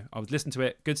 I was listening to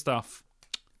it, good stuff.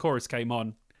 Chorus came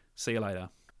on. See you later.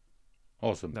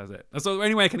 Awesome. That's it. That's the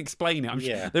only way I can explain it. I'm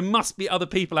sure there must be other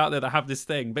people out there that have this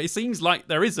thing, but it seems like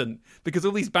there isn't, because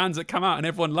all these bands that come out and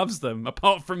everyone loves them,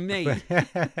 apart from me. You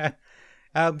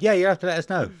have to let us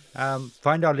know.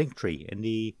 Find our link tree in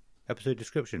the episode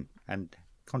description and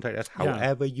contact us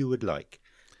however you would like.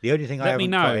 The only thing I haven't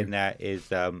got in there is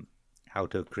how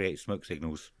to create smoke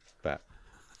signals, but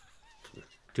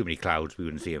too many clouds, we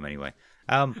wouldn't see them anyway.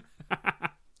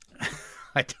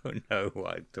 I don't know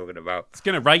what I'm talking about. It's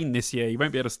going to rain this year. You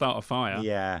won't be able to start a fire.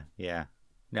 Yeah.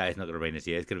 No, it's not going to rain this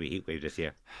year. It's going to be a heat wave this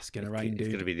year. It's going to rain, dude. It's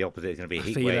going to be the opposite. It's going to be a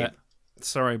heat feel wave. It.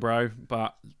 Sorry, bro,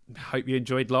 but I hope you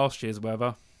enjoyed last year's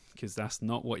weather, because that's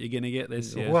not what you're going to get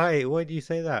this year. Why? Why do you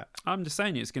say that? I'm just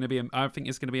saying it's going to be. I think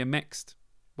it's going to be a mixed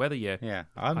weather year. Yeah.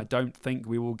 I don't think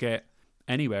we will get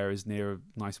anywhere as near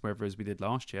nice weather as we did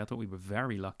last year. I thought we were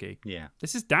very lucky. Yeah.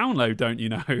 This is download, don't you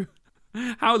know?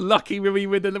 How lucky were we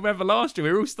with the weather last year?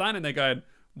 We were all standing there going,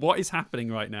 what is happening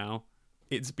right now?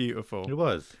 It's beautiful. It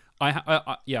was. I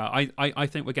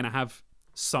think we're going to have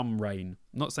some rain.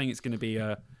 I'm not saying it's going to be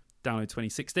a Download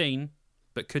 2016,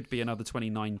 but could be another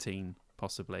 2019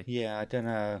 possibly. Yeah, I don't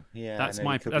know. Yeah, that's no,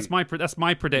 my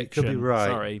prediction. You could be right.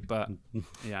 Sorry, but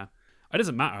yeah, it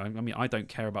doesn't matter. I mean, I don't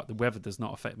care about the weather. Does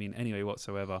not affect me in any way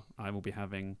whatsoever. I will be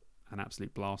having an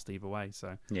absolute blast either way.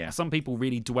 So yeah, some people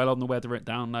really dwell on the weather at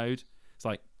Download. It's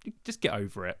like, just get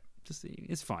over it.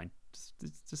 It's fine.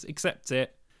 Just accept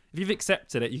it. If you've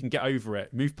accepted it, you can get over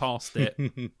it, move past it,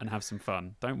 and have some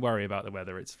fun. Don't worry about the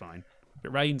weather. It's fine. If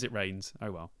it rains, it rains.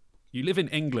 Oh well. You live in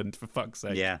England, for fuck's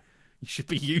sake. Yeah. You should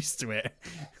be used to it.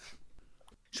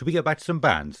 Should we get back to some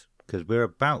bands? Because we're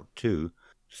about to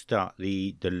start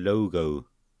the logo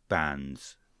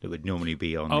bands that would normally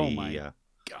be on God.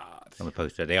 On the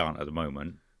poster. They aren't at the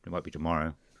moment. It might be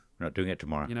tomorrow. We're not doing it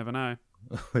tomorrow. You never know.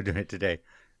 We're doing it today.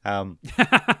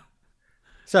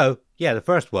 So, yeah, the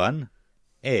first one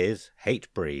is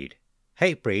Hatebreed.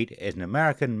 Hatebreed is an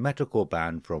American metalcore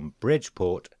band from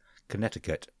Bridgeport,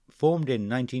 Connecticut, formed in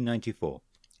 1994.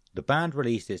 The band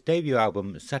released its debut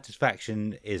album,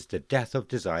 Satisfaction is the Death of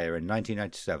Desire, in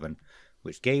 1997,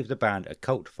 which gave the band a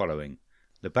cult following.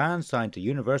 The band signed to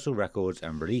Universal Records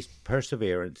and released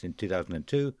Perseverance in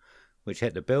 2002, which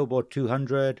hit the Billboard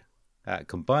 200.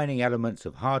 Combining elements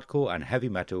of hardcore and heavy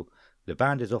metal, the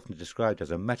band is often described as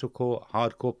a metalcore,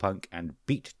 hardcore punk, and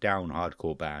beat-down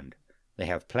hardcore band. They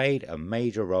have played a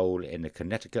major role in the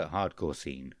Connecticut hardcore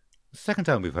scene. The second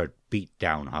time we've heard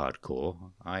beat-down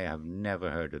hardcore. I have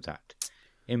never heard of that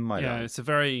in my life. Yeah, it's a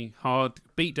very hard...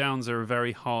 Beatdowns are a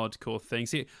very hardcore thing.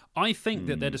 See, I think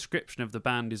that their description of the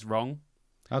band is wrong.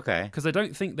 Okay. Because I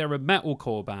don't think they're a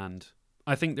metalcore band.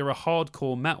 I think they're a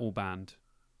hardcore metal band.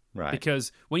 Right.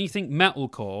 Because when you think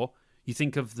metalcore, you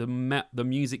think of the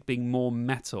music being more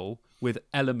metal with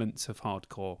elements of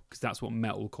hardcore, because that's what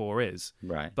metalcore is.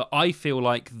 Right. But I feel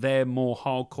like they're more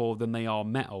hardcore than they are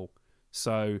metal.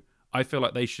 So I feel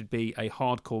like they should be a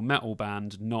hardcore metal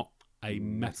band, not a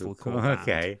metalcore band.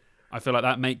 Okay. I feel like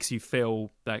that makes you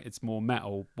feel that it's more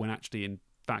metal when actually, in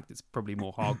fact, it's probably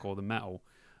more hardcore than metal.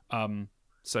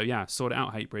 So yeah, sort it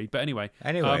out, Hatebreed. But anyway,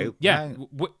 yeah.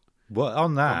 Well,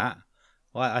 on that,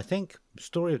 well, I think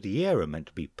Story of the Year are meant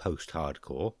to be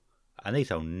post-hardcore, and they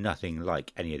sound nothing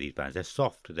like any of these bands. They're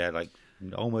soft. They're like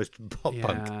almost pop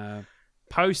punk.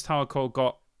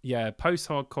 Post-hardcore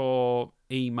post-hardcore,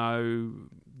 emo,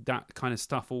 that kind of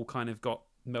stuff all kind of got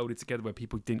melded together where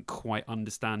people didn't quite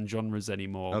understand genres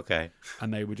anymore. Okay.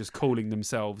 And they were just calling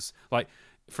themselves, like,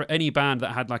 for any band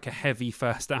that had like a heavy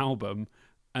first album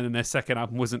and then their second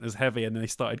album wasn't as heavy and then they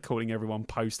started calling everyone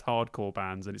post-hardcore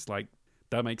bands, and it's like,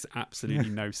 that makes absolutely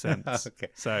no sense. Okay.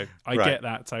 So I get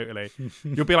that totally.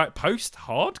 You'll be like,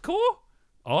 post-hardcore?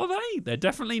 Are they? They're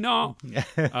definitely not.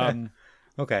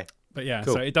 Okay. But yeah,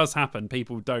 Cool. so it does happen.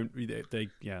 People don't. They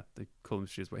call them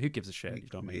shoes. But who gives a shit? You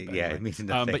know what I mean? But Yeah, anyway. it means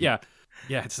nothing. But yeah,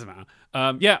 it doesn't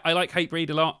matter. Yeah, I like Hatebreed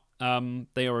a lot.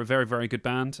 They are a very, very good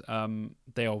band.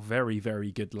 They are very,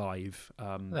 very good live.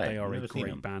 They are a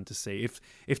great band to see.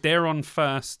 If they're on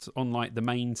first on like the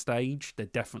main stage, they're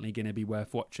definitely going to be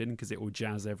worth watching because it will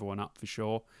jazz everyone up for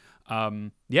sure.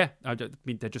 Yeah, I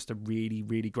mean they're just a really,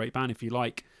 really great band. If you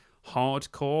like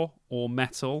hardcore or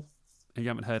metal and you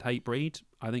haven't heard Hatebreed,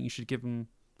 I think you should give them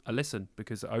a listen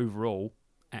because overall,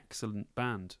 excellent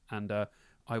band. And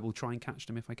I will try and catch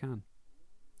them if I can.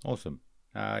 Awesome.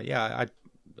 Yeah, I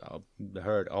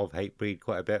heard of Hatebreed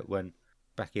quite a bit when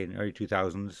back in early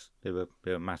 2000s they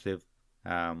were massive,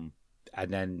 and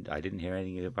then I didn't hear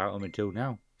anything about them until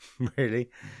now, really,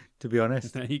 to be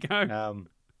honest. There you go.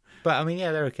 But I mean,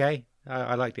 yeah, they're okay.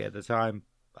 I liked it at the time.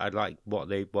 I like what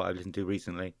I listened to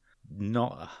recently.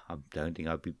 I don't think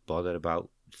I'd be bothered about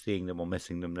seeing them or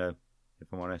missing them though, if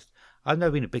I'm honest. I've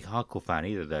never been a big hardcore fan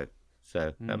either though,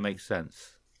 so that makes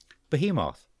sense.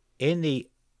 Behemoth. In the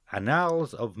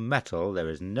annals of metal, there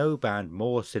is no band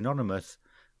more synonymous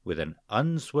with an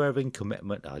unswerving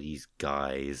commitment. Oh, these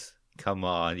guys. Come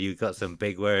on, you've got some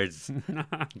big words.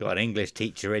 You've got an English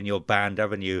teacher in your band,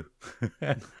 haven't you?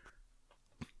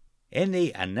 In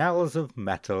the annals of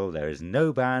metal, there is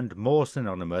no band more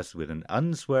synonymous with an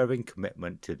unswerving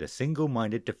commitment to the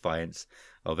single-minded defiance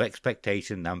of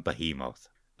expectation than Behemoth.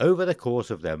 Over the course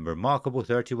of their remarkable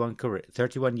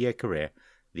 31-year career,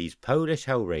 these Polish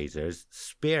hellraisers,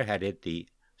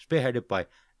 spearheaded by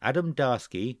Adam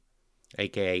Darsky,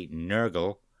 aka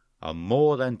Nurgle, are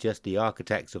more than just the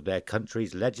architects of their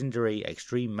country's legendary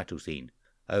extreme metal scene.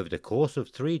 Over the course of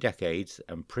 3 decades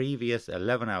and previous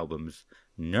 11 albums,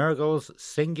 Nurgle's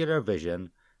singular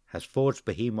vision has forged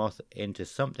Behemoth into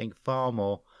something far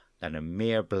more than a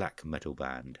mere black metal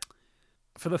band.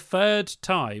 For the third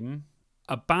time,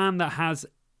 a band that has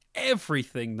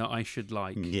everything that I should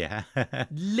like. Yeah.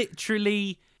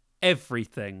 Literally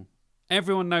everything.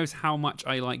 Everyone knows how much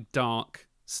I like dark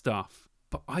stuff,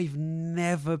 but I've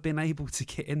never been able to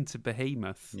get into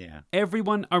Behemoth. Yeah.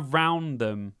 Everyone around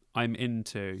them I'm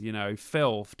into, you know,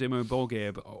 Filth, Dimmu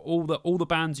Borgir, all the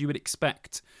bands you would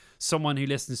expect someone who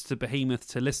listens to Behemoth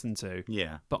to listen to.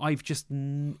 Yeah. But I've just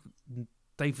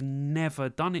they've never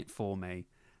done it for me.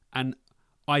 And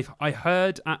I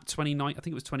heard at 29, I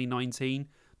think it was 2019,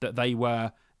 that they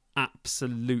were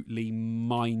absolutely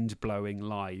mind-blowing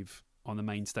live on the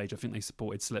main stage. I think they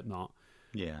supported Slipknot.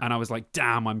 Yeah. And I was like,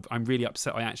 damn, I'm really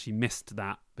upset I actually missed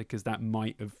that, because that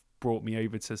might have brought me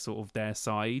over to sort of their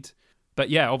side. But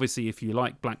yeah, obviously, if you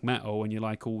like black metal and you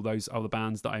like all those other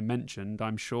bands that I mentioned,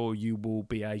 I'm sure you will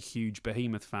be a huge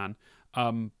Behemoth fan.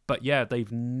 But yeah,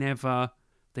 they've never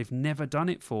done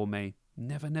it for me.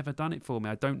 Never done it for me.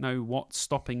 I don't know what's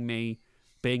stopping me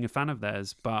being a fan of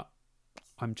theirs, but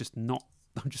I'm just not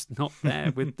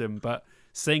there with them. But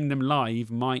seeing them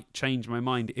live might change my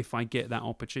mind if I get that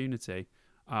opportunity.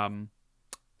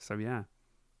 So yeah.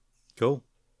 Cool.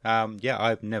 Yeah,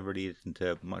 I've never really listened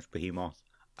to much Behemoth.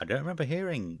 I don't remember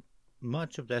hearing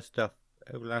much of their stuff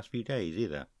over the last few days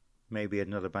either. Maybe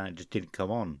another band that just didn't come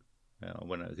on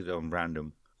when it was on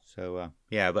random. So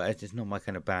yeah, but it's not my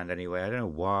kind of band anyway. I don't know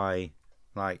why.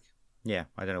 Like, yeah,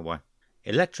 I don't know why.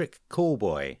 Electric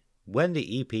Callboy. When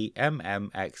the EP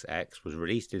MMXX was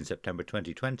released in September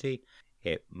 2020,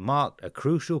 it marked a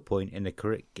crucial point in the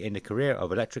career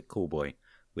of Electric Callboy,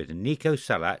 with Nico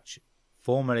Salach,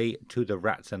 formerly To the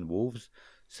Rats and Wolves,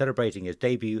 celebrating his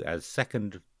debut as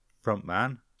second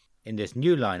frontman. In this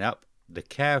new lineup, the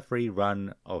carefree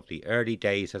run of the early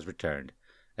days has returned,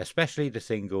 especially the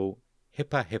single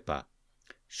Hippa Hippa,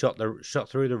 shot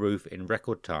through the roof in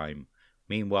record time.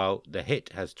 Meanwhile, the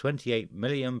hit has 28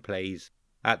 million plays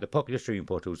at the popular streaming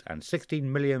portals and 16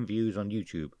 million views on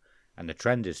YouTube, and the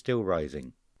trend is still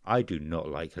rising. I do not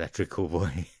like Electric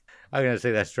Callboy. I'm going to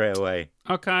say that straight away.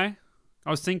 Okay. I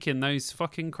was thinking, those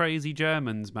fucking crazy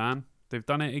Germans, man. They've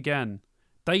done it again.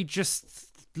 They just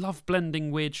love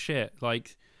blending weird shit.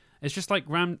 Like, it's just like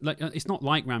it's not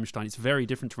like Rammstein. It's very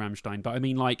different to Rammstein. But I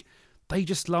mean, like, they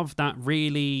just love that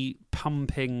really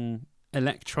pumping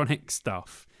electronic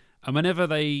stuff. And whenever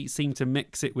they seem to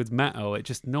mix it with metal, it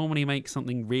just normally makes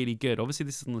something really good. Obviously,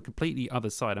 this is on the completely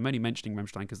other side. I'm only mentioning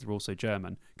Rammstein because they're also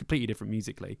German, completely different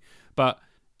musically. But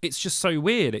it's just so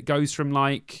weird. It goes from,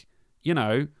 like, you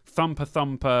know,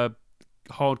 thumper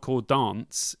hardcore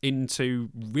dance into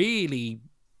really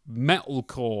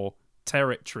metalcore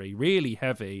territory, really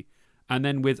heavy, and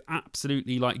then with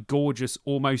absolutely, like, gorgeous,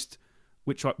 almost,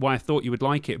 why I thought you would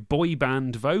like it, boy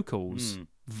band vocals.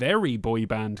 Very boy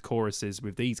band choruses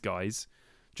with these guys.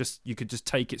 You could just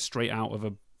take it straight out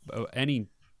of any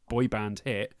boy band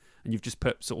hit, and you've just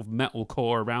put sort of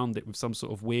metalcore around it with some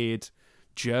sort of weird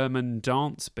German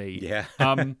dance beat. Yeah.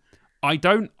 I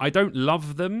don't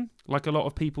love them like a lot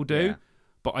of people do, Yeah.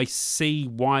 but I see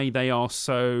why they are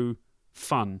so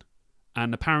fun.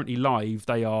 And apparently live,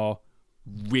 they are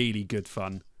really good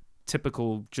fun.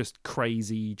 Typical just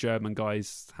crazy German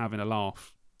guys having a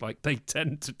laugh, like they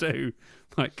tend to do.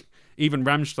 Like, even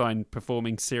Rammstein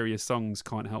performing serious songs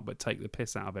can't help but take the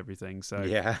piss out of everything. So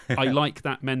Yeah. I like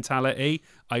that mentality.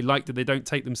 I like that they don't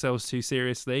take themselves too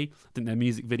seriously. I think their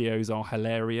music videos are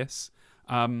hilarious.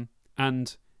 And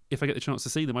if I get the chance to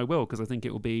see them, I will, because I think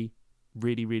it will be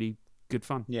really, really good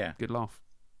fun. Yeah. Good laugh.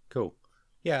 Cool.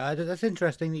 Yeah, that's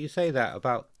interesting that you say that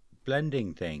about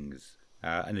blending things.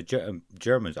 And the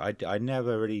Germans, I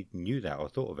never really knew that or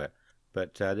thought of it.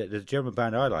 But there's a German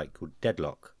band I like called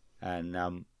Deadlock.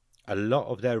 And a lot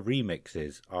of their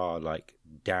remixes are like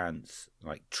dance,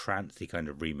 like trancey kind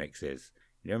of remixes.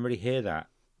 You don't really hear that.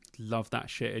 Love that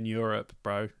shit in Europe,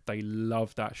 bro. They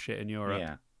love that shit in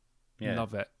Europe. Yeah.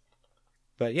 Love it.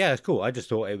 But yeah, it's cool. I just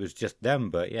thought it was just them.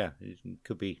 But yeah, it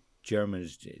could be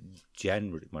Germans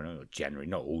generally. Well, not generally,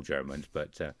 not all Germans.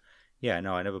 But yeah,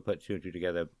 no, I never put two and two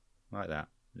together like that.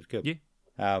 It's good.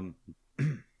 Yeah.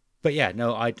 But yeah,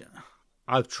 no,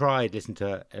 I've tried listening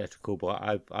to Electric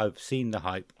Callboy. I've seen the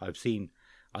hype.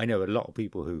 I know a lot of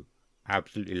people who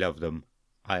absolutely love them.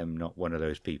 I am not one of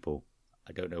those people.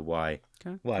 I don't know why.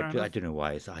 Okay, Well, I don't know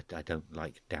why. I don't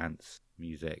like dance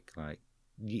music. Like,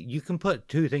 you can put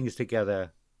two things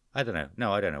together. I don't know.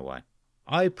 No, I don't know why.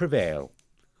 I Prevail.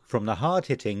 From the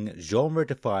hard-hitting,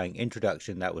 genre-defying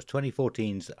introduction that was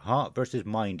 2014's Heart vs.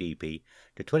 Mind EP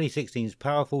to 2016's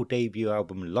powerful debut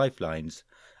album Lifelines,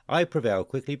 I Prevail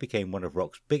quickly became one of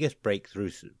rock's biggest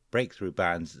breakthrough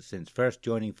bands since first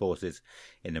joining forces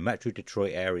in the Metro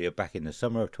Detroit area back in the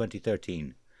summer of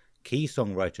 2013. Key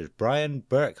songwriters Brian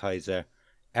Berkheiser,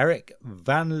 Eric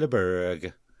Van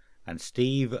Leberg and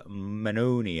Steve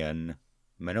Manoyan,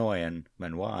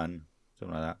 something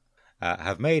like that,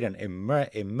 have made an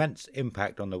immense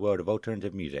impact on the world of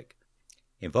alternative music.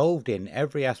 Involved in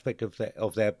every aspect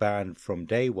of their band from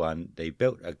day one, they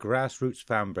built a grassroots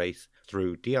fan base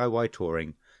through DIY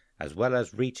touring, as well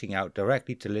as reaching out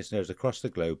directly to listeners across the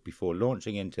globe before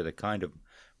launching into the kind of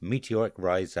meteoric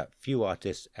rise that few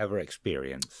artists ever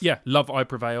experience. Yeah, love I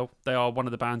Prevail. They are one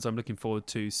of the bands I'm looking forward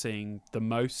to seeing the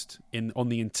most on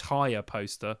the entire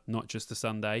poster, not just the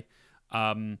Sunday.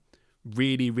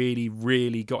 Really, really,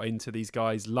 really got into these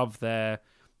guys. Love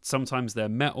sometimes they're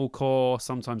metalcore,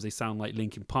 sometimes they sound like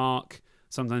Linkin Park,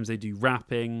 sometimes they do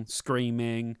rapping,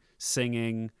 screaming,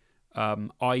 singing.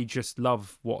 I just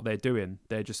love what they're doing.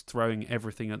 They're just throwing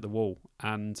everything at the wall,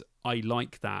 and I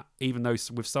like that. Even though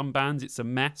with some bands it's a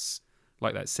mess,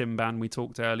 like that Sim band we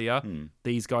talked earlier,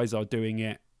 these guys are doing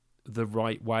it the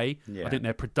right way. I think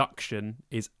their production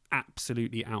is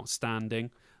absolutely outstanding.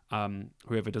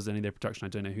 Whoever does any of their production, I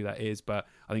don't know who that is, but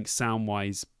I think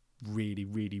sound-wise, really,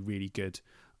 really, really good.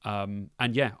 And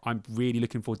yeah, I'm really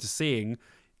looking forward to seeing,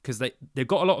 because they've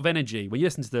got a lot of energy. When you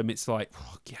listen to them, it's like,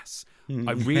 oh, yes.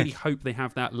 I really hope they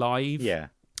have that live. Yeah.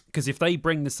 Because if they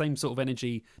bring the same sort of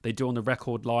energy they do on the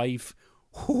record live,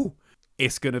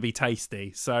 it's going to be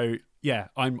tasty. So yeah,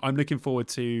 I'm looking forward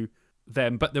to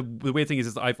them. But the weird thing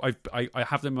is I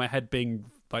have them in my head being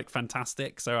like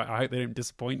fantastic. So I hope they don't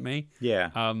disappoint me. Yeah.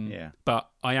 But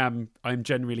I'm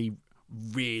generally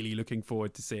really looking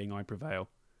forward to seeing I Prevail.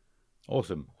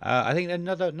 Awesome. I think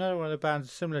another one of the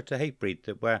bands similar to Hatebreed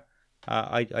where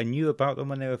I knew about them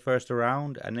when they were first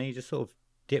around, and then you just sort of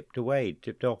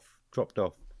dropped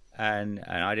off, and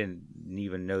I didn't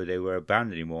even know they were a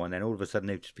band anymore, and then all of a sudden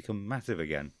they've just become massive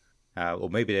again. Or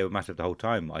maybe they were massive the whole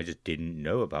time. I just didn't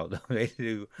know about them.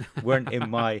 They weren't in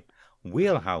my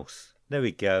wheelhouse. There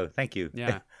we go. Thank you.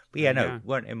 Yeah. But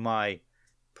weren't in my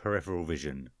peripheral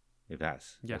vision. If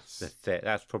that's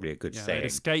that's probably a good saying. It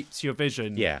escapes your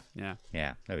vision. Yeah.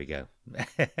 There we go.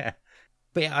 But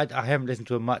yeah, I haven't listened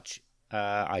to them much.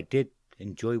 I did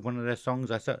enjoy one of their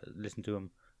songs. I listened to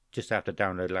them just after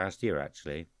download last year,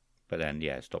 actually. But then,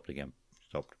 stopped again.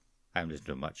 I haven't listened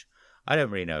to them much. I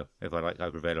don't really know if I like I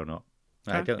Prevail or not.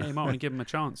 I don't. Yeah, you might want to give them a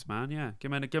chance, man. Yeah,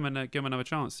 give them another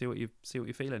chance. See what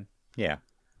you're feeling. Yeah.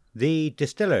 The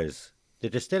Distillers. The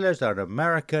Distillers are an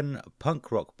American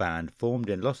punk rock band formed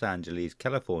in Los Angeles,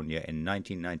 California in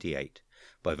 1998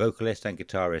 by vocalist and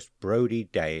guitarist Brody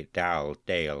Dahl.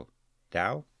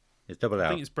 Dahl? It's double L. I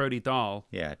think it's Brody Dahl.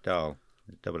 Yeah, Dahl.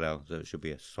 It's double L, so it should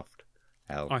be a soft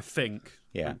L. I think.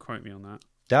 Yeah. Don't quote me on that.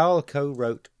 Dahl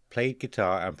co-wrote, played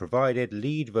guitar, and provided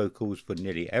lead vocals for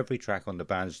nearly every track on the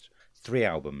band's 3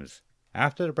 albums.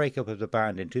 After the breakup of the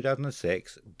band in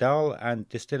 2006, Dahl and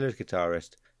Distillers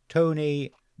guitarist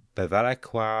Tony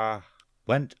Bevilacqua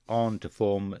went on to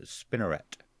form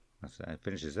Spinneret. That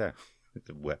finishes there. It's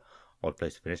an odd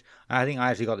place to finish. I think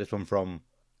I actually got this one from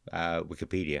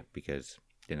Wikipedia because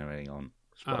I didn't have anything on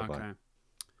Spotify.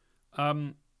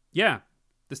 Okay. Yeah,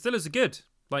 Distillers are good.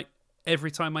 Like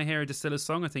every time I hear a Distillers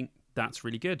song, I think that's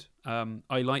really good.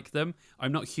 I like them.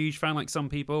 I'm not a huge fan like some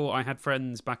people. I had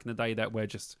friends back in the day that were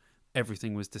just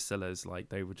everything was Distillers. Like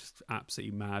they were just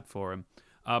absolutely mad for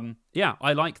them. Yeah,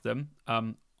 I like them.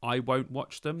 I won't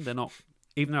watch them. They're not,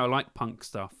 even though I like punk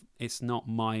stuff, it's not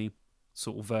my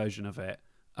sort of version of it.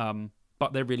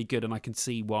 But they're really good, and I can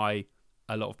see why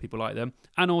a lot of people like them.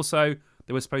 And also,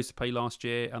 they were supposed to play last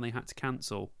year, and they had to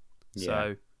cancel. Yeah.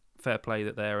 So, fair play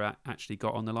that they're actually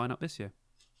got on the lineup this year.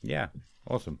 Yeah,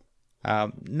 awesome.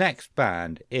 Next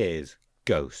band is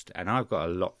Ghost, and I've got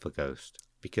a lot for Ghost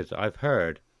because I've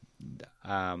heard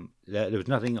there was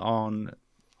nothing on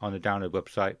the download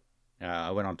website.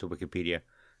 I went onto Wikipedia,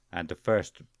 and the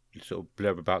first sort of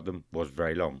blurb about them was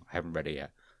very long. I haven't read it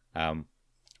yet.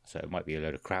 So it might be a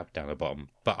load of crap down the bottom.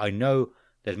 But I know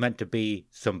there's meant to be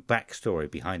some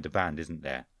backstory behind the band, isn't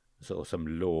there? Sort of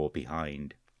some lore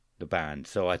behind the band.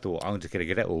 So I thought, I'm just going to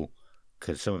get it all,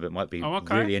 because some of it might be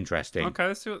really interesting. Okay,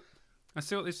 let's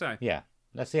see what they say. Yeah,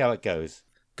 let's see how it goes.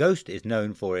 Ghost is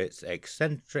known for its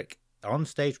eccentric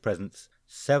on-stage presence.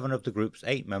 7 of the group's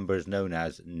 8 members, known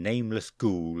as Nameless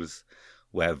Ghouls,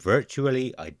 wear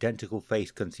virtually identical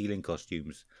face-concealing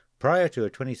costumes. Prior to a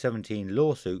 2017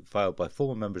 lawsuit filed by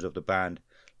former members of the band,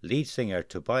 lead singer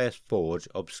Tobias Forge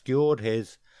obscured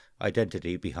his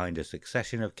identity behind a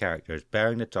succession of characters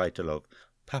bearing the title of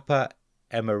Papa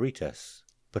Emeritus.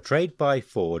 Portrayed by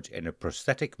Forge in a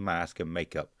prosthetic mask and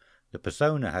makeup, the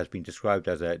persona has been described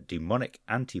as a demonic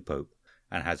anti-pope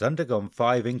and has undergone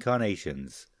 5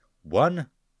 incarnations: 1,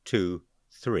 2,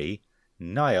 3,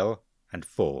 Nile, and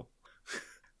 4.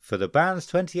 For the band's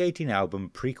 2018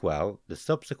 album Prequel, the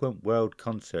subsequent world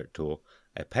concert tour,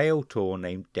 a pale tour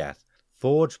named Death,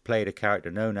 Forge played a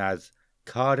character known as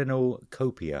Cardinal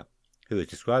Copia, who is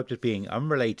described as being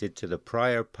unrelated to the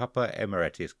prior Papa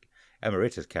Emeritus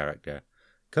character.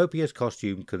 Copia's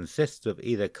costume consists of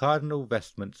either cardinal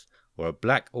vestments or a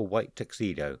black or white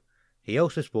tuxedo. He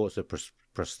also sports a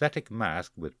prosthetic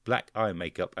mask with black eye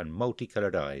makeup and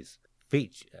multicolored eyes.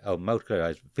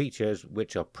 Features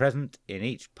which are present in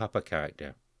each Papa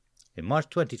character. In March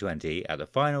 2020, at the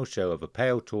final show of a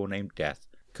pale tour named Death,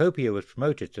 Copia was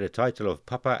promoted to the title of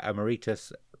Papa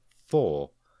Emeritus 4,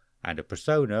 and a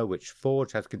persona which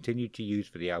Forge has continued to use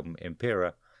for the album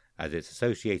Impera as its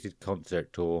associated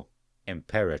concert tour,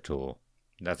 Imperator.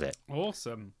 That's it.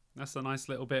 Awesome. That's a nice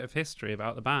little bit of history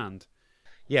about the band.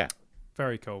 Yeah.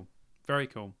 Very cool. Very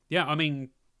cool. Yeah, I mean,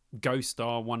 Ghost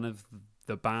are one of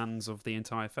the bands of the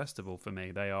entire festival for me.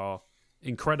 They are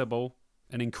incredible,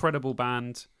 an incredible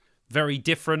band, very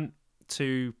different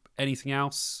to anything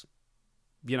else.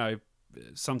 You know,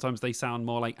 sometimes they sound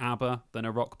more like ABBA than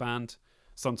a rock band.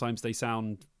 Sometimes they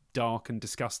sound dark and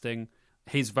disgusting.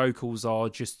 His vocals are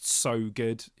just so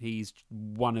good. He's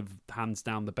one of, hands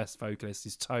down, the best vocalists.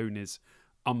 His tone is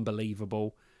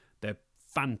unbelievable. They're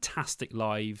fantastic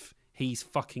live. He's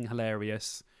fucking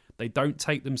hilarious. They don't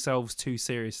take themselves too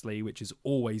seriously, which is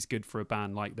always good for a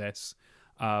band like this.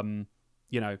 You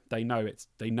know, they're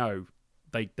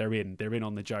in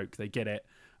on the joke. They get it.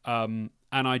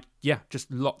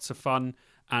 Just lots of fun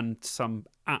and some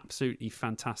absolutely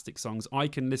fantastic songs. I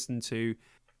can listen to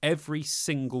every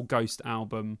single Ghost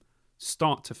album,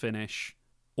 start to finish,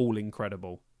 all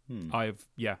incredible. I'm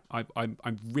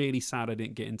really sad I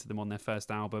didn't get into them on their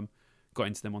first album. Got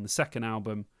into them on the second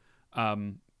album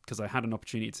because I had an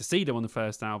opportunity to see them on the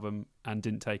first album and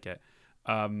didn't take it,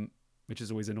 which has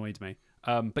always annoyed me.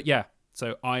 But yeah,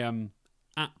 so I am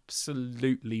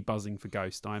absolutely buzzing for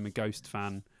Ghost. I'm a Ghost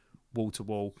fan, wall to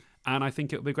wall, and I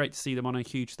think it would be great to see them on a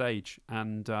huge stage.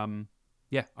 And I think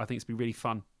it's going to be really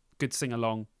fun. Good sing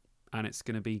along, and it's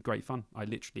going to be great fun. I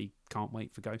literally can't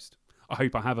wait for Ghost. I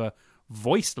hope I have a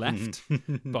voice left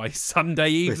by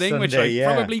Sunday evening, which I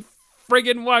probably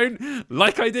friggin' won't,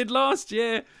 like I did last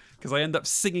year, because I end up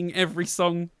singing every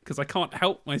song because I can't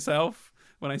help myself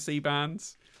when I see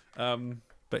bands.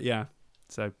 But yeah,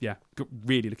 so yeah,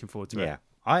 really looking forward to it. Yeah,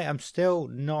 I am still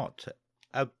not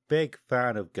a big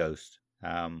fan of Ghost.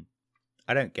 I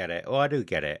don't get it. Well, I do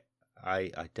get it.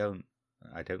 I don't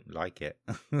like it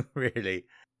really.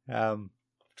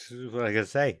 What I can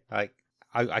say, I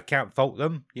can't fault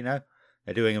them. You know,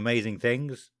 they're doing amazing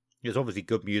things. There's obviously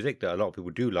good music that a lot of people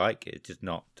do like. It's just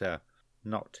not to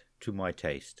my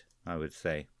taste, I would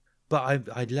say. But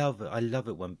I love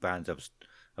it when bands have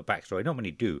a backstory. Not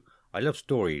many do. I love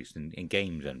stories in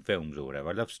games and films or whatever.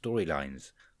 I love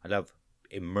storylines. I love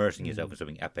immersing yourself in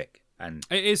something epic. And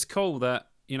it is cool that,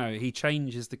 you know, he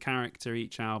changes the character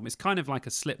each album. It's kind of like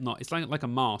a Slipknot. It's like a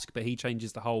mask, but he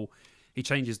changes the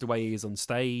way he is on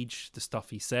stage, the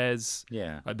stuff he says.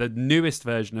 Yeah. Like the newest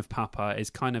version of Papa is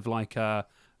kind of like a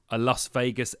Las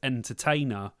Vegas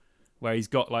entertainer, where he's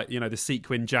got, like, you know, the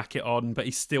sequin jacket on, but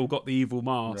he's still got the evil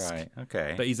mask. Right,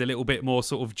 okay. But he's a little bit more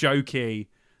sort of jokey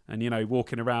and, you know,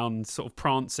 walking around sort of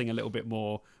prancing a little bit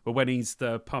more. But when he's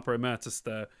the Papa Emeritus,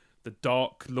 the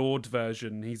Dark Lord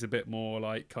version, he's a bit more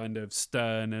like kind of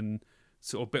stern and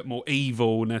sort of a bit more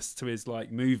evilness to his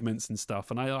like movements and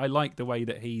stuff. And I like the way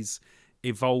that he's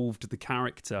evolved the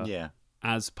character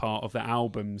as part of the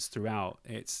albums throughout.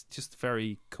 It's just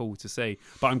very cool to see.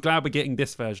 But I'm glad we're getting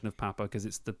this version of Papa because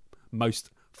it's the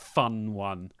most fun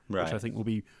one, which I think will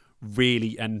be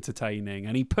really entertaining.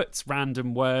 And he puts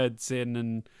random words in,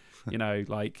 and you know,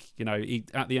 like, you know,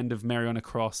 at the end of Mary on a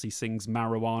Cross, he sings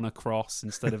Marijuana Cross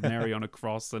instead of Mary on a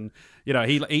Cross, and you know,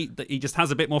 he just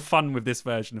has a bit more fun with this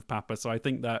version of Papa. So I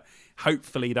think that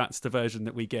hopefully that's the version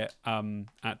that we get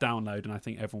at Download, and I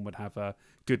think everyone would have a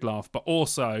good laugh. But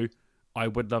also, I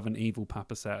would love an evil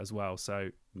Papa set as well.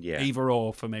 So either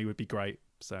or for me would be great.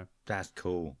 So that's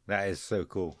cool. That is so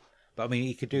cool. But I mean,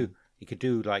 he could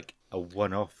do like a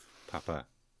one-off Papa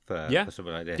for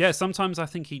something like this. Yeah, sometimes I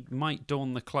think he might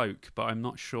don the cloak, but I'm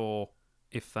not sure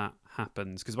if that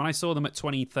happens. Because when I saw them at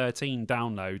 2013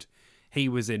 Download, he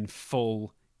was in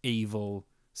full evil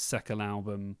second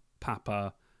album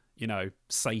Papa. You know,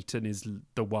 Satan is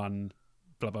the one.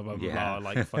 Blah blah blah blah.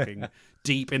 Like fucking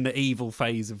deep in the evil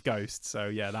phase of Ghost. So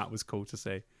yeah, that was cool to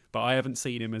see. But I haven't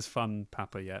seen him as fun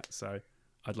Papa yet, so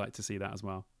I'd like to see that as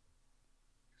well.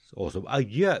 Awesome.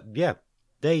 Yeah.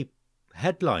 They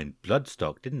headlined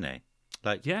Bloodstock, didn't they?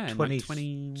 Like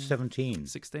 2017.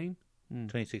 16?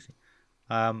 2016.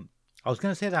 I was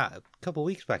going to say that a couple of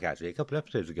weeks back, actually, a couple of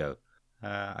episodes ago.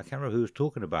 I can't remember who was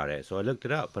talking about it, so I looked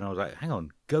it up and I was like, hang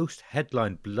on, Ghost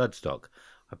headline Bloodstock.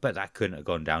 I bet that couldn't have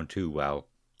gone down too well.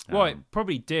 Well, it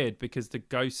probably did because the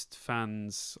Ghost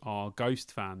fans are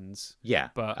Ghost fans. Yeah.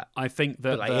 But I think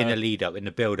that in the lead up, in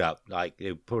the build up, like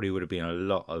there probably would have been a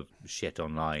lot of shit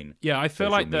online. Yeah, I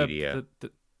feel like media.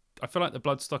 I feel like the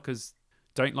Bloodstockers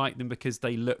don't like them because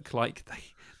they look like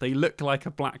they look like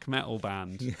a black metal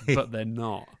band, but they're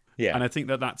not. Yeah. And I think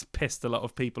that that's pissed a lot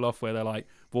of people off where they're like,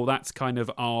 well, that's kind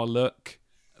of our look,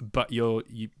 but your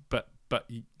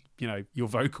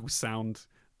vocals sound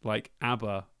like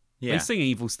ABBA. Yeah. They sing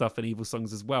evil stuff and evil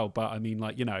songs as well, but I mean,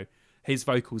 like, his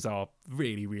vocals are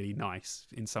really, really nice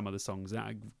in some of the songs,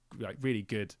 like really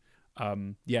good.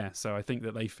 So I think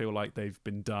that they feel like they've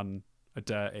been done a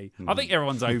dirty. I think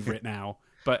everyone's over it now,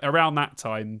 but around that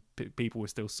time, people were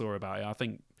still sore about it.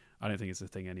 I don't think it's a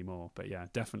thing anymore, but yeah,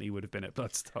 definitely would have been at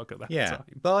Bloodstock at that time.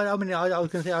 But I mean, I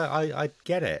was going to say I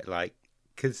get it, like,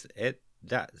 because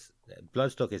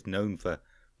Bloodstock is known for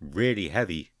really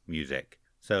heavy music.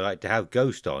 So, like, to have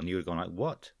Ghost on, you would have gone like,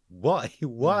 what? Why?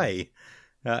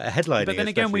 Headlining. But then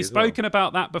again, we've spoken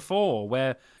about that before,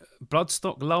 where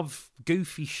Bloodstock love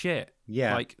goofy shit.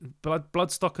 Yeah. Like,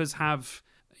 Bloodstockers have,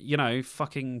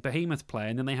 fucking Behemoth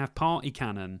play, and then they have Party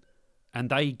Cannon,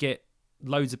 and they get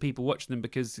loads of people watching them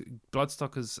because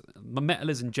Bloodstockers, the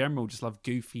metalers in general, just love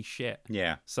goofy shit.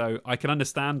 Yeah. So I can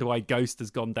understand why Ghost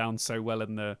has gone down so well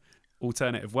in the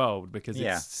alternative world, because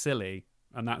it's silly.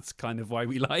 And that's kind of why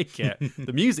we like it.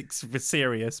 The music's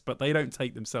serious, but they don't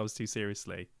take themselves too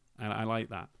seriously. And I like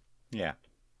that. Yeah.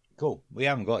 Cool. We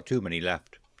haven't got too many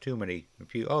left. Two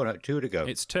to go.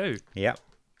 It's 2. Yep.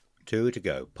 2 to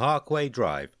go. Parkway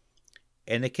Drive.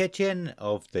 In the kitchen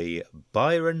of the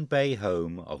Byron Bay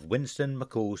home of Winston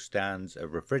McCall stands a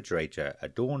refrigerator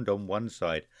adorned on one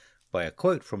side by a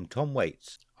quote from Tom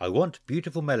Waits. I want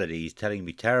beautiful melodies telling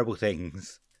me terrible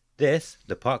things. This,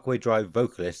 the Parkway Drive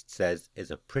vocalist says, is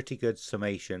a pretty good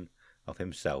summation of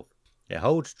himself. It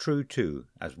holds true too,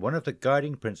 as one of the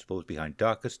guiding principles behind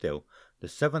Darker Still, the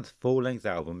 7th full-length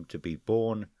album to be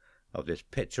born of this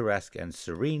picturesque and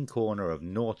serene corner of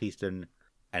northeastern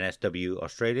NSW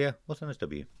Australia. What's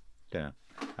NSW? Don't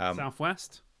know.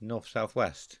 Southwest?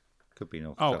 North-southwest. Could be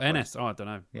north. Oh, southwest. NS. Oh, I don't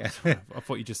know. Yeah. I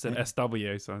thought you just said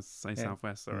SW, so I was saying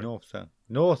Southwest. Sorry.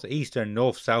 Northeastern,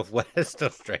 north-southwest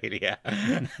Australia.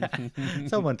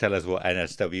 Someone tell us what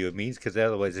NSW means, because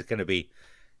otherwise it's going to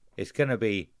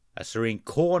be a serene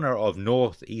corner of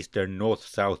northeastern,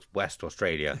 north-southwest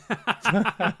Australia.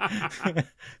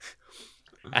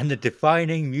 And the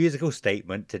defining musical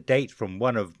statement to date from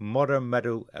one of modern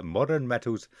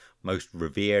metal's most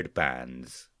revered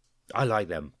bands. I like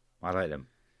them.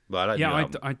 Well,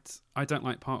 I don't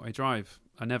like Parkway Drive.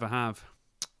 I never have.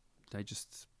 I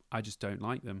just don't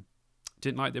like them.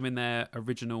 Didn't like them in their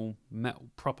original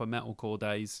proper metalcore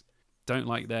days. Don't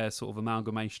like their sort of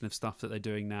amalgamation of stuff that they're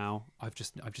doing now. I've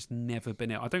just never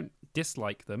been it. I don't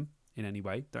dislike them in any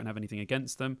way. Don't have anything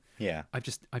against them. Yeah. I've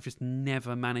just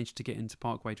never managed to get into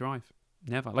Parkway Drive.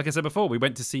 Never. Like I said before, we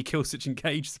went to see Killswitch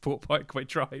Engage support Parkway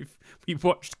Drive. We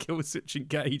watched Killswitch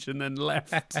Engage and then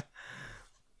left.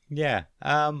 Yeah,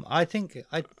 I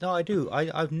do.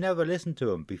 I've never listened to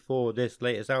them before this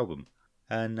latest album,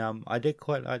 and I did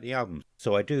quite like the album.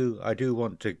 So I do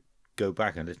want to go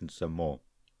back and listen to some more.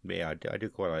 But yeah, I do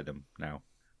quite like them now.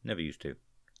 Never used to.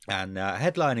 And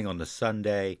headlining on the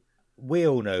Sunday, we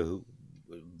all know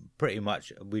pretty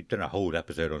much. We've done a whole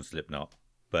episode on Slipknot,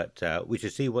 but we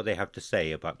should see what they have to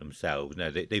say about themselves.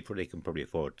 No, they can probably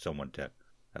afford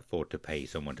to pay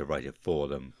someone to write it for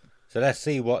them. So let's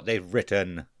see what they've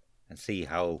written. And see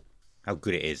how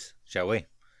good it is, shall we?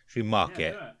 Should we mark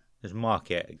it? Let's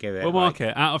mark it. Give it. We'll mark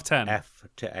it out of 10. F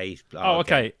to A. Oh,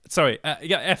 okay. Sorry.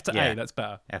 F to A. That's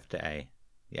better. F to A.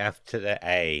 Yeah, F to the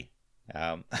A.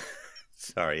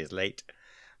 Sorry, it's late.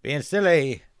 Being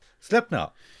silly.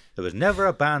 Slipknot. There was never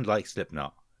a band like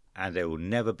Slipknot, and there will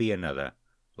never be another.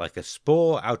 Like a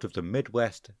spore out of the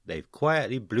Midwest, they've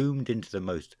quietly bloomed into the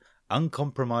most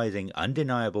uncompromising,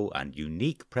 undeniable, and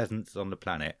unique presence on the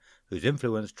planet, whose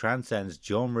influence transcends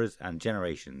genres and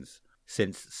generations.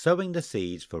 Since sowing the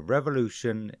seeds for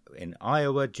revolution in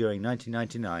Iowa during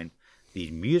 1999,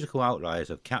 these musical outliers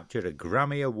have captured a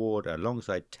Grammy Award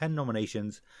alongside 10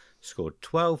 nominations, scored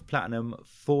 12 platinum,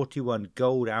 41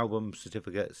 gold album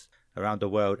certificates around the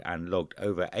world, and logged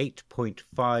over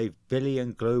 8.5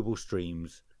 billion global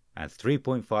streams and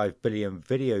 3.5 billion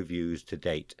video views to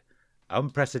date.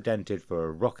 Unprecedented for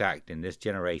a rock act in this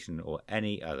generation or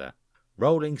any other.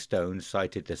 Rolling Stone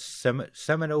cited the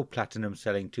seminal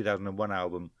platinum-selling 2001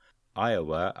 album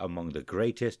Iowa among the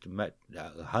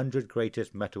 100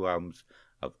 greatest metal albums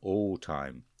of all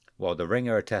time, while the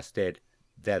Ringer attested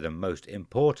they're the most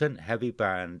important heavy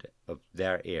band of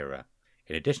their era.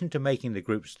 In addition to making the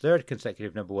group's third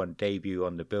consecutive number one debut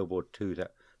on the Billboard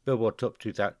Top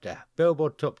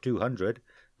 200,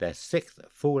 their sixth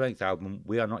full-length album,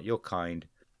 We Are Not Your Kind,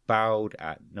 bowed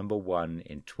at number one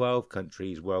in 12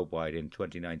 countries worldwide in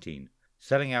 2019.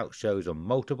 Selling out shows on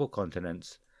multiple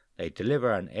continents, they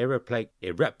deliver an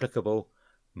irreplicable,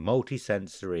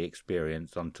 multi-sensory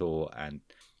experience on tour and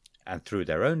through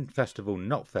their own festival,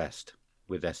 Knotfest.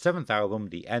 With their seventh album,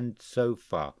 The End So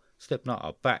Far, Slipknot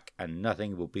are back and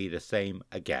nothing will be the same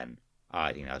again.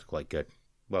 I think that was quite good.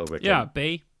 Well written. Yeah,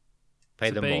 B.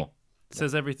 Pay them more. It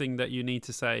says everything that you need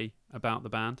to say about the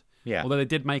band. Yeah. Although they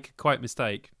did make a quite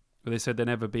mistake where they said there'd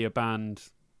never be a band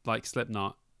like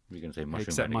Slipknot. You're going to say Mushroom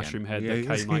except Head Mushroom Head again.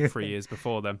 that came like 3 years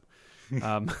before them.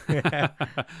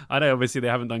 I know obviously they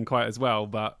haven't done quite as well,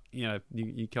 but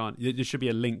you can't. There should be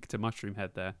a link to Mushroom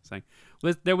Head there saying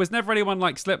there was never anyone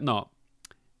like Slipknot,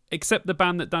 except the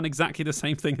band that done exactly the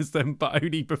same thing as them, but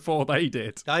only before they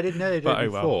did. I didn't know they did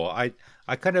it before. Well.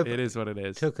 I kind of it is what it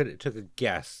is. Took a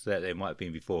guess that they might have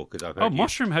been before because I've heard. Oh,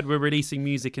 Mushroom Head were releasing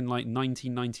music in like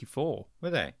 1994. Were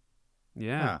they?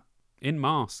 Yeah, in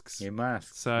masks. In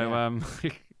masks. So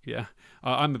yeah.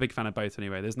 I'm a big fan of both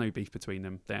anyway. There's no beef between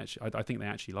them. They actually, I think they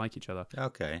actually like each other.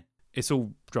 Okay. It's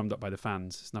all drummed up by the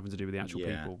fans. It's nothing to do with the actual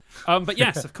people. But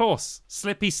yes, of course,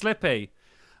 Slippy.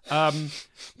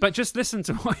 But just listen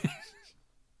to what...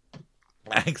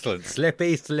 Excellent.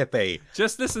 Slippy.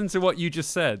 Just listen to what you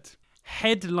just said.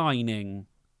 Headlining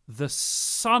the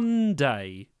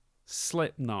Sunday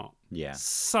Slipknot. Yeah.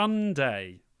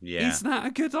 Sunday. Yeah. Is that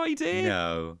a good idea?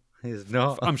 No, it's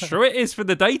not. I'm sure it is for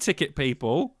the day ticket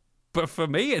people. But for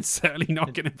me, it's certainly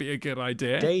not going to be a good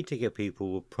idea. Day ticket people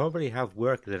will probably have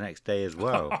work the next day as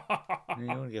well. You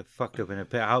don't want to get fucked up in a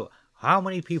pit. How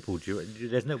many people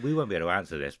we won't be able to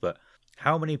answer this, but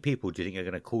how many people do you think are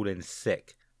going to call in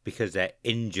sick because they're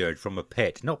injured from a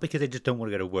pit? Not because they just don't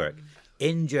want to go to work.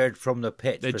 Injured from the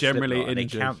pit. They're generally Slipknot,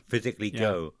 injured. They can't physically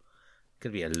go. It's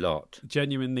going to be a lot.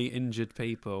 Genuinely injured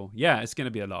people. Yeah, it's going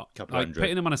to be a lot. Couple hundred.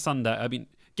 Putting them on a Sunday. I mean,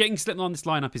 getting Slipknot on this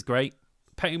lineup is great.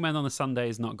 Putting men on a Sunday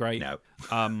is not great. No.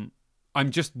 I'm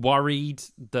just worried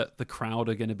that the crowd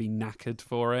are going to be knackered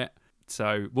for it.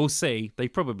 So we'll see. They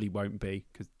probably won't be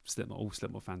because all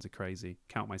Slipknot fans are crazy.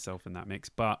 Count myself in that mix.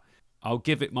 But I'll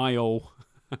give it my all.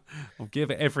 I'll give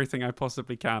it everything I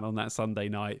possibly can on that Sunday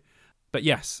night. But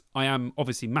yes, I am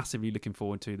obviously massively looking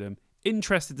forward to them.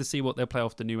 Interested to see what they'll play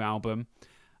off the new album.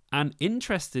 And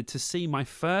interested to see my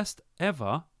first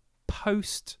ever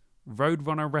post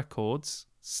Roadrunner Records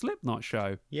Slipknot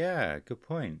show. Yeah, good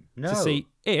point. No. To see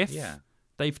if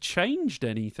they've changed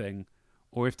anything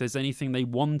or if there's anything they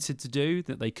wanted to do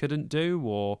that they couldn't do,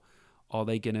 or are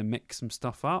they going to mix some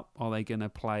stuff up? Are they going to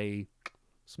play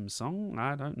some song?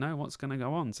 I don't know what's going to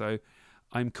go on. So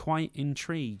I'm quite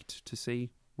intrigued to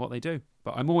see what they do.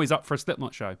 But I'm always up for a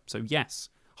Slipknot show. So yes,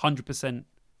 100%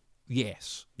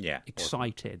 yes. Yeah.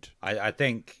 Excited. Awesome. I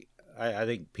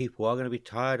think people are going to be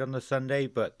tired on the Sunday,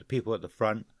 but the people at the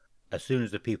front, as soon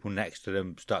as the people next to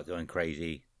them start going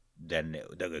crazy, then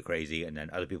they'll go crazy, and then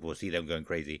other people will see them going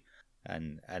crazy,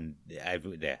 and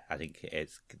there, I think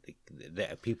it's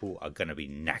people are going to be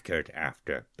knackered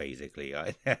after. Basically,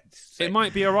 it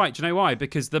might be all right. Do you know why?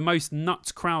 Because the most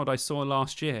nuts crowd I saw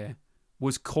last year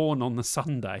was Korn on the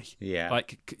Sunday. Yeah,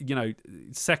 like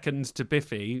second to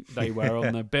Biffy, they were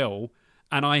on the bill.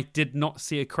 And I did not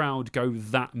see a crowd go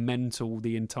that mental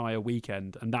the entire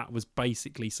weekend. And that was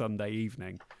basically Sunday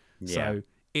evening. Yeah. So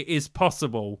it is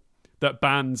possible that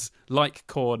bands like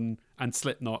Korn and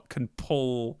Slipknot can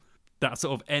pull that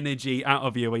sort of energy out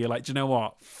of you where you're like, do you know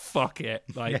what? Fuck it.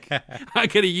 Like, I'm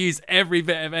going to use every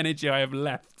bit of energy I have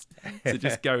left to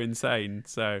just go insane.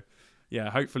 So, yeah,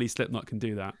 hopefully Slipknot can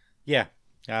do that. Yeah.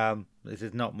 This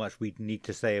is not much we need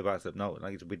to say about Slipknot.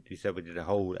 Like we said, we did a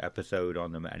whole episode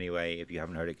on them anyway. If you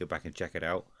haven't heard it, go back and check it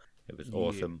out. It was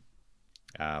awesome.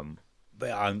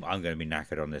 But I'm going to be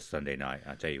knackered on this Sunday night.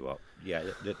 I'll tell you what. Yeah,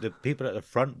 the people at the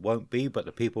front won't be, but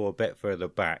the people a bit further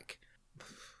back,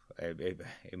 it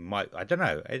might. I don't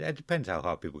know. It depends how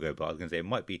hard people go. But I was going to say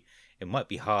it might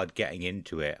be hard getting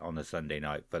into it on a Sunday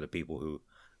night for the people who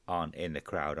aren't in the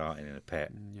crowd, aren't in the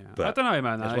pit. Yeah. But I don't know,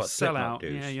 man. They sell out.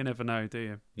 Does. Yeah, you never know, do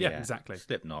you? Yeah, exactly.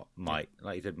 Slipknot might,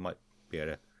 like you said, might be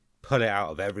able to pull it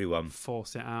out of everyone.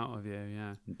 Force it out of you,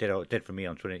 yeah. Did for me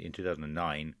in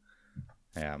 2009.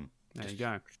 There you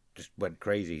go. Just went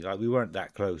crazy. Like we weren't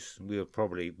that close. We were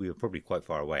probably quite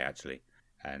far away actually,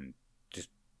 and just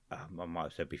I might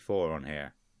have said before on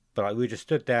here, but like we just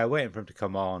stood there waiting for him to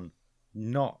come on,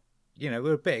 not, we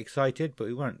were a bit excited, but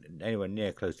we weren't anywhere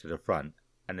near close to the front.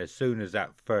 And as soon as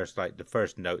that first, the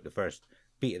first note, the first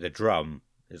beat of the drum,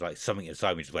 is like something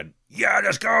inside me just went, yeah,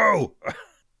 let's go!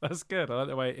 That's good. I like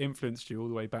the way it influenced you all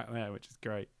the way back there, which is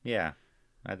great. Yeah.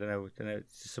 I don't know.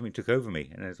 It's just something took over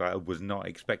me, and it's like I was not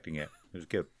expecting it. It was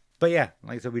good. But yeah,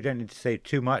 like I said, we don't need to say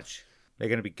too much. They're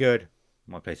going to be good.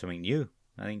 Might play something new.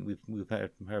 I think we've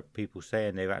heard people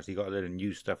saying they've actually got a lot of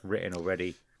new stuff written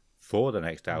already for the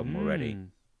next album already.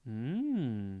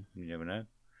 You never know.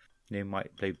 They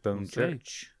might play Bone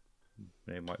Church.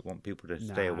 They might want people to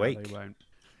stay awake. They won't.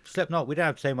 Slipknot, we don't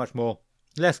have to say much more.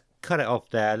 Let's cut it off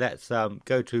there. Let's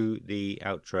go to the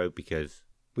outro because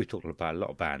we've talked about a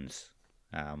lot of bands.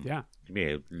 It's be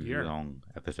a long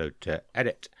episode to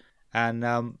edit. And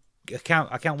I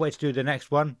can't wait to do the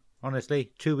next one.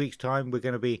 Honestly, 2 weeks time we're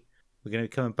going to be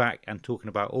coming back and talking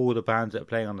about all the bands that are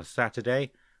playing on the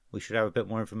Saturday. We should have a bit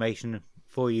more information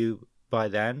for you by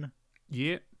then.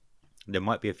 Yeah. There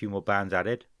might be a few more bands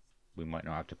added. We might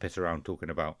not have to piss around talking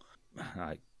about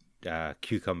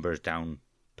cucumbers down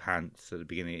pants at the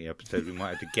beginning of the episode. We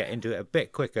might have to get into it a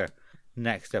bit quicker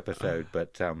next episode,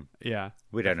 but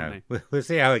we don't know. We'll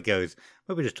see how it goes.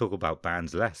 Maybe just talk about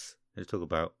bands less. Let's talk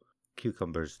about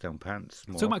cucumbers down pants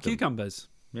more. Talk about cucumbers.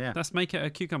 Yeah. Let's make it a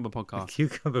cucumber podcast. A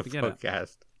cucumber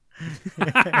podcast.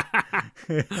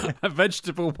 A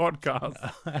vegetable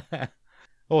podcast.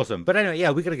 Awesome. But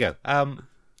anyway, we got to go.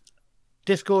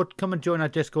 Discord, come and join our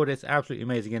Discord. It's absolutely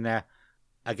amazing in there.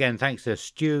 Again, thanks to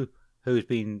Stu, who's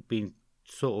been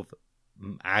sort of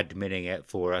adminning it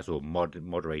for us or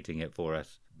moderating it for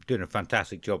us. Doing a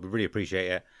fantastic job. We really appreciate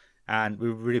it. And we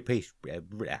really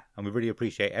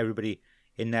appreciate everybody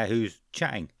in there who's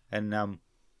chatting. And I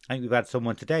think we've had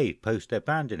someone today post their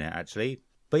band in it, actually.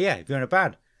 But yeah, if you're in a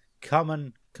band, come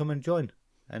and join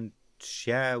and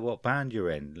share what band you're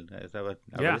in. Let's have a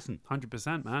listen.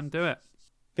 100%, man. Do it.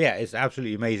 But yeah, it's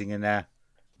absolutely amazing in there.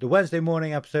 The Wednesday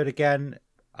morning episode again.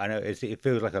 I know it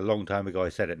feels like a long time ago I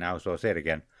said it now, so I'll say it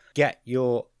again. Get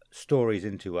your stories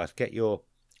into us. Get your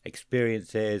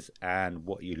experiences and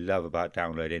what you love about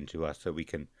Download into us so we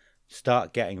can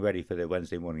start getting ready for the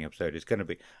Wednesday morning episode. It's going to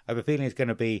be, I have a feeling it's going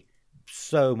to be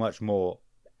so much more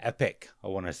epic, I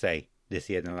want to say, this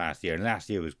year than last year. And last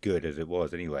year was good as it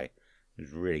was anyway. It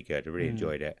was really good. I really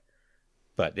enjoyed it.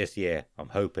 But this year, I'm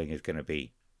hoping is going to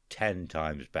be 10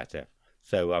 times better.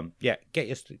 So,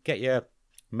 get your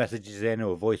messages in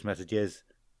or voice messages,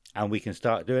 and we can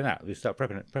start doing that. We'll start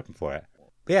prepping for it.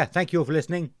 But yeah, thank you all for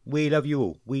listening. We love you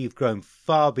all. We've grown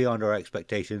far beyond our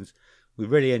expectations. We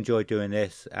really enjoy doing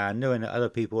this, and knowing that other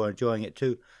people are enjoying it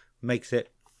too makes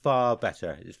it far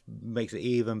better. It makes it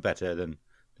even better than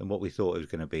what we thought it was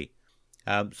going to be.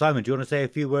 Simon, do you want to say a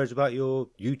few words about your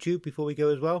YouTube before we go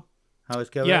as well? How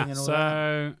it's going and all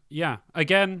that?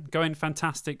 Again, going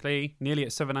fantastically. Nearly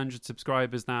at 700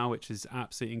 subscribers now, which is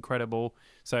absolutely incredible.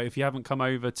 So if you haven't come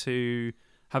over to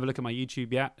have a look at my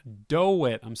YouTube yet, do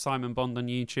it. I'm Simon Bond on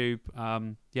YouTube.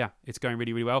 It's going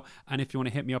really, really well. And if you want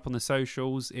to hit me up on the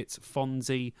socials, it's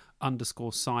Fonzie_Simon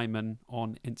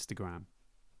on Instagram.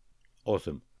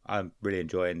 Awesome. I'm really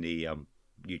enjoying your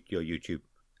YouTube.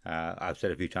 I've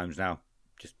said a few times now,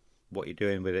 just what you're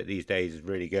doing with it these days is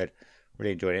really good.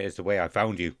 Really enjoying it. It's the way I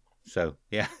found you. So,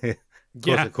 yeah.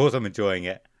 Of course I'm enjoying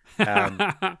it.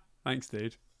 Thanks,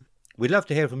 dude. We'd love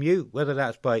to hear from you, whether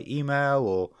that's by email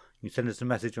or you can send us a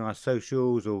message on our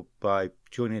socials or by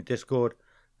joining the Discord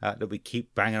that we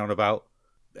keep banging on about.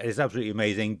 It's absolutely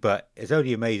amazing, but it's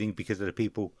only amazing because of the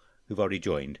people who've already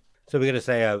joined. So we're going to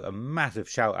say a massive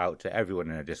shout out to everyone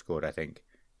in our Discord, I think.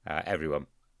 Everyone.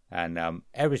 And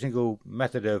every single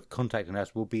method of contacting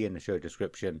us will be in the show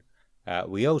description.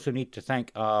 We also need to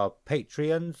thank our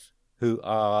Patreons, who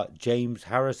are James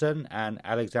Harrison and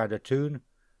Alexander Toon.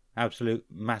 Absolute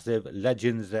massive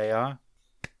legends they are.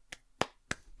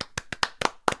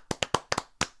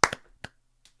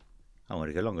 I want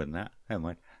to go longer than that. Never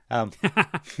mind.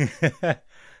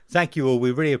 Thank you all.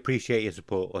 We really appreciate your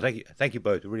support. Well, thank you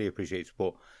both. We really appreciate your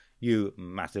support. You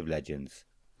massive legends.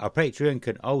 Our Patreon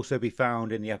can also be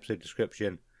found in the episode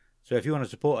description. So if you want to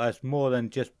support us more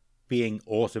than just being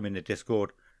awesome in the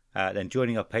Discord, then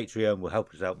joining our Patreon will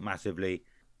help us out massively.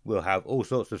 We'll have all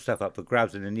sorts of stuff up for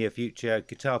grabs in the near future.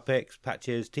 Guitar picks,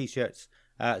 patches, t-shirts.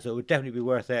 So it would definitely be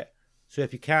worth it. So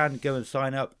if you can, go and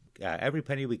sign up. Every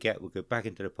penny we get will go back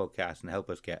into the podcast and help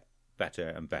us get better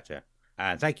and better.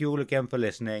 And thank you all again for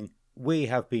listening. We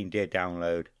have been Dear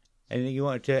Download. Anything you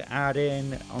wanted to add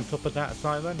in on top of that,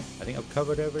 Simon? I think I've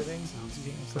covered everything.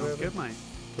 Sounds good, mate.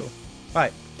 Cool.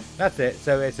 Right, that's it.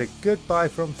 So it's a goodbye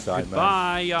from Simon.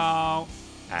 Goodbye, y'all.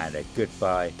 And a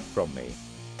goodbye from me.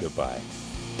 Goodbye.